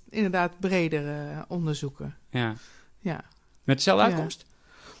 Met inderdaad bredere onderzoeken. Ja. Ja. Met dezelfde Ja. uitkomst?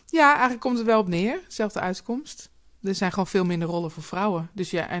 Ja, eigenlijk komt het wel op neer. Dezelfde uitkomst. Er zijn gewoon veel minder rollen voor vrouwen.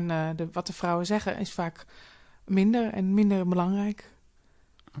 Dus ja, en wat de vrouwen zeggen is vaak minder en minder belangrijk.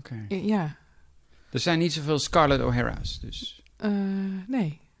 Oké. Ja. Er zijn niet zoveel Scarlett O'Hara's, dus.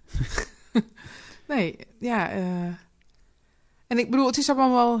 Nee. Nee, ja. En ik bedoel, het is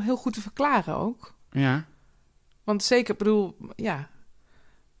allemaal wel heel goed te verklaren ook. Ja. Want zeker, ik bedoel, ja.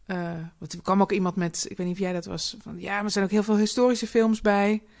 Er kwam ook iemand met, ik weet niet of jij dat was, van ja, maar er zijn ook heel veel historische films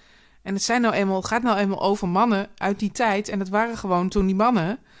bij. En het gaat nou eenmaal over mannen uit die tijd. En dat waren gewoon toen die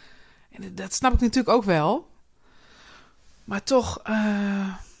mannen. En dat snap ik natuurlijk ook wel. Maar toch,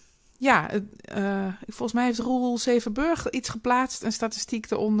 volgens mij heeft Roel Zevenburg iets geplaatst, een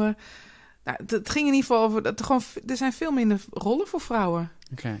statistiek eronder. Nou, het ging in ieder geval over dat er zijn veel minder rollen voor vrouwen.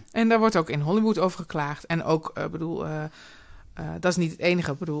 Oké. En daar wordt ook in Hollywood over geklaagd. En ook, dat is niet het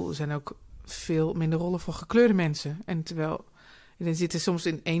enige. Ik bedoel, er zijn ook veel minder rollen voor gekleurde mensen. En terwijl er zitten soms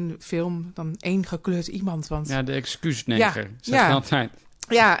in één film dan één gekleurd iemand. Want Ja, de excuusneger, Ja. zegt Ja. altijd.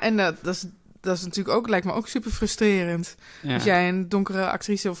 ja, en dat is natuurlijk ook, lijkt me ook super frustrerend. Ja. Als jij een donkere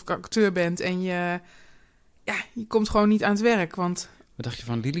actrice of acteur bent en je komt gewoon niet aan het werk. Want Wat dacht je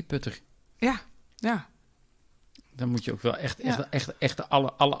van Lilliputter? ja, Dan moet je ook wel echt Ja. de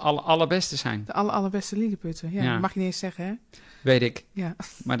allerbeste zijn. de allerbeste Lilliputter. Ja, Ja. dat mag je niet eens zeggen, hè? Weet ik. Ja,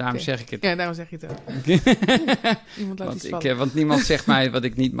 Maar daarom Oké. zeg ik het. ja daarom zeg je het ook. Iemand laat iets vallen. Want niemand zegt mij wat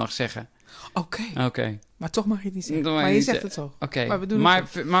ik niet mag zeggen. Oké, Oké. maar toch mag je het niet zeggen. Dan mag Maar je je niet zegt zeggen. het toch. Oké. Maar we doen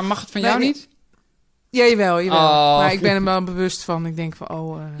Maar mag het van Nee, jou nee. niet? Ja, jawel. Oh. Maar ik ben er wel bewust van. Ik denk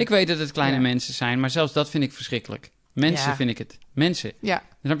van, Ik weet dat het kleine Ja. mensen zijn, maar zelfs dat vind ik verschrikkelijk. Mensen Ja. vind ik het. Mensen. ja.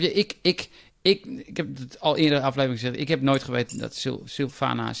 Snap je? Ik heb het al eerder in de aflevering gezegd. Ik heb nooit geweten dat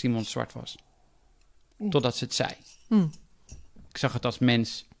Sylvana Simons zwart was. Totdat ze het zei. Hm. Ik zag het als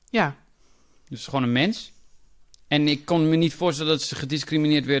mens. Ja. Dus gewoon een mens. En ik kon me niet voorstellen dat ze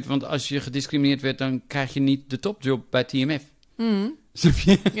gediscrimineerd werd. Want als je gediscrimineerd werd, dan krijg je niet de topjob bij TMF. Hm. Snap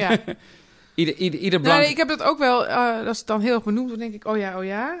je? Ja. Ieder blank... Nee, ik heb dat ook wel, als het dan heel erg benoemd wordt, denk ik, oh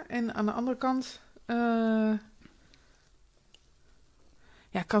ja. En aan de andere kant,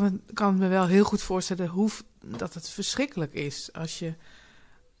 kan het me wel heel goed voorstellen dat het verschrikkelijk is als je,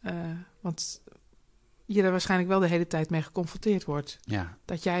 want je er waarschijnlijk wel de hele tijd mee geconfronteerd wordt. Ja,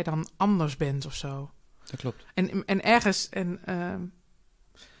 Dat jij dan anders bent of zo. dat klopt. En ergens,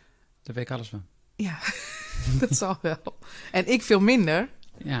 Daar weet ik alles van. ja, dat zal wel. En ik veel minder.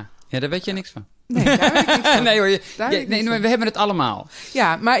 Ja, daar weet je niks van. Nee, daar weet ik niks van. Nee hoor, Daar weet ik niks van. we hebben het allemaal.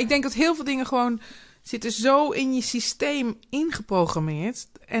 Ja, maar ik denk dat heel veel dingen gewoon zitten zo in je systeem ingeprogrammeerd.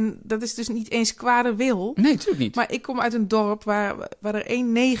 En dat is dus niet eens kwade wil. Nee, natuurlijk niet. Maar ik kom uit een dorp waar er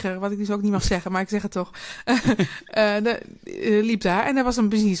één neger, wat ik dus ook niet mag zeggen, maar ik zeg het toch, liep daar. En er was een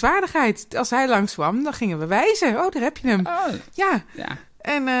bezienswaardigheid. Als hij langskwam, dan gingen we wijzen. Oh, daar heb je hem. Oh, Ja. ja.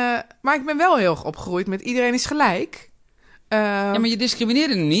 En, maar ik ben wel heel erg opgegroeid met iedereen is gelijk. Ja, maar je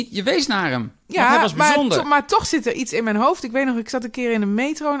discrimineerde hem niet. Je wees naar hem. Ja, Want hij was bijzonder. maar toch zit er iets in mijn hoofd. Ik weet nog, ik zat een keer in de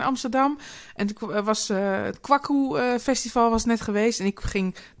metro in Amsterdam. En toen was het Kwakkoe Festival was net geweest. En ik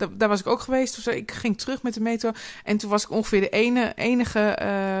ging, daar was ik ook geweest. Dus ik ging terug met de metro. En toen was ik ongeveer de enige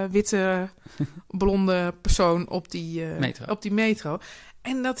witte, blonde persoon op die metro.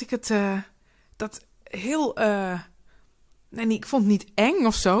 En dat ik het dat heel... ik vond het niet eng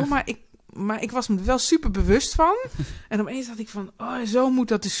of zo, maar ik was me er wel super bewust van. En opeens dacht ik van, zo moet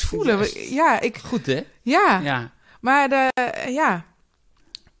dat dus voelen. Yes. Ja, Goed, hè? Ja. Maar ja.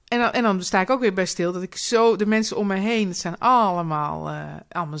 En dan sta ik ook weer bij stil dat ik zo... De mensen om me heen, het zijn allemaal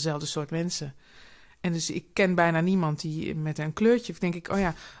dezelfde soort mensen. En dus ik ken bijna niemand die met een kleurtje... denk ik,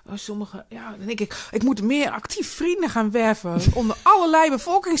 sommige... Ja, dan denk ik moet meer actief vrienden gaan werven... onder allerlei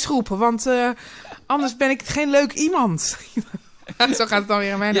bevolkingsgroepen. Want anders ben ik geen leuk iemand. Zo gaat het dan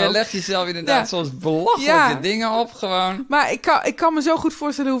weer in mijn hoofd. Je legt jezelf inderdaad soms belachelijke dingen op gewoon. Maar ik kan me zo goed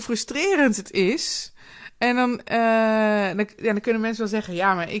voorstellen hoe frustrerend het is. En dan kunnen mensen wel zeggen...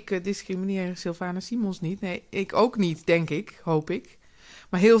 Ja, maar ik discrimineer Sylvana Simons niet. Nee, ik ook niet, denk ik. Hoop ik.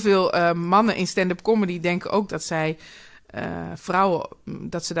 Maar heel veel mannen in stand-up comedy denken ook dat zij vrouwen...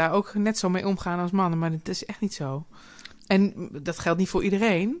 dat ze daar ook net zo mee omgaan als mannen. Maar dat is echt niet zo. En dat geldt niet voor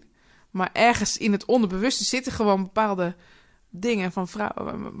iedereen. Maar ergens in het onderbewuste zitten gewoon bepaalde... dingen van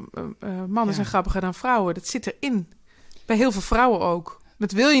vrouwen. Mannen zijn grappiger dan vrouwen. Dat zit erin. Bij heel veel vrouwen ook.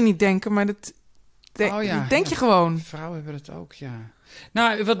 Dat wil je niet denken, maar dat denk je gewoon. Vrouwen hebben het ook, ja.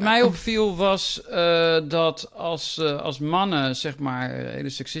 Nou, wat mij opviel was dat als mannen, zeg maar, hele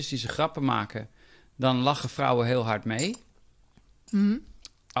seksistische grappen maken... dan lachen vrouwen heel hard mee. Mm-hmm.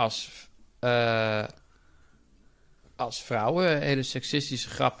 Als vrouwen hele seksistische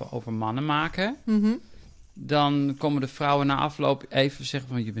grappen over mannen maken... Mm-hmm. Dan komen de vrouwen na afloop even zeggen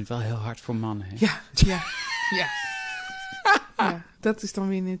van... je bent wel heel hard voor mannen, hè? Ja. Ja, dat is dan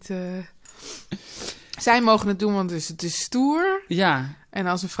weer niet... Zij mogen het doen, want het is stoer. Ja. En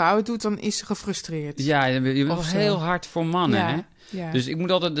als een vrouw het doet, dan is ze gefrustreerd. Ja, je bent wel heel hard voor mannen, hè? Ja. Dus ik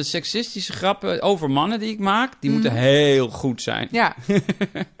moet altijd de seksistische grappen over mannen die ik maak... die moeten heel goed zijn. Ja.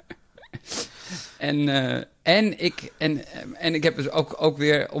 En ik heb dus ook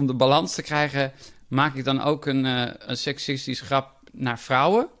weer, om de balans te krijgen... maak ik dan ook een seksistische grap naar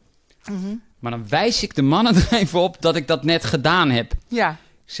vrouwen. Mm-hmm. Maar dan wijs ik de mannen er even op dat ik dat net gedaan heb. Ja.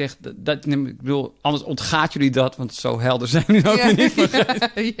 Ik zeg, ik bedoel, anders ontgaat jullie dat... want zo helder zijn jullie ook weer niet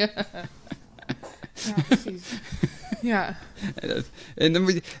vergeten. Ja, precies. Ja. En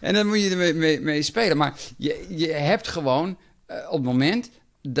dan moet je er mee spelen. Maar je hebt gewoon, op het moment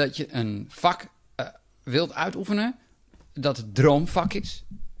dat je een vak wilt uitoefenen... dat het droomvak is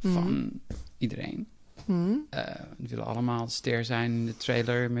van iedereen. Mm-hmm. We willen allemaal ster zijn in de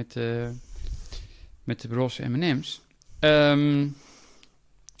trailer met de roze M&M's.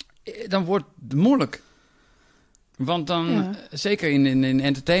 Dan wordt het moeilijk. Want dan, zeker in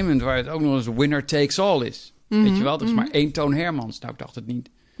entertainment... waar het ook nog eens winner takes all is. Mm-hmm. Weet je wel, er is maar één Toon Hermans. Nou, ik dacht het niet.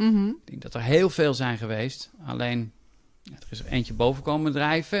 Mm-hmm. Ik denk dat er heel veel zijn geweest. Alleen, er is er eentje boven komen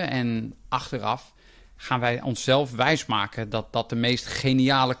drijven. En achteraf gaan wij onszelf wijsmaken... dat de meest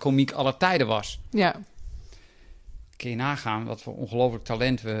geniale komiek aller tijden was. Ja. Kun je nagaan wat voor ongelooflijk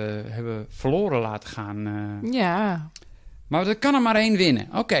talent we hebben verloren laten gaan. Ja. Maar er kan er maar één winnen.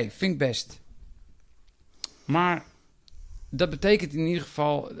 Oké, vind ik best. Maar dat betekent in ieder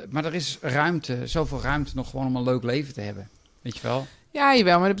geval... Maar er is zoveel ruimte nog gewoon om een leuk leven te hebben. Weet je wel? Ja,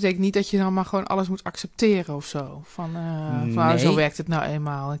 jawel, maar dat betekent niet dat je dan maar gewoon alles moet accepteren of zo. Van zo werkt het nou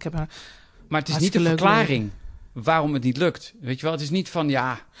eenmaal. Maar het is niet een verklaring waarom het niet lukt. Weet je wel, het is niet van,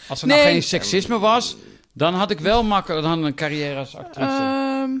 als er nou geen seksisme was... dan had ik wel makkelijk een carrière als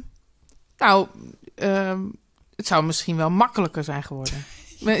actrice. Het zou misschien wel makkelijker zijn geworden.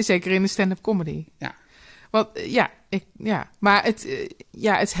 Zeker in de stand-up comedy. Ja. Want, maar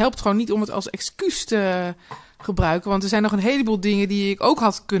het helpt gewoon niet om het als excuus te gebruiken. Want er zijn nog een heleboel dingen die ik ook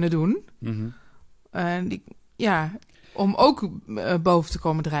had kunnen doen. Mm-hmm. Om ook boven te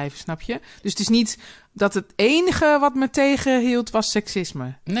komen drijven, snap je? Dus het is niet dat het enige wat me tegenhield was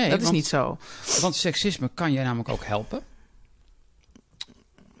seksisme. Nee, dat is niet zo. Want seksisme kan je namelijk ook helpen.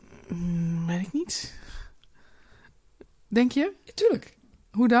 Weet ik niet. Denk je? Ja, tuurlijk.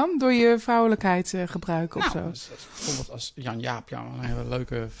 Hoe dan? Door je vrouwelijkheid gebruiken of zo? Bijvoorbeeld als Jan Jaap een hele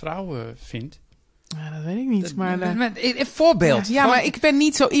leuke vrouw vindt. Ja, dat weet ik niet. Een voorbeeld. Ja, maar ik ben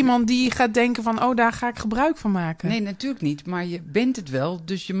niet zo iemand die gaat denken van... daar ga ik gebruik van maken. Nee, natuurlijk niet. Maar je bent het wel.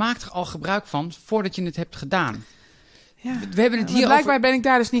 Dus je maakt er al gebruik van voordat je het hebt gedaan. Ja. We hebben het hier blijkbaar ben ik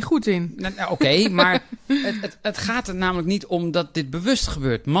daar dus niet goed in. Oké, maar het gaat er namelijk niet om dat dit bewust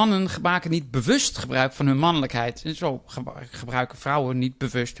gebeurt. Mannen maken niet bewust gebruik van hun mannelijkheid. En zo gebruiken vrouwen niet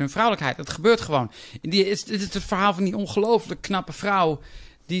bewust hun vrouwelijkheid. Het gebeurt gewoon. Dit is het verhaal van die ongelooflijk knappe vrouw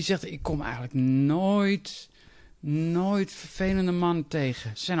die zegt, ik kom eigenlijk nooit vervelende mannen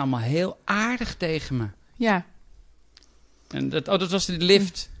tegen. Ze zijn allemaal heel aardig tegen me. Ja. En dat was de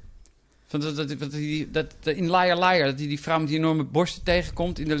lift. Dat in Liar Liar, dat die vrouw met die enorme borsten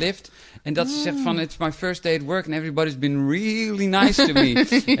tegenkomt in de lift. En dat ze zegt van, it's my first day at work and everybody's been really nice to me.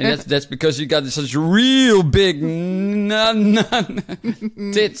 And that's because you got such real big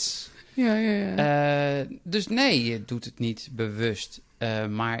tits. Ja. Dus nee, je doet het niet bewust.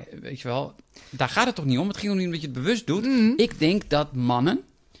 Maar weet je wel, daar gaat het toch niet om. Het ging om niet omdat je het bewust doet. Ik denk dat mannen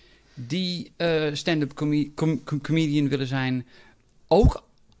die stand-up comedian willen zijn, ook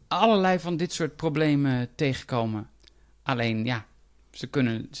allerlei van dit soort problemen tegenkomen. Alleen, ja, ze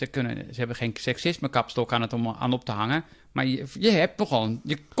hebben geen seksisme kapstok aan op te hangen. Maar je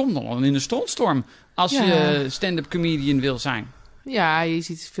komt nogal in de strontstorm als je stand-up comedian wil zijn. Ja, je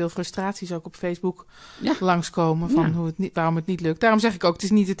ziet veel frustraties ook op Facebook langskomen van waarom het niet lukt. Daarom zeg ik ook, het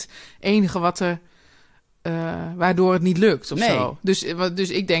is niet het enige wat er waardoor het niet lukt of zo. Dus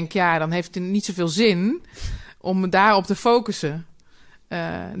ik denk, dan heeft het niet zoveel zin om me daarop te focussen.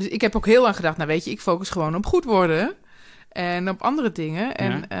 Dus ik heb ook heel lang gedacht, weet je, ik focus gewoon op goed worden en op andere dingen.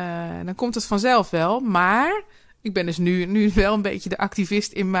 En dan komt het vanzelf wel. Maar ik ben dus nu wel een beetje de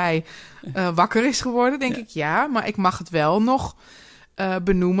activist in mij wakker is geworden, denk ik. Ja, maar ik mag het wel nog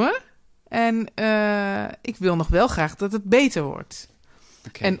benoemen. En ik wil nog wel graag dat het beter wordt.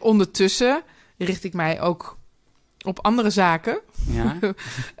 Okay. En ondertussen richt ik mij ook op andere zaken. Ja.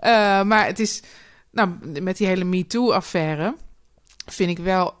 Maar het is, met die hele MeToo-affaire vind ik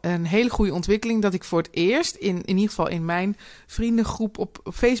wel een hele goede ontwikkeling dat ik voor het eerst, in ieder geval in mijn vriendengroep op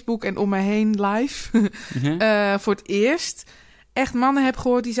Facebook en om mij heen live, voor het eerst echt mannen heb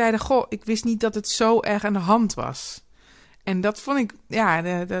gehoord die zeiden, goh, ik wist niet dat het zo erg aan de hand was. En dat vond ik,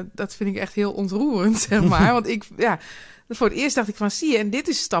 dat vind ik echt heel ontroerend, zeg maar. Want voor het eerst dacht ik van, zie je, en dit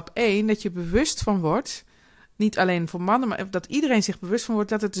is stap 1, dat je bewust van wordt, niet alleen voor mannen, maar dat iedereen zich bewust van wordt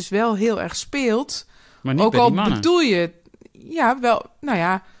dat het dus wel heel erg speelt. Maar niet ook bij al die mannen. Bedoel je,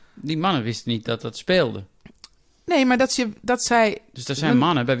 Die mannen wisten niet dat dat speelde. Nee, maar dat zij... Dus er zijn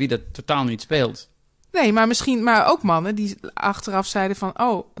mannen bij wie dat totaal niet speelt. Nee, maar ook mannen die achteraf zeiden van,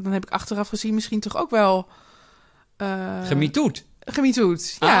 dan heb ik achteraf gezien misschien toch ook wel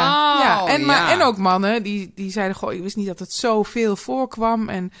Gemetoed, ja. En ook mannen die zeiden, goh, ik wist niet dat het zoveel voorkwam.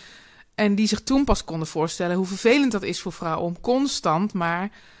 En die zich toen pas konden voorstellen hoe vervelend dat is voor vrouwen om constant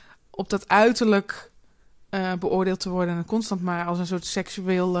maar op dat uiterlijk beoordeeld te worden en constant maar als een soort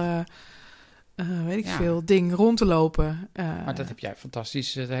seksueel veel ding rond te lopen. Maar dat heb jij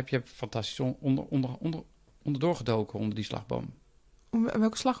fantastisch, onderdoor gedoken onder die slagboom.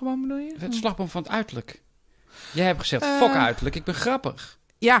 Welke slagboom bedoel je? Het slagboom van het uiterlijk. Jij hebt gezegd, fok uiterlijk, ik ben grappig.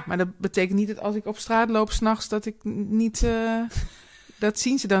 Ja, maar dat betekent niet dat als ik op straat loop 's nachts dat ik niet... dat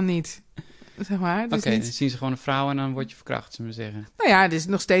zien ze dan niet. Zeg maar. Dus Oké, dan zien ze gewoon een vrouw en dan word je verkracht, zullen we zeggen. Nou ja, het is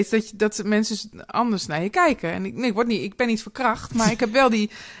nog steeds dat mensen anders naar je kijken. En ik ben niet verkracht, maar ik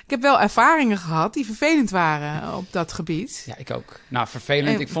heb wel ervaringen gehad die vervelend waren op dat gebied. Ja, ik ook. Nou,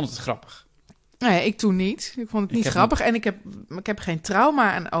 vervelend, ik vond het grappig. Nee, ik toen niet. Ik vond het niet grappig. En ik heb geen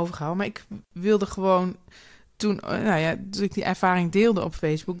trauma aan overgehouden, maar ik wilde gewoon toen ik die ervaring deelde op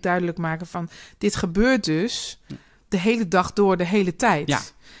Facebook, duidelijk maken van, dit gebeurt dus de hele dag door, de hele tijd. Ja.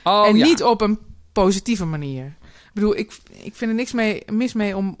 Niet op een positieve manier. Ik bedoel, ik vind er niks mis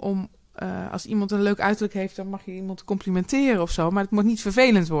mee om als iemand een leuk uiterlijk heeft, dan mag je iemand complimenteren of zo, maar het moet niet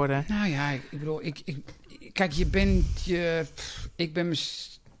vervelend worden. Nou ja, ik bedoel, kijk, ik ben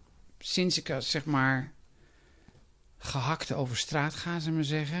sinds ik zeg maar gehakt over straat ga, zullen we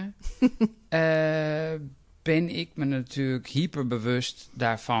zeggen, ben ik me natuurlijk hyperbewust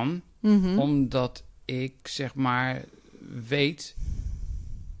daarvan, omdat ik zeg maar weet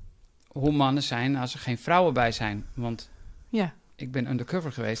hoe mannen zijn als er geen vrouwen bij zijn. Want ik ben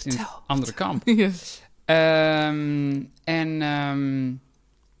undercover geweest in het andere kamp. Yes.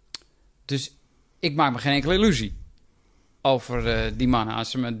 Dus ik maak me geen enkele illusie over die mannen.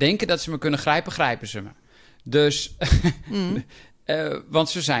 Als ze me denken dat ze me kunnen grijpen, grijpen ze me. Dus, want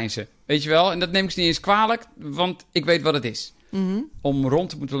zo zijn ze. Weet je wel? En dat neem ik ze niet eens kwalijk, want ik weet wat het is. Om rond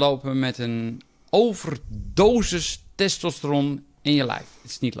te moeten lopen met een overdosis testosteron in je lijf.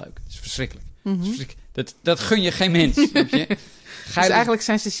 Het is niet leuk. Het is verschrikkelijk. Dat gun je geen mens. Snap je? Dus eigenlijk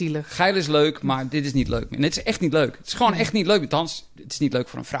zijn ze zielig. Geil is leuk, maar dit is niet leuk. En dit is echt niet leuk. Het is gewoon echt niet leuk. Althans, het is niet leuk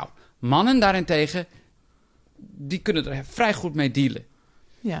voor een vrouw. Mannen daarentegen, die kunnen er vrij goed mee dealen.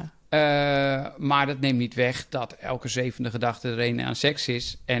 Ja. Maar dat neemt niet weg dat elke 7e gedachte er een aan seks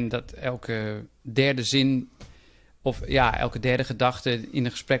is. En dat elke derde zin, of ja, elke derde gedachte in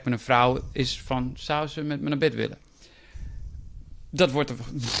een gesprek met een vrouw is van, zou ze met me naar bed willen? Dat wordt er...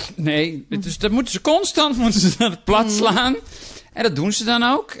 Nee, dus dat moeten ze constant naar het plat slaan. En dat doen ze dan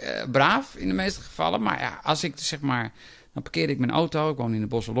ook. Braaf in de meeste gevallen. Maar ja, als ik zeg maar... Dan parkeerde ik mijn auto. Ik woon in de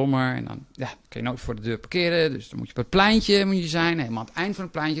Bosselommer. En dan kan je nooit voor de deur parkeren. Dus dan moet je op het pleintje moet je zijn. Helemaal aan het eind van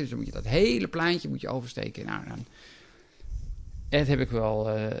het pleintje. Dus dan moet je dat hele pleintje moet je oversteken. Nou, dan...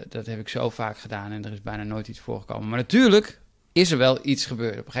 Dat heb ik zo vaak gedaan. En er is bijna nooit iets voorgekomen. Maar natuurlijk is er wel iets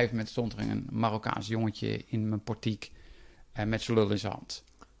gebeurd. Op een gegeven moment stond er een Marokkaans jongetje in mijn portiek. Met zijn lul in zijn hand.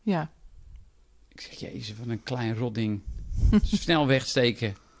 Ja. Ik zeg, jezus, wat een klein rotding. Snel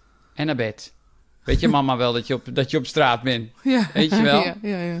wegsteken. En naar bed. Weet je mama wel dat je op straat bent? Ja. Weet je wel?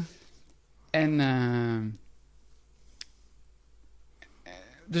 Ja. En...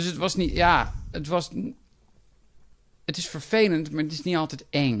 dus het was niet... Ja, het was... Het is vervelend, maar het is niet altijd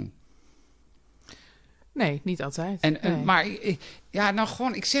eng. Nee, niet altijd. En, maar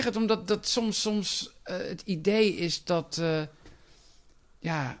ik zeg het omdat dat soms het idee is dat...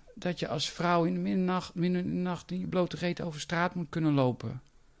 dat je als vrouw in de middernacht in je blote reet over straat moet kunnen lopen.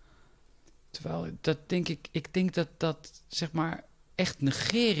 Terwijl ik denk dat zeg maar echt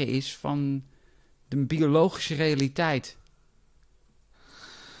negeren is van de biologische realiteit.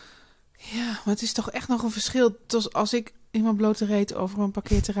 Ja, maar het is toch echt nog een verschil. Als ik in mijn blote reet over een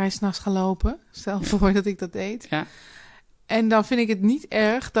parkeerterrein 's nachts ga lopen. Stel voor dat ik dat deed. Ja. En dan vind ik het niet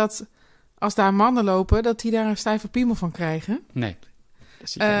erg dat als daar mannen lopen, dat die daar een stijve piemel van krijgen. Nee.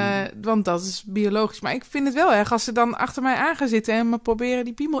 Want dat is biologisch. Maar ik vind het wel erg als ze dan achter mij aan gaan zitten en me proberen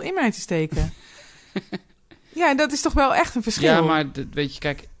die piemel in mij te steken. Ja, dat is toch wel echt een verschil. Ja, maar weet je,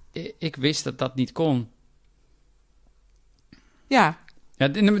 kijk, ik wist dat dat niet kon. Ja.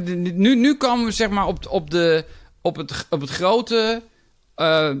 Nu komen we zeg maar op het grote...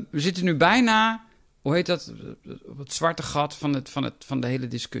 we zitten nu bijna... Hoe heet dat? Op het zwarte gat van de hele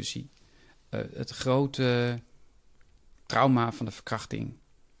discussie. Het grote trauma van de verkrachting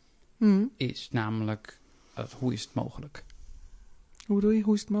is namelijk... hoe is het mogelijk? Hoe bedoel je?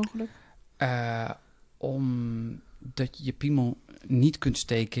 Hoe is het mogelijk? Omdat je piemel niet kunt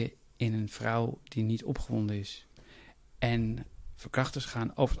steken in een vrouw die niet opgewonden is. En verkrachters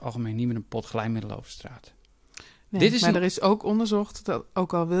gaan over het algemeen niet met een pot glijmiddel over straat. Nee, maar er is ook onderzocht dat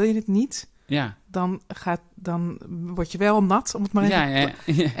ook al wil je het niet... Ja. Dan word je wel nat, om het maar even...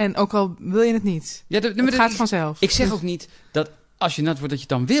 Ja. En ook al wil je het niet. Ja, het gaat vanzelf. Ik zeg ook niet dat als je nat wordt dat je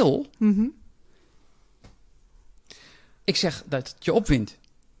het dan wil. Mm-hmm. Ik zeg dat het je opwindt.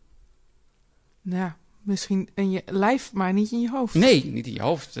 Ja, misschien in je lijf, maar niet in je hoofd. Nee, niet in je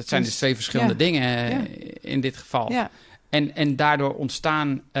hoofd. Dat zijn dus twee verschillende dingen in dit geval. Ja. En daardoor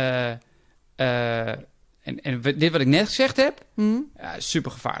ontstaan... dit wat ik net gezegd heb,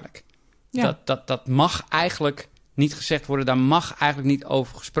 super gevaarlijk. Ja. Dat mag eigenlijk niet gezegd worden. Daar mag eigenlijk niet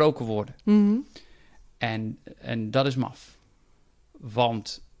over gesproken worden. Mm-hmm. En dat is maf.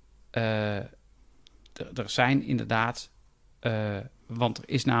 Want er zijn inderdaad... want er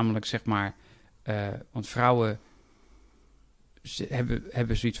is namelijk, zeg maar... want vrouwen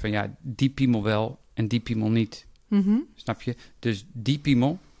hebben zoiets van... Ja, die piemel wel en die piemel niet. Mm-hmm. Snap je? Dus die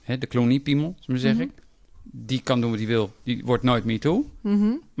piemel, de kloniepiemel, zo zeg ik... Die kan doen wat hij wil. Die wordt nooit me too.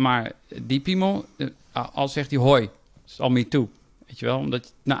 Mm-hmm. Maar die piemel, al zegt hij hoi, is al me too. Weet je wel? Omdat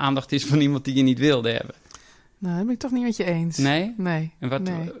het naar aandacht is van iemand die je niet wilde hebben. Nou, dat ben ik toch niet met je eens. Nee? Nee. En wat?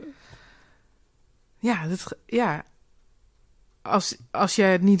 Nee. Ja. Als je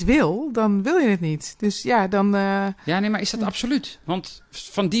het niet wil, dan wil je het niet. Dus ja, dan... Ja, nee, maar is dat absoluut? Want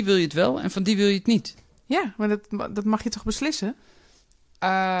van die wil je het wel en van die wil je het niet. Ja, maar dat mag je toch beslissen?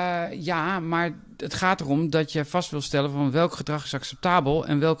 Ja, maar het gaat erom dat je vast wil stellen van welk gedrag is acceptabel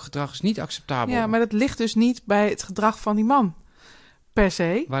en welk gedrag is niet acceptabel. Ja, maar dat ligt dus niet bij het gedrag van die man, per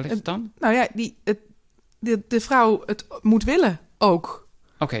se. Waar ligt het dan? Nou ja, de vrouw het moet willen ook.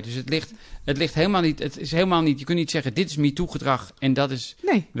 Oké, dus het ligt helemaal niet. Het is helemaal niet. Je kunt niet zeggen dit is MeToo-gedrag en dat is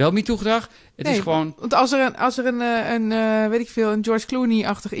wel MeToo-gedrag. Het is gewoon. Want als er een weet ik veel, een George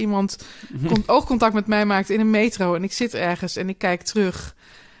Clooney-achtig iemand oogcontact met mij maakt in een metro en ik zit ergens en ik kijk terug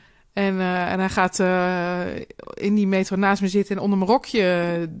en hij gaat in die metro naast me zitten en onder mijn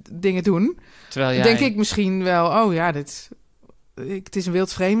rokje dingen doen, terwijl jij... denk ik misschien wel, oh ja, het is een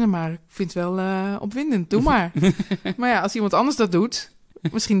wildvreemde, maar ik vind het wel opwindend. Doe maar. Maar ja, als iemand anders dat doet,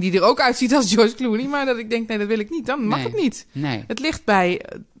 misschien die er ook uitziet als George Clooney, maar dat ik denk, nee, dat wil ik niet. Dan mag het niet. Nee. Het ligt bij,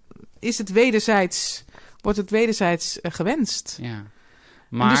 wordt het wederzijds gewenst? Ja.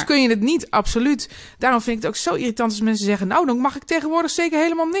 Maar... En dus kun je het niet absoluut... Daarom vind ik het ook zo irritant als mensen zeggen... nou, dan mag ik tegenwoordig zeker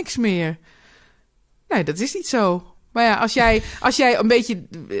helemaal niks meer. Nee, dat is niet zo. Maar ja, als jij een beetje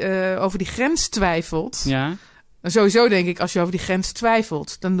over die grens twijfelt... Ja. Dan sowieso denk ik, als je over die grens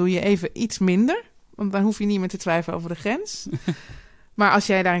twijfelt... dan doe je even iets minder. Want dan hoef je niet meer te twijfelen over de grens. Maar als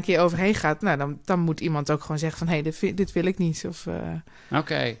jij daar een keer overheen gaat... nou, dan moet iemand ook gewoon zeggen van... hé, dit wil ik niet.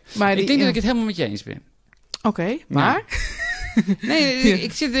 Oké. Maar ik denk dat ik het helemaal met je eens ben. Oké, maar... Nee,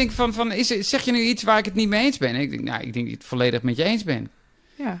 ik zit te denken van zeg je nu iets waar ik het niet mee eens ben? Ik denk dat ik het volledig met je eens ben.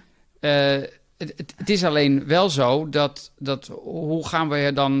 Ja. Het is alleen wel zo dat hoe gaan we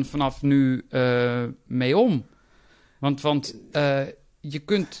er dan vanaf nu mee om? Want je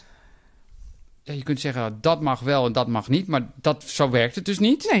kunt zeggen dat mag wel en dat mag niet, maar zo werkt het dus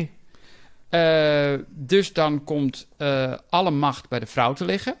niet. Nee. Dus dan komt alle macht bij de vrouw te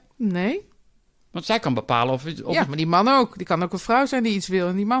liggen. Nee. Want zij kan bepalen of ja, maar die man ook. Die kan ook een vrouw zijn die iets wil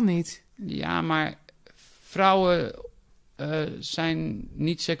en die man niet. Ja, maar vrouwen zijn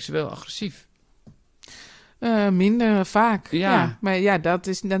niet seksueel agressief. Minder vaak. Ja. Maar ja, dat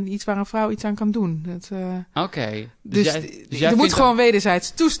is dan iets waar een vrouw iets aan kan doen. Oké. Dus er moet gewoon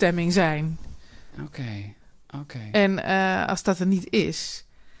wederzijds toestemming zijn. Oké. En als dat er niet is...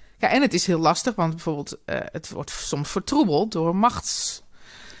 Ja, en het is heel lastig, want bijvoorbeeld... het wordt soms vertroebeld door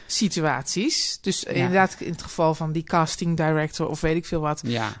machtssituaties. Dus inderdaad, in het geval van die casting director of weet ik veel wat...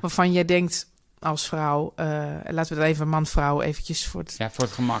 Ja. Waarvan jij denkt als vrouw... laten we het even man-vrouw eventjes voor het... Ja, voor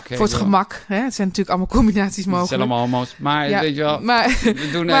het gemak. Voor het gemak. Hè? Het zijn natuurlijk allemaal combinaties mogelijk. Het zijn allemaal homo's. Maar weet je wel... Maar, we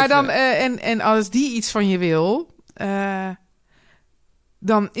doen maar even... dan... en als die iets van je wil...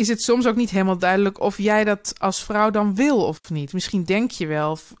 dan is het soms ook niet helemaal duidelijk... of jij dat als vrouw dan wil of niet. Misschien denk je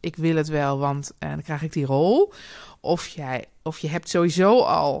wel... ik wil het wel, want dan krijg ik die rol. Of je hebt sowieso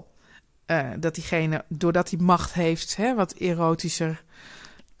al... dat diegene, doordat hij macht heeft... wat erotischer...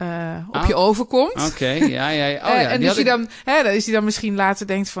 op je overkomt. Oké, ja. En dus dan is hij dan misschien later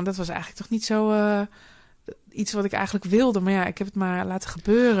denkt van... dat was eigenlijk toch niet zo iets wat ik eigenlijk wilde. Maar ja, ik heb het maar laten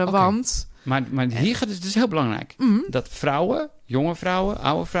gebeuren, want... Maar hier gaat het dus heel belangrijk. Dat vrouwen, jonge vrouwen,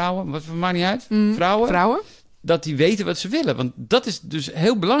 oude vrouwen... wat maakt niet uit, vrouwen... dat die weten wat ze willen. Want dat is dus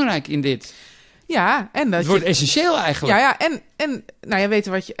heel belangrijk in dit. Ja, en dat het wordt essentieel eigenlijk. Ja, en nou ja,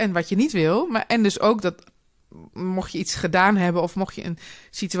 weten wat je niet wil. Maar, en dus ook dat... mocht je iets gedaan hebben of mocht je een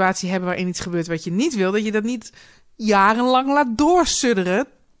situatie hebben waarin iets gebeurt wat je niet wil, dat je dat niet jarenlang laat doorsudderen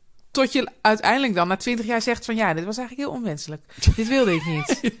tot je uiteindelijk dan na 20 jaar zegt van ja, dit was eigenlijk heel onwenselijk. Dit wilde ik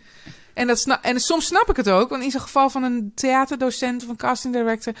niet. En soms snap ik het ook, want in zo'n geval van een theaterdocent of een casting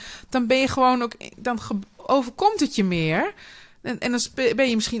director, dan ben je gewoon ook, dan overkomt het je meer. En dan ben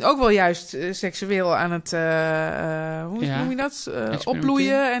je misschien ook wel juist seksueel aan het, hoe noem je dat?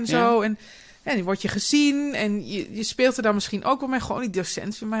 Opbloeien en zo. Ja. En die wordt je gezien en je speelt er dan misschien ook wel mee. Gewoon die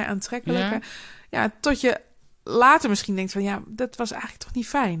docent vindt mij aantrekkelijk. Ja, tot je later misschien denkt van... ja, dat was eigenlijk toch niet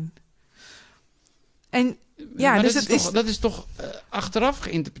fijn. En ja, maar dus dat is toch achteraf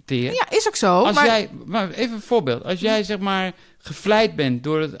geïnterpreteerd? Ja, is ook zo. Maar even een voorbeeld. Als jij zeg maar gevleid bent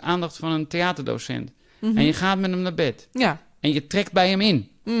door de aandacht van een theaterdocent... en je gaat met hem naar bed... Ja. en je trekt bij hem in...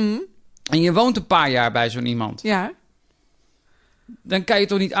 en je woont een paar jaar bij zo'n iemand... Ja. Dan kan je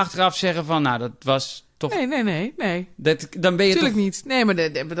toch niet achteraf zeggen van... nou, dat was toch... Nee. Dan ben je Tuurlijk toch... niet. Nee, maar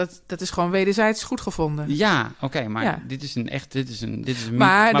dat is gewoon wederzijds goed gevonden. Ja, oké, maar dit is een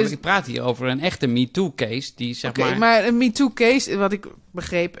maar dus... ik praat hier over een echte MeToo-case... die zeg maar een MeToo-case, wat ik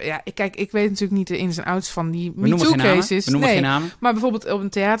begreep... Ja, kijk, ik weet natuurlijk niet de ins en outs van die MeToo-cases. We noemen geen namen. Maar bijvoorbeeld op een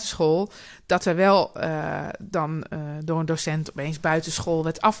theaterschool... dat er wel dan door een docent opeens buitenschool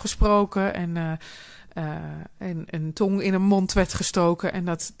werd afgesproken... en een tong in een mond werd gestoken... en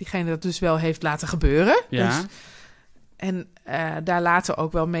dat diegene dat dus wel heeft laten gebeuren. Ja. Dus, en daar later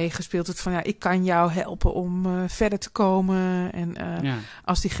ook wel mee gespeeld wordt van... ja, ik kan jou helpen om verder te komen. En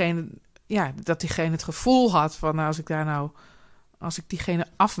als diegene... ja, dat diegene het gevoel had van... nou, als ik diegene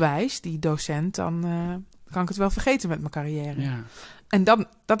afwijs, die docent... dan kan ik het wel vergeten met mijn carrière. Ja. En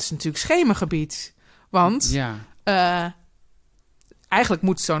dat is natuurlijk schemergebied. Want... eigenlijk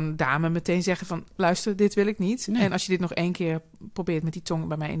moet zo'n dame meteen zeggen van... luister, dit wil ik niet. Nee. En als je dit nog 1 keer probeert met die tong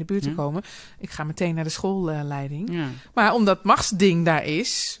bij mij in de buurt te komen... ik ga meteen naar de schoolleiding. Ja. Maar omdat machtsding daar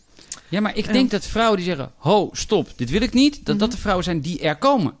is... Ja, maar ik denk dat vrouwen die zeggen... ho, stop, dit wil ik niet... dat de vrouwen zijn die er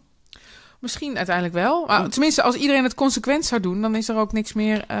komen. Misschien uiteindelijk wel. Maar tenminste, als iedereen het consequent zou doen... dan is er ook niks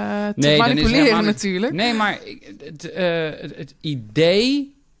meer te manipuleren natuurlijk. Nee, maar het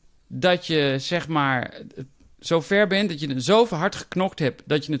idee dat je zeg maar... zo ver bent dat je zo hard geknokt hebt...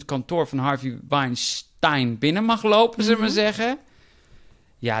 dat je het kantoor van Harvey Weinstein binnen mag lopen, zullen we maar zeggen.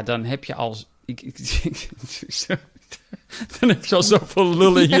 Ja, dan heb je als... Dan heb je al zoveel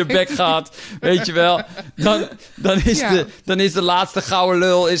lullen in je bek gehad. Weet je wel. Dan is de laatste gouden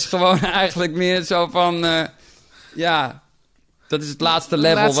lul is gewoon eigenlijk meer zo van... dat is het laatste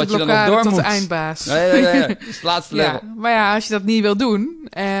level wat je dan nog door moet. Tot eindbaas. Ja. Dat is het laatste level. Maar ja, als je dat niet wil doen...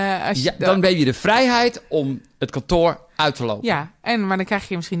 dan ben je de vrijheid om het kantoor uit te lopen. Ja, maar dan krijg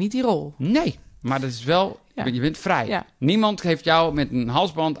je misschien niet die rol. Nee, maar dat is wel... Ja. Je bent vrij. Ja. Niemand heeft jou met een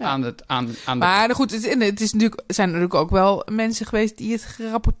halsband aan Maar goed, het is natuurlijk, zijn natuurlijk ook wel mensen geweest die het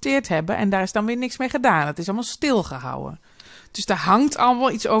gerapporteerd hebben. En daar is dan weer niks mee gedaan. Het is allemaal stilgehouden. Dus daar hangt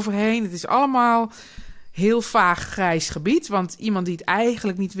allemaal iets overheen. Het is allemaal heel vaag grijs gebied. Want iemand die het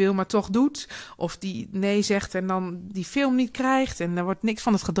eigenlijk niet wil, maar toch doet. Of die nee zegt en dan die film niet krijgt. En er wordt niks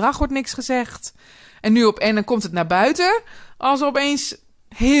van het gedrag wordt niks gezegd. En dan komt het naar buiten als er opeens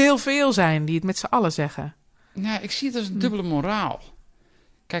heel veel zijn die het met z'n allen zeggen. Nou, ik zie het als een dubbele moraal.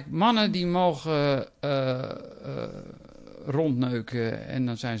 Kijk, mannen die mogen rondneuken en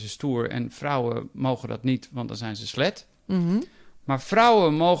dan zijn ze stoer. En vrouwen mogen dat niet, want dan zijn ze slet. Mm-hmm. Maar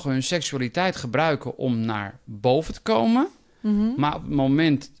vrouwen mogen hun seksualiteit gebruiken om naar boven te komen. Mm-hmm. Maar op het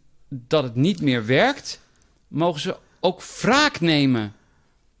moment dat het niet meer werkt, mogen ze ook wraak nemen.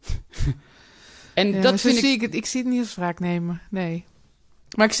 En dat vind ik... Ik zie het niet als wraak nemen, nee.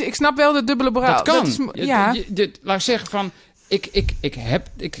 Maar ik snap wel de dubbele moraal. Dat kan. Ja. Laat ik zeggen van...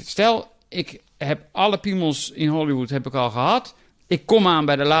 Ik heb alle piemels in Hollywood heb ik al gehad. Ik kom aan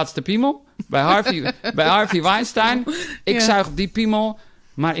bij de laatste piemel. Bij Harvey Weinstein. Ik zuig op die piemel.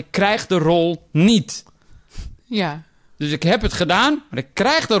 Maar ik krijg de rol niet. Ja. Dus ik heb het gedaan, maar ik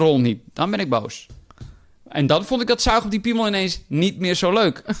krijg de rol niet. Dan ben ik boos. En dan vond ik dat zuigen op die piemel ineens niet meer zo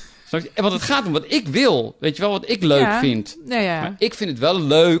leuk. Want het gaat om wat ik wil. Weet je wel, wat ik leuk vind. Ja. Maar ik vind het wel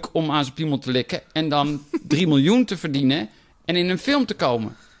leuk om aan zijn piemel te likken... en dan 3 miljoen te verdienen en in een film te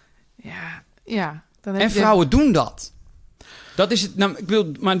komen. Ja. Dan en vrouwen doen dat. Dat is het. Nou, ik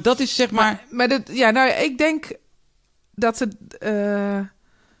wil, maar dat is zeg maar... ik denk dat het...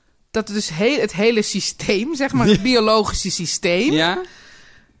 dat het dus het hele systeem, zeg maar, het biologische systeem... Ja?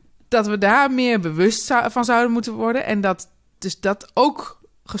 Dat we daar meer bewust van zouden moeten worden. En dat dus dat ook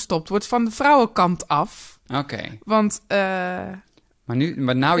gestopt wordt van de vrouwenkant af. Oké. Want...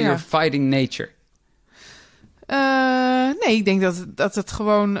 Maar now you're fighting nature. Nee, ik denk dat het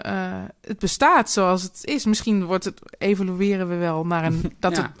gewoon... het bestaat zoals het is. Misschien evolueren we wel naar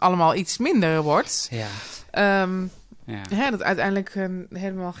dat het allemaal iets minder wordt. Ja. Dat uiteindelijk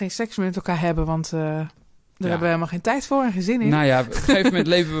helemaal geen seks meer met elkaar hebben. Want daar hebben we helemaal geen tijd voor en geen zin in. Nou ja, op een gegeven moment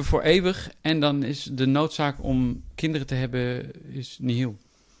leven we voor eeuwig. En dan is de noodzaak om kinderen te hebben is nihil.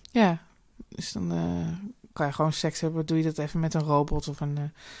 Ja, dus dan kan je gewoon seks hebben. Doe je dat even met een robot of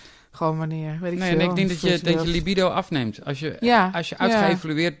gewoon wanneer, weet ik veel. Nee, ik denk dat je libido afneemt. Als je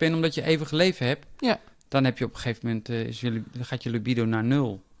uitgeëvalueerd bent omdat je eeuwig leven hebt... dan heb je op een gegeven moment dan gaat je libido naar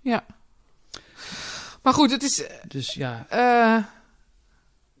 0. Ja. Maar goed, het is... Dus ja...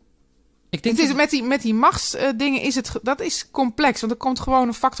 ik denk met die machtsdingen dat is complex. Want er komt gewoon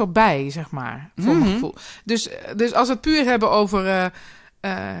een factor bij, zeg maar. Voor mijn gevoel. Dus als we het puur hebben over...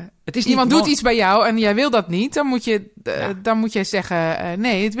 iemand doet iets bij jou en jij wil dat niet... dan moet je zeggen...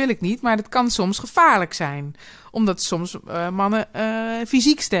 nee, dat wil ik niet. Maar dat kan soms gevaarlijk zijn. Omdat soms mannen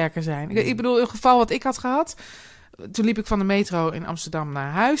fysiek sterker zijn. Ik bedoel, een geval wat ik had gehad... Toen liep ik van de metro in Amsterdam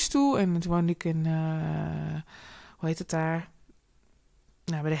naar huis toe. En toen woonde ik in... hoe heet het daar?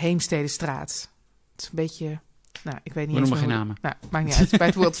 Nou, bij de Heemstedestraat. Het is een beetje... Nou, ik weet niet eens... We noemen geen namen. Nou, maakt niet uit. Bij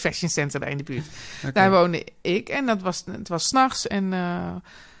het World Fashion Center daar in de buurt. Okay. Daar woonde ik. En het was 's nachts en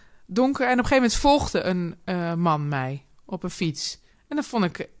donker. En op een gegeven moment volgde een man mij op een fiets. En dat vond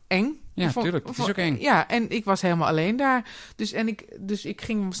ik eng. Ja, tuurlijk. Het is ook eng. Ja, en ik was helemaal alleen daar. Dus ik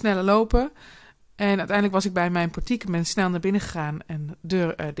ging sneller lopen... En uiteindelijk was ik bij mijn portiek en ben snel naar binnen gegaan en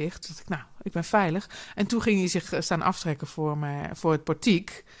deur dicht. Toen dacht ik, ik ben veilig. En toen ging hij zich staan aftrekken voor het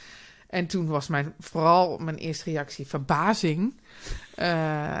portiek. En toen was vooral mijn eerste reactie verbazing.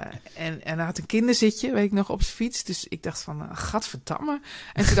 En hij had een kinderzitje, weet ik nog, op zijn fiets. Dus ik dacht van, gadverdamme.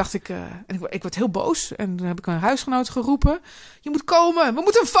 En toen dacht ik, ik werd heel boos. En toen heb ik een huisgenoot geroepen. Je moet komen, we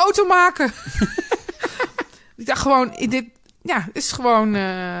moeten een foto maken. Ik dacht gewoon, het is gewoon...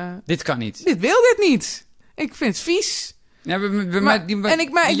 dit kan niet. Dit wil dit niet. Ik vind het vies. Ja,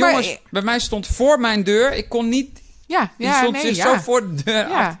 bij mij stond voor mijn deur. Ik kon niet... Die stond zich zo voor de deur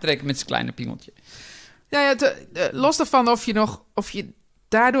af te trekken met zijn kleine piemeltje. Los daarvan of je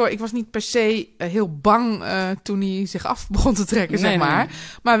daardoor... Ik was niet per se heel bang toen hij zich af begon te trekken, zeg maar. Nee.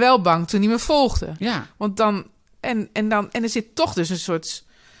 Maar wel bang toen hij me volgde. Ja. Want dan... En er zit toch dus een soort...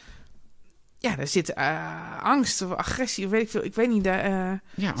 daar zit angst of agressie, of weet ik veel. Ik weet niet. Ja.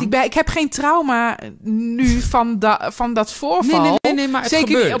 Dus ik heb geen trauma nu van dat voorval. Nee, maar het zeker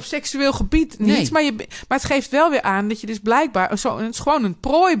gebeurt. niet op seksueel gebied niet. Nee. Maar het geeft wel weer aan dat je dus blijkbaar gewoon een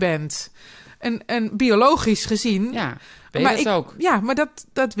prooi bent. En biologisch gezien. Ja, ben je dat ook? Ja, maar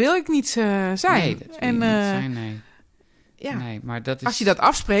dat wil ik niet zijn. Nee, dat wil je niet zijn, nee. Ja. Nee, maar dat is... Als je dat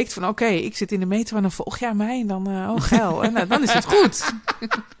afspreekt van oké, ik zit in de metro en dan volg jij mij en dan geil. En dan is het goed.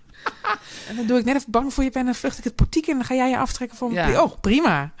 En dan doe ik net even bang voor je ben en vlucht ik het portiek in en dan ga jij je aftrekken voor me. Ja. Oh,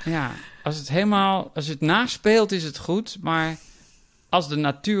 prima. Ja, als het naspeelt is het goed, maar als de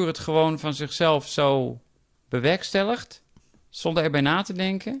natuur het gewoon van zichzelf zo bewerkstelligt, zonder erbij na te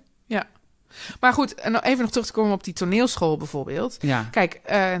denken... Ja. Maar goed, en even nog terug te komen op die toneelschool bijvoorbeeld. Ja. Kijk,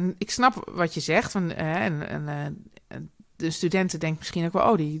 ik snap wat je zegt. De studenten denken misschien ook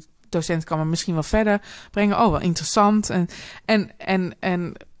wel... die docent kan me misschien wel verder brengen. Oh, wel interessant.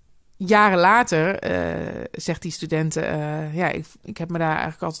 En jaren later zegt die studenten... ik heb me daar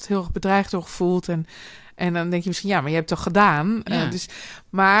eigenlijk altijd heel erg bedreigd door gevoeld. En dan denk je misschien... ja, maar je hebt het toch gedaan? Ja.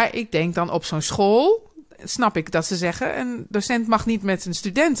 Maar ik denk dan op zo'n school... snap ik dat ze zeggen... een docent mag niet met een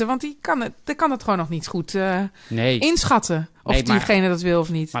studenten... want die kan het gewoon nog niet goed inschatten... of diegene dat wil of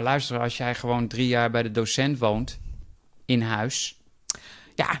niet. Maar luister, als jij gewoon 3 jaar bij de docent woont... in huis...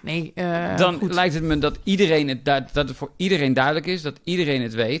 Ja, nee. dan goed. lijkt het me dat dat het voor iedereen duidelijk is... dat iedereen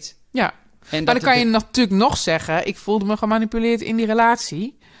het weet. Ja, En maar dan kan je natuurlijk nog zeggen... ik voelde me gemanipuleerd in die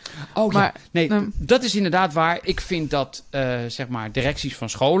relatie... Oh maar, ja, nee, dat is inderdaad waar. Ik vind dat, zeg maar, directies van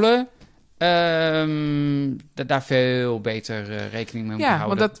scholen... daar veel beter rekening mee moeten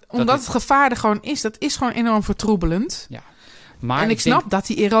houden. Ja, omdat het gevaar er gewoon is. Dat is gewoon enorm vertroebelend. Ja. Maar en ik snap dat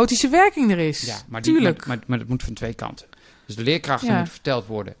die erotische werking er is. Ja, maar tuurlijk. Maar dat moet van 2 kanten. Dus de leerkrachten moet verteld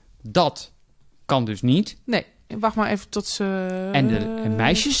worden... dat kan dus niet. Nee, wacht maar even tot ze... En de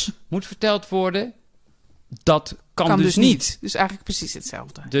meisjes moet verteld worden... dat kan dus niet. Dus eigenlijk precies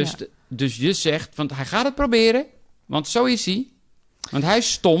hetzelfde. Dus je zegt... want hij gaat het proberen... want zo is hij. Want hij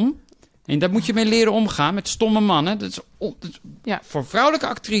is stom... En daar moet je mee leren omgaan met stomme mannen. Voor vrouwelijke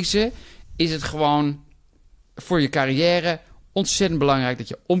actrice is het gewoon voor je carrière ontzettend belangrijk dat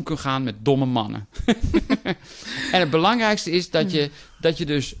je om kunt gaan met domme mannen. En het belangrijkste is dat je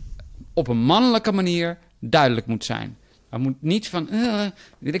dus op een mannelijke manier duidelijk moet zijn. Maar moet niet van,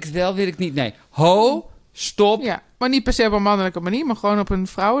 wil ik het wel, wil ik niet. Nee, stop. Ja, maar niet per se op een mannelijke manier, maar gewoon op een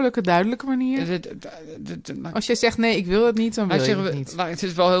vrouwelijke, duidelijke manier. Als jij zegt nee, ik wil het niet, dan wil je het niet. Het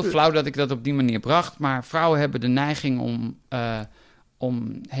is wel heel flauw dat ik dat op die manier bracht, maar vrouwen hebben de neiging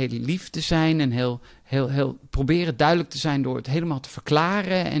om heel lief te zijn en heel proberen duidelijk te zijn door het helemaal te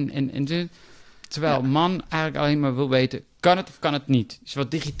verklaren. Terwijl een man eigenlijk alleen maar wil weten, kan het of kan het niet. Is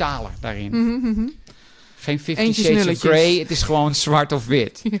wat digitaler daarin. Mm-hmm. Geen 50 Shades of Grey, het is gewoon zwart of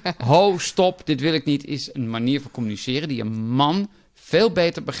wit. Ja. Stop, dit wil ik niet, is een manier van communiceren... die een man veel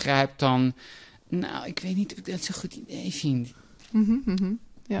beter begrijpt dan... nou, ik weet niet of ik dat zo'n goed idee vind. Mm-hmm.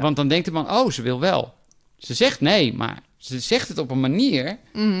 Ja. Want dan denkt de man, ze wil wel. Ze zegt nee, maar ze zegt het op een manier...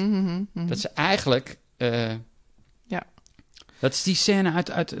 dat ze eigenlijk... Dat is die scène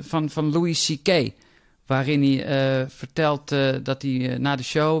van Louis C.K., waarin hij vertelt dat hij na de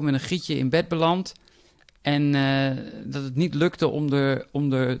show met een gietje in bed belandt... En dat het niet lukte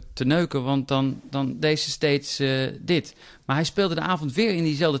om er te neuken, want dan deed ze steeds dit. Maar hij speelde de avond weer in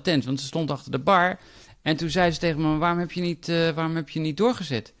diezelfde tent, want ze stond achter de bar. En toen zei ze tegen me, waarom heb je niet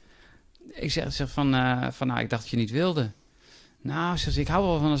doorgezet? Ik zeg van, nou, ik dacht dat je niet wilde. Nou, ze zegt, ik hou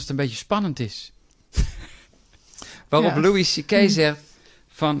wel van als het een beetje spannend is. Waarop Louis C.K. zegt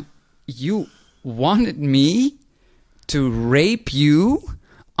van, you wanted me to rape you...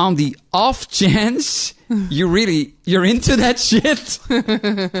 on the off chance you're into that shit.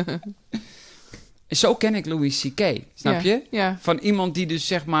 Zo ken ik Louis C.K., snap je? Ja. Van iemand die dus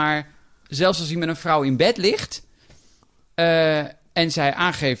zeg maar... zelfs als hij met een vrouw in bed ligt... en zij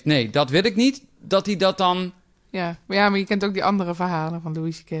aangeeft, nee, dat wil ik niet... dat hij dat dan... Ja, maar je kent ook die andere verhalen van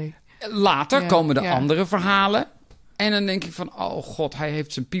Louis C.K. Later komen de andere verhalen... en dan denk ik van... oh god, hij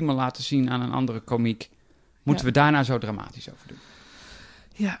heeft zijn piemel laten zien aan een andere komiek. Moeten we daarna zo dramatisch over doen?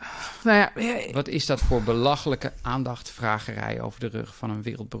 Ja, nou ja. Wat is dat voor belachelijke aandachtvragerij over de rug van een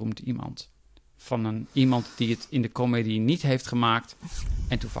wereldberoemd iemand? Van iemand die het in de comedie niet heeft gemaakt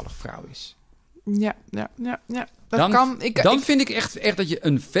en toevallig vrouw is. Ja. Dan vind ik echt dat je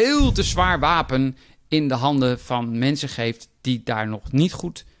een veel te zwaar wapen in de handen van mensen geeft die daar nog niet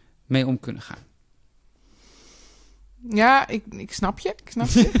goed mee om kunnen gaan. Ja, ik snap je.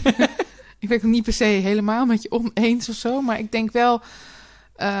 Ik ben het niet per se helemaal met je oneens of zo, maar ik denk wel...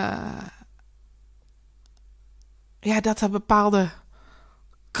 dat er bepaalde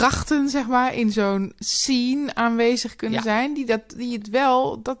krachten, zeg maar, in zo'n scene aanwezig kunnen zijn, die het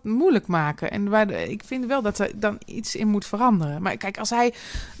wel dat moeilijk maken. En ik vind wel dat er dan iets in moet veranderen. Maar kijk, als hij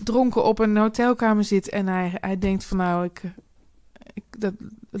dronken op een hotelkamer zit en hij denkt van nou,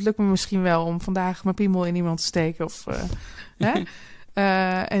 het lukt me misschien wel om vandaag mijn piemel in iemand te steken of hè?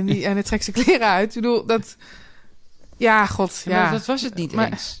 En hij trekt zijn kleren uit. Ik bedoel, dat god, ja. Maar dat was het niet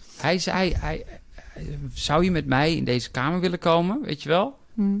eens. Hij zei, zou je met mij in deze kamer willen komen, weet je wel?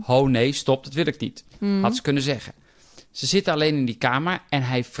 Ho, nee, stop, dat wil ik niet. Had ze kunnen zeggen. Ze zitten alleen in die kamer en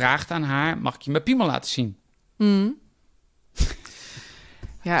hij vraagt aan haar, mag ik je mijn piemel laten zien?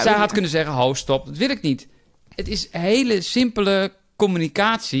 Zij had kunnen zeggen, ho, stop, dat wil ik niet. Het is hele simpele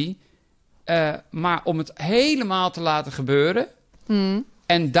communicatie, maar om het helemaal te laten gebeuren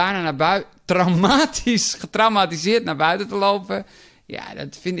en daarna naar buiten, getraumatiseerd naar buiten te lopen, ja,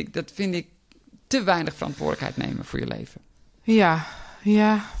 dat vind ik te weinig verantwoordelijkheid nemen voor je leven.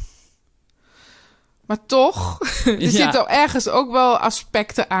 Ja. Maar toch, er zitten ergens ook wel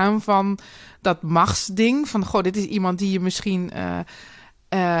aspecten aan van dat machtsding. Van, dit is iemand die je misschien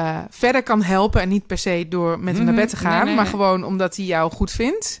verder kan helpen. En niet per se door met hem naar bed te gaan. Maar gewoon omdat hij jou goed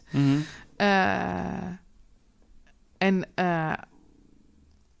vindt.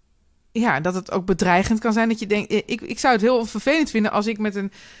 Dat het ook bedreigend kan zijn. Dat je denkt, ik zou het heel vervelend vinden als ik met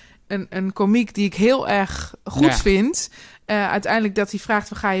een komiek die ik heel erg goed vind, uiteindelijk dat hij vraagt,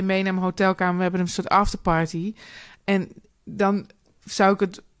 we ga je mee naar mijn hotelkamer, we hebben een soort afterparty. En dan zou ik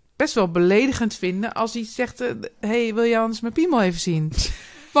het best wel beledigend vinden als hij zegt, hey, wil je anders mijn piemel even zien?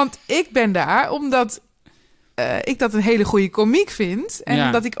 Want ik ben daar omdat ik dat een hele goede komiek vind. En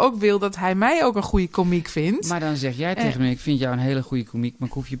omdat ik ook wil dat hij mij ook een goede komiek vindt. Maar dan zeg jij tegen me, ik vind jou een hele goede komiek, maar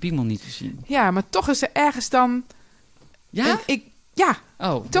ik hoef je piemel niet te zien. Ja, maar toch is er ergens dan... Ja?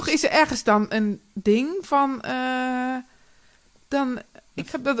 Toch is er ergens dan een ding van... ik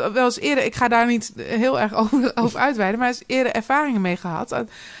heb dat wel eens eerder... Ik ga daar niet heel erg over uitweiden, maar er is eerder ervaringen mee gehad.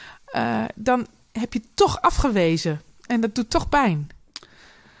 Dan heb je toch afgewezen. En dat doet toch pijn.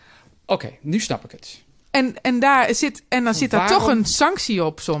 Oké, nu snap ik het. En dan zit daar toch een sanctie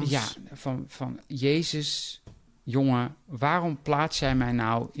op soms. Ja, van Jezus, jongen, waarom plaats jij mij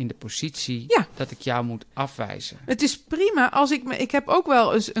nou in de positie dat ik jou moet afwijzen? Het is prima als ik heb ook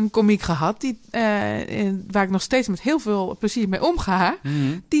wel eens een komiek gehad waar ik nog steeds met heel veel plezier mee omga.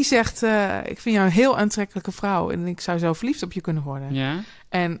 Die zegt, ik vind jou een heel aantrekkelijke vrouw en ik zou zo verliefd op je kunnen worden. Ja.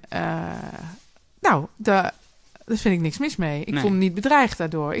 En daar vind ik niks mis mee. Ik voel me niet bedreigd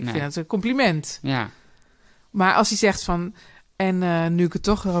daardoor. Ik vind het een compliment. Ja. Maar als hij zegt van... En nu ik het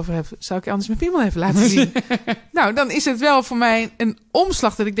toch erover heb... zou ik je anders mijn piemel even laten zien? Nou, dan is het wel voor mij een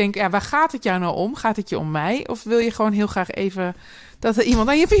omslag dat ik denk... ja, waar gaat het jou nou om? Gaat het je om mij? Of wil je gewoon heel graag even... dat er iemand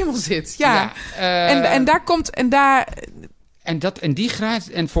aan je piemel zit? Ja. En daar komt... En die graad...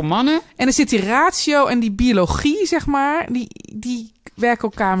 En voor mannen... En er zit die ratio en die biologie, zeg maar... Die werken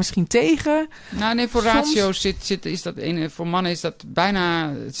elkaar misschien tegen. Nou, nee, voor ratio is dat... voor mannen is dat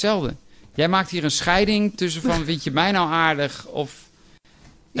bijna hetzelfde. Jij maakt hier een scheiding tussen van... vind je mij nou aardig of...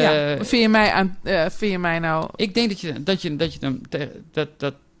 vind je mij nou... Ik denk dat je hem...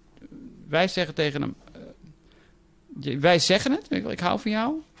 Dat wij zeggen tegen hem... wij zeggen het. Ik hou van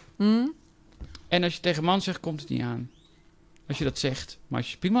jou. En als je tegen een man zegt, komt het niet aan. Als je dat zegt. Maar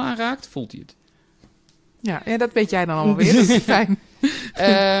als je piemel aanraakt, voelt hij het. Ja, dat weet jij dan allemaal weer. Dat is fijn.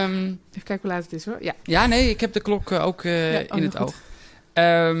 Even kijken hoe laat het is, hoor. Ja, nee, ik heb de klok ook in het oog.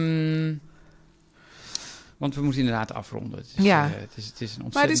 Want we moeten inderdaad afronden. Het is een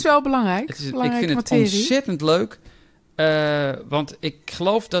ontzettend... Maar het is wel belangrijk. Ik vind het ontzettend leuk. Want ik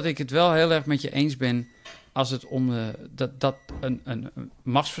geloof dat ik het wel heel erg met je eens ben... als het om een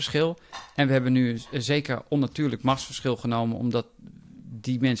machtsverschil... En we hebben nu zeker onnatuurlijk machtsverschil genomen... omdat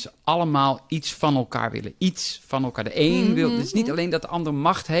die mensen allemaal iets van elkaar willen. Iets van elkaar. De een wil... Het is niet alleen dat de ander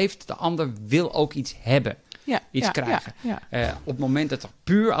macht heeft... de ander wil ook iets hebben. Iets krijgen. Op het moment dat er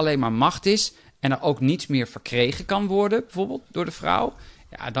puur alleen maar macht is... en er ook niets meer verkregen kan worden... bijvoorbeeld door de vrouw...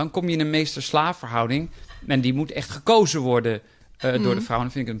 ja, dan kom je in een meester-slaaf-verhouding... en die moet echt gekozen worden door de vrouw. En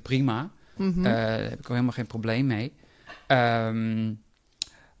dat vind ik een prima. Daar heb ik ook helemaal geen probleem mee.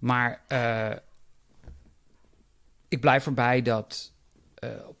 Maar ik blijf erbij dat...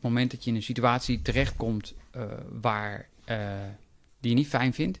 op het moment dat je in een situatie terechtkomt... waar die je niet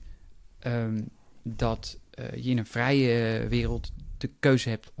fijn vindt... dat je in een vrije wereld de keuze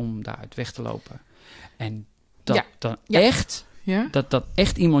hebt om daaruit weg te lopen. En dat dat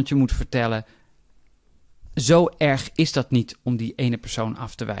echt iemand je moet vertellen... zo erg is dat niet om die ene persoon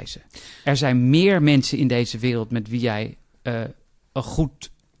af te wijzen. Er zijn meer mensen in deze wereld... met wie jij een goed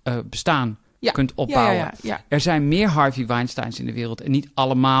bestaan kunt opbouwen. Ja. Er zijn meer Harvey Weinsteins in de wereld en niet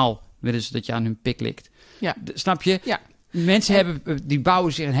allemaal willen ze dat je aan hun pik likt. Ja. Snap je? Ja. Mensen die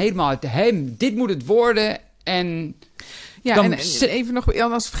bouwen zich helemaal uit de heim. Dit moet het worden en... Ja, dan en even nog,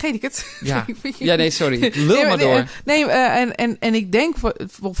 anders vergeet ik het. Ja, nee, sorry. Lul maar door. En ik denk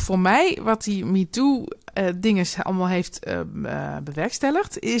voor mij, wat die MeToo-dingen allemaal heeft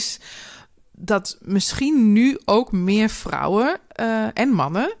bewerkstelligd, is dat misschien nu ook meer vrouwen en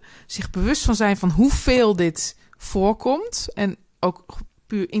mannen zich bewust van zijn van hoeveel dit voorkomt. En ook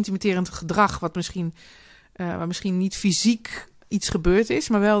puur intimiderend gedrag, wat misschien, waar misschien niet fysiek iets gebeurd is,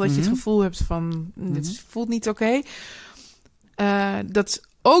 maar wel dat je het gevoel hebt van, dit voelt niet oké. Dat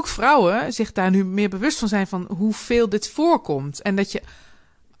ook vrouwen zich daar nu meer bewust van zijn van hoeveel dit voorkomt. En dat je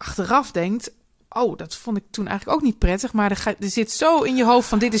achteraf denkt, oh, dat vond ik toen eigenlijk ook niet prettig. Maar er zit zo in je hoofd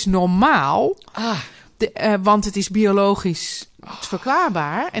van dit is normaal. Want het is biologisch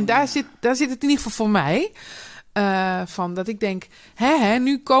verklaarbaar. En daar zit het in ieder geval voor mij. Van dat ik denk,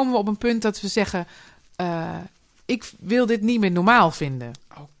 nu komen we op een punt dat we zeggen, ik wil dit niet meer normaal vinden.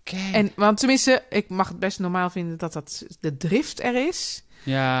 Okay. Want tenminste, ik mag het best normaal vinden dat de drift er is.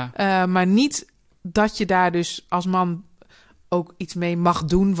 Ja. Maar niet dat je daar dus als man ook iets mee mag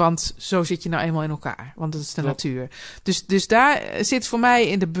doen, want zo zit je nou eenmaal in elkaar. Want dat is de natuur. Dus daar zit voor mij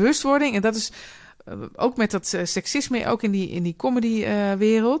in de bewustwording, en dat is ook met dat seksisme, ook in die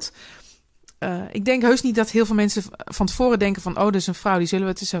comedy-wereld. Ik denk heus niet dat heel veel mensen van tevoren denken van, oh, dus een vrouw, die zullen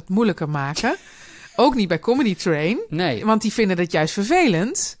we het eens wat moeilijker maken. Ook niet bij Comedy Train. Nee. Want die vinden het juist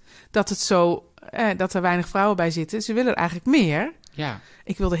vervelend dat het zo, dat er weinig vrouwen bij zitten. Ze willen er eigenlijk meer. Ja.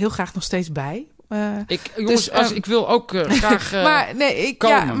 Ik wil er heel graag nog steeds bij. Ik wil ook graag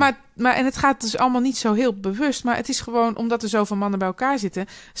komen. Maar en het gaat dus allemaal niet zo heel bewust. Maar het is gewoon, omdat er zoveel mannen bij elkaar zitten,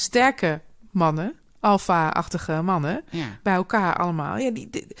 sterke mannen, alfa-achtige mannen, bij elkaar allemaal. Ja,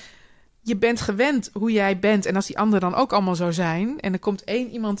 je bent gewend hoe jij bent. En als die anderen dan ook allemaal zo zijn, en er komt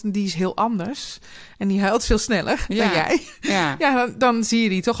iemand die is heel anders, en die huilt veel sneller dan jij. Ja, dan zie je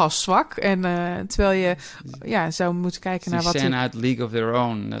die toch als zwak. En terwijl je zou moeten kijken naar wat... Die scène uit League of Their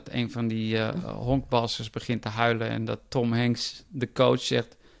Own, dat een van die honkbassers begint te huilen en dat Tom Hanks, de coach,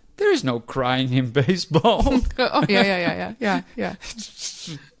 zegt, there is no crying in baseball.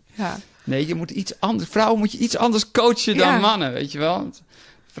 Ja. Nee, je moet iets anders, vrouwen moet je iets anders coachen dan mannen, weet je wel.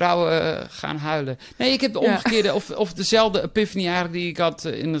 Vrouwen gaan huilen. Nee, ik heb de omgekeerde of dezelfde epiphany eigenlijk die ik had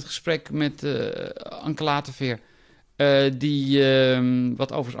in het gesprek met Anke Laterveer.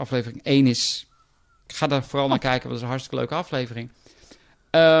 Wat overigens aflevering 1 is. Ik ga daar vooral naar kijken, want het is een hartstikke leuke aflevering.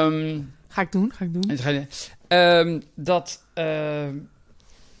 Ga ik doen.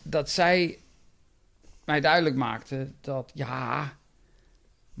 Dat zij mij duidelijk maakte dat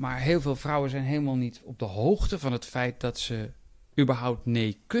maar heel veel vrouwen zijn helemaal niet op de hoogte van het feit dat ze überhaupt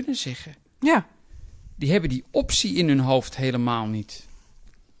nee kunnen zeggen. Ja. Die hebben die optie in hun hoofd helemaal niet.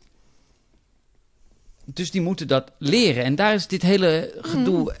 Dus die moeten dat leren. En daar is dit hele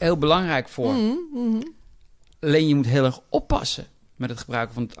gedoe heel belangrijk voor. Alleen je moet heel erg oppassen met het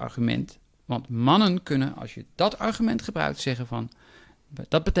gebruiken van het argument. Want mannen kunnen, als je dat argument gebruikt, zeggen van,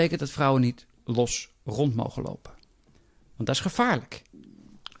 dat betekent dat vrouwen niet los rond mogen lopen. Want dat is gevaarlijk.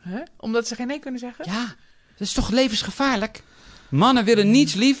 Huh? Omdat ze geen nee kunnen zeggen? Ja, dat is toch levensgevaarlijk? Mannen willen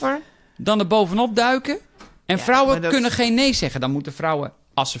niets liever dan er bovenop duiken. En vrouwen kunnen geen nee zeggen. Dan moeten vrouwen,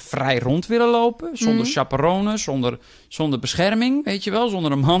 als ze vrij rond willen lopen, zonder chaperonen, zonder bescherming, weet je wel,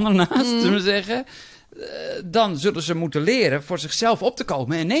 zonder een man ernaast, zullen we zeggen, dan zullen ze moeten leren voor zichzelf op te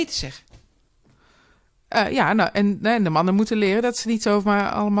komen en nee te zeggen. En de mannen moeten leren dat ze niet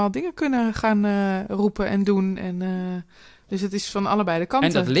zomaar allemaal dingen kunnen gaan roepen en doen. Dus het is van allebei de kanten.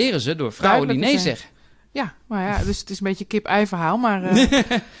 En dat leren ze door vrouwen die nee zeggen. Ja, maar dus het is een beetje kip-ei verhaal, maar...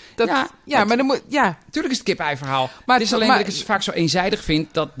 maar dan moet... Ja. Tuurlijk is het kip-ei verhaal. Maar het is alleen dat ik het vaak zo eenzijdig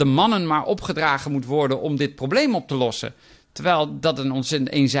vind dat de mannen maar opgedragen moet worden om dit probleem op te lossen. Terwijl dat een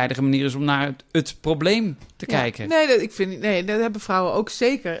ontzettend eenzijdige manier is om naar het probleem te kijken. Nee, dat hebben vrouwen ook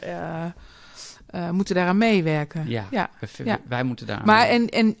zeker... moeten daaraan meewerken. Wij moeten daar. Maar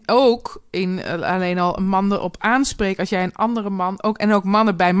en ook alleen al een man erop aanspreken als jij een andere man en ook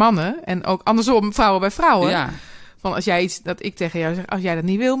mannen bij mannen en ook andersom vrouwen bij vrouwen. Ja. Van als jij dat ik tegen jou zeg, als jij dat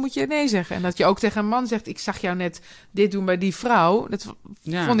niet wil, moet je nee zeggen. En dat je ook tegen een man zegt, ik zag jou net dit doen bij die vrouw. Dat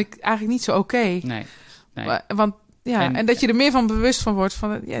vond ik eigenlijk niet zo oké. Nee. Want en dat je er meer van bewust van wordt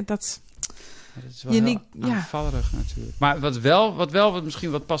van dat. Dat is wel heel aanvallig natuurlijk. Maar wat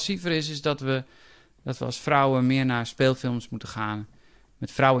misschien wat passiever is dat we als vrouwen meer naar speelfilms moeten gaan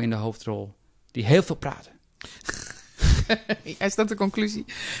met vrouwen in de hoofdrol die heel veel praten. Is dat de conclusie?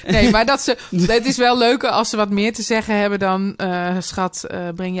 Nee, maar het is wel leuker als ze wat meer te zeggen hebben dan... schat,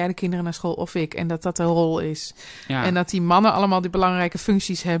 breng jij de kinderen naar school of ik? En dat de rol is. Ja. En dat die mannen allemaal die belangrijke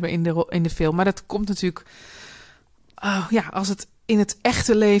functies hebben in de film. Maar dat komt natuurlijk... als het in het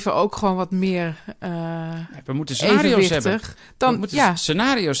echte leven ook gewoon wat meer we moeten scenario's hebben. Dan, we moeten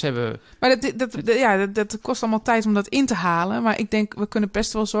scenario's hebben. Maar dat kost allemaal tijd om dat in te halen. Maar ik denk, we kunnen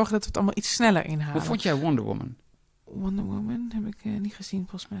best wel zorgen dat we het allemaal iets sneller inhalen. Hoe vond jij Wonder Woman? Wonder Woman heb ik niet gezien,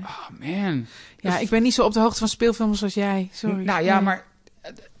 volgens mij. Oh, man. Ja, ik ben niet zo op de hoogte van speelfilms zoals jij. Sorry. Nou ja, maar...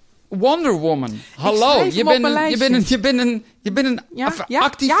 Wonder Woman. Hallo, je bent een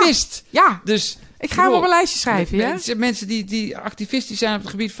activist. Ja. Dus... Ik ga hem op mijn lijstje schrijven, ja? Mensen die activistisch zijn op het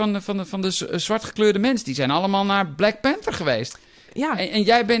gebied van de zwartgekleurde mens... die zijn allemaal naar Black Panther geweest. Ja. En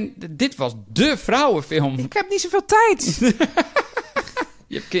jij bent... Dit was dé vrouwenfilm. Ik heb niet zoveel tijd.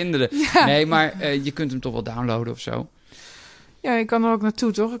 Je hebt kinderen. Ja. Nee, maar je kunt hem toch wel downloaden of zo? Ja, je kan er ook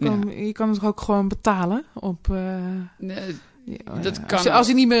naartoe, toch? Je kan het ook gewoon betalen op... dat kan... Als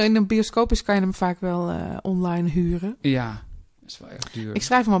hij niet meer in een bioscoop is, kan je hem vaak wel online huren. Ja. Dat is wel echt duur. Ik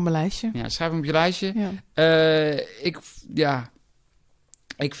schrijf hem op mijn lijstje. Ja, schrijf hem op je lijstje. Ja.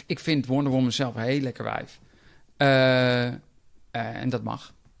 Ik vind Wonder Woman zelf een heel lekker wijf. En dat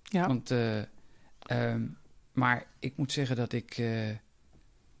mag. Ja. Want, maar ik moet zeggen dat ik...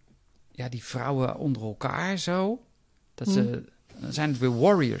 die vrouwen onder elkaar zo... Dan zijn het weer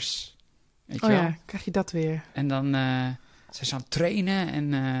warriors. Weet je wel? Ja, krijg je dat weer. En dan zijn ze aan het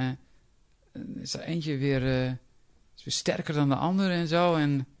trainen. En is er eentje weer... is weer sterker dan de andere en zo.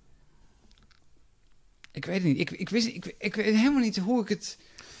 En ik weet het niet. Ik weet helemaal niet hoe ik het...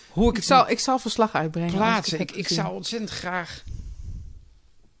 Ik zal verslag uitbrengen. Plaatsen. Ik zou ontzettend graag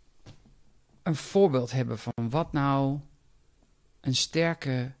een voorbeeld hebben van wat nou een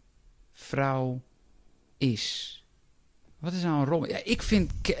sterke vrouw is. Wat is nou een rol? Ja, ik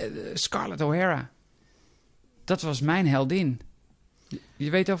vind Scarlett O'Hara. Dat was mijn heldin. Je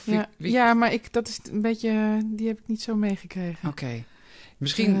weet over wie... Ja, maar dat is een beetje... Die heb ik niet zo meegekregen. Oké.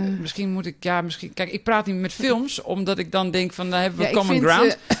 Misschien moet ik... Ja, misschien... Kijk, ik praat niet met films, omdat ik dan denk van... Daar hebben we common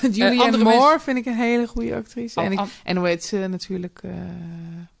ground. Julianne Moore vind ik een hele goede actrice. En hoe heet ze natuurlijk...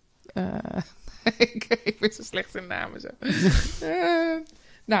 ik ben zo slecht in namen zo.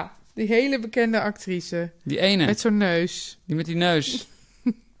 Nou, die hele bekende actrice. Die ene. Met zo'n neus. Die met die neus.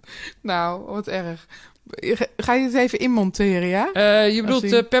 Nou, wat erg. Ga je het even inmonteren, ja? Je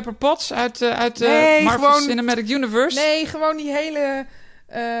bedoelt Pepper Potts uit Marvel Cinematic Universe? Nee, gewoon die hele...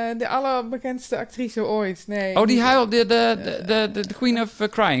 de allerbekendste actrice ooit. Nee. Oh, die huil, de Queen of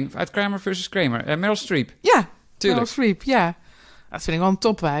Crying uit Kramer vs. Kramer. Meryl Streep. Ja, tuurlijk. Meryl Streep, ja. Dat vind ik wel een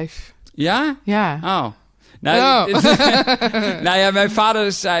topwijf. Ja? Ja. Oh. Nou ja, mijn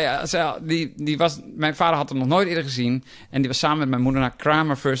vader mijn vader had hem nog nooit eerder gezien. En die was samen met mijn moeder naar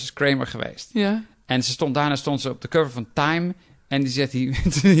Kramer vs. Kramer geweest. Ja. En daarna stond ze op de cover van Time. En die zegt,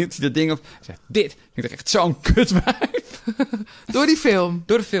 hield dat ding op. Zegt, dit vind ik echt zo'n kutwijf. Door die film?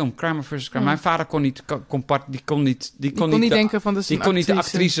 Door de film, Kramer vs. Kramer. Mijn vader kon niet denken van die kon niet de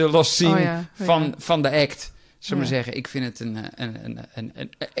actrice loszien van de act. Zullen we maar zeggen. Ik vind het een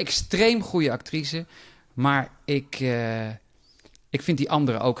extreem goede actrice. Maar ik vind die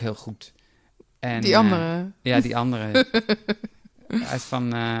andere ook heel goed. En, die andere? Ja, die andere. Uit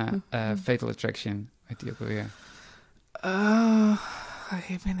van Fatal Attraction. Weet die ook alweer.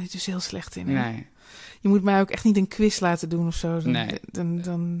 Ik ben er dus heel slecht in. Nee. Je moet mij ook echt niet een quiz laten doen of zo.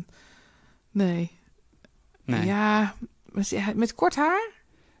 Nee. Ja, met kort haar?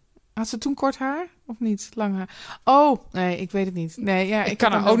 Had ze toen kort haar? Of niet? Lang haar? Oh, nee, ik weet het niet. Nee, ja, ik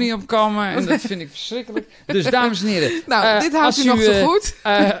kan er ook niet op komen en dat vind ik verschrikkelijk. Dus dames en heren. Nou, dit houdt u nog te goed.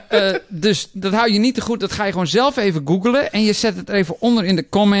 Dus dat hou je niet te goed. Dat ga je gewoon zelf even googlen. En je zet het er even onder in de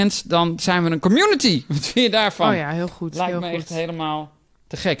comments. Dan zijn we een community. Wat vind je daarvan? Oh ja, heel goed. Lijkt heel me goed. echt helemaal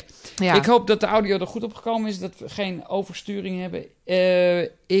te gek. Ja. Ik hoop dat de audio er goed opgekomen is. Dat we geen oversturing hebben.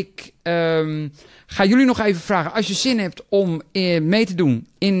 Ik ga jullie nog even vragen. Als je zin hebt om mee te doen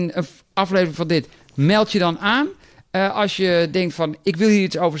in een aflevering van dit, meld je dan aan. Als je denkt van, ik wil hier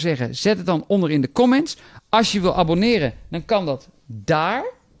iets over zeggen, zet het dan onder in de comments. Als je wil abonneren, dan kan dat daar.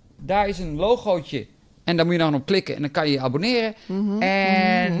 Daar is een logootje. En daar moet je dan op klikken en dan kan je je abonneren.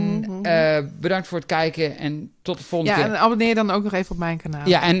 Bedankt voor het kijken en tot de volgende keer. Ja, en abonneer dan ook nog even op mijn kanaal.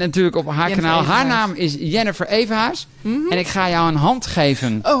 Ja, en natuurlijk op haar Jennifer kanaal. Evenhuis. Haar naam is Jennifer Evenhuis. En ik ga jou een hand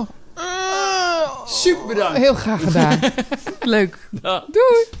geven. Oh. Super bedankt. Heel graag gedaan. Leuk. Ja.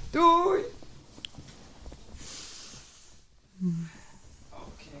 Doei. Doei.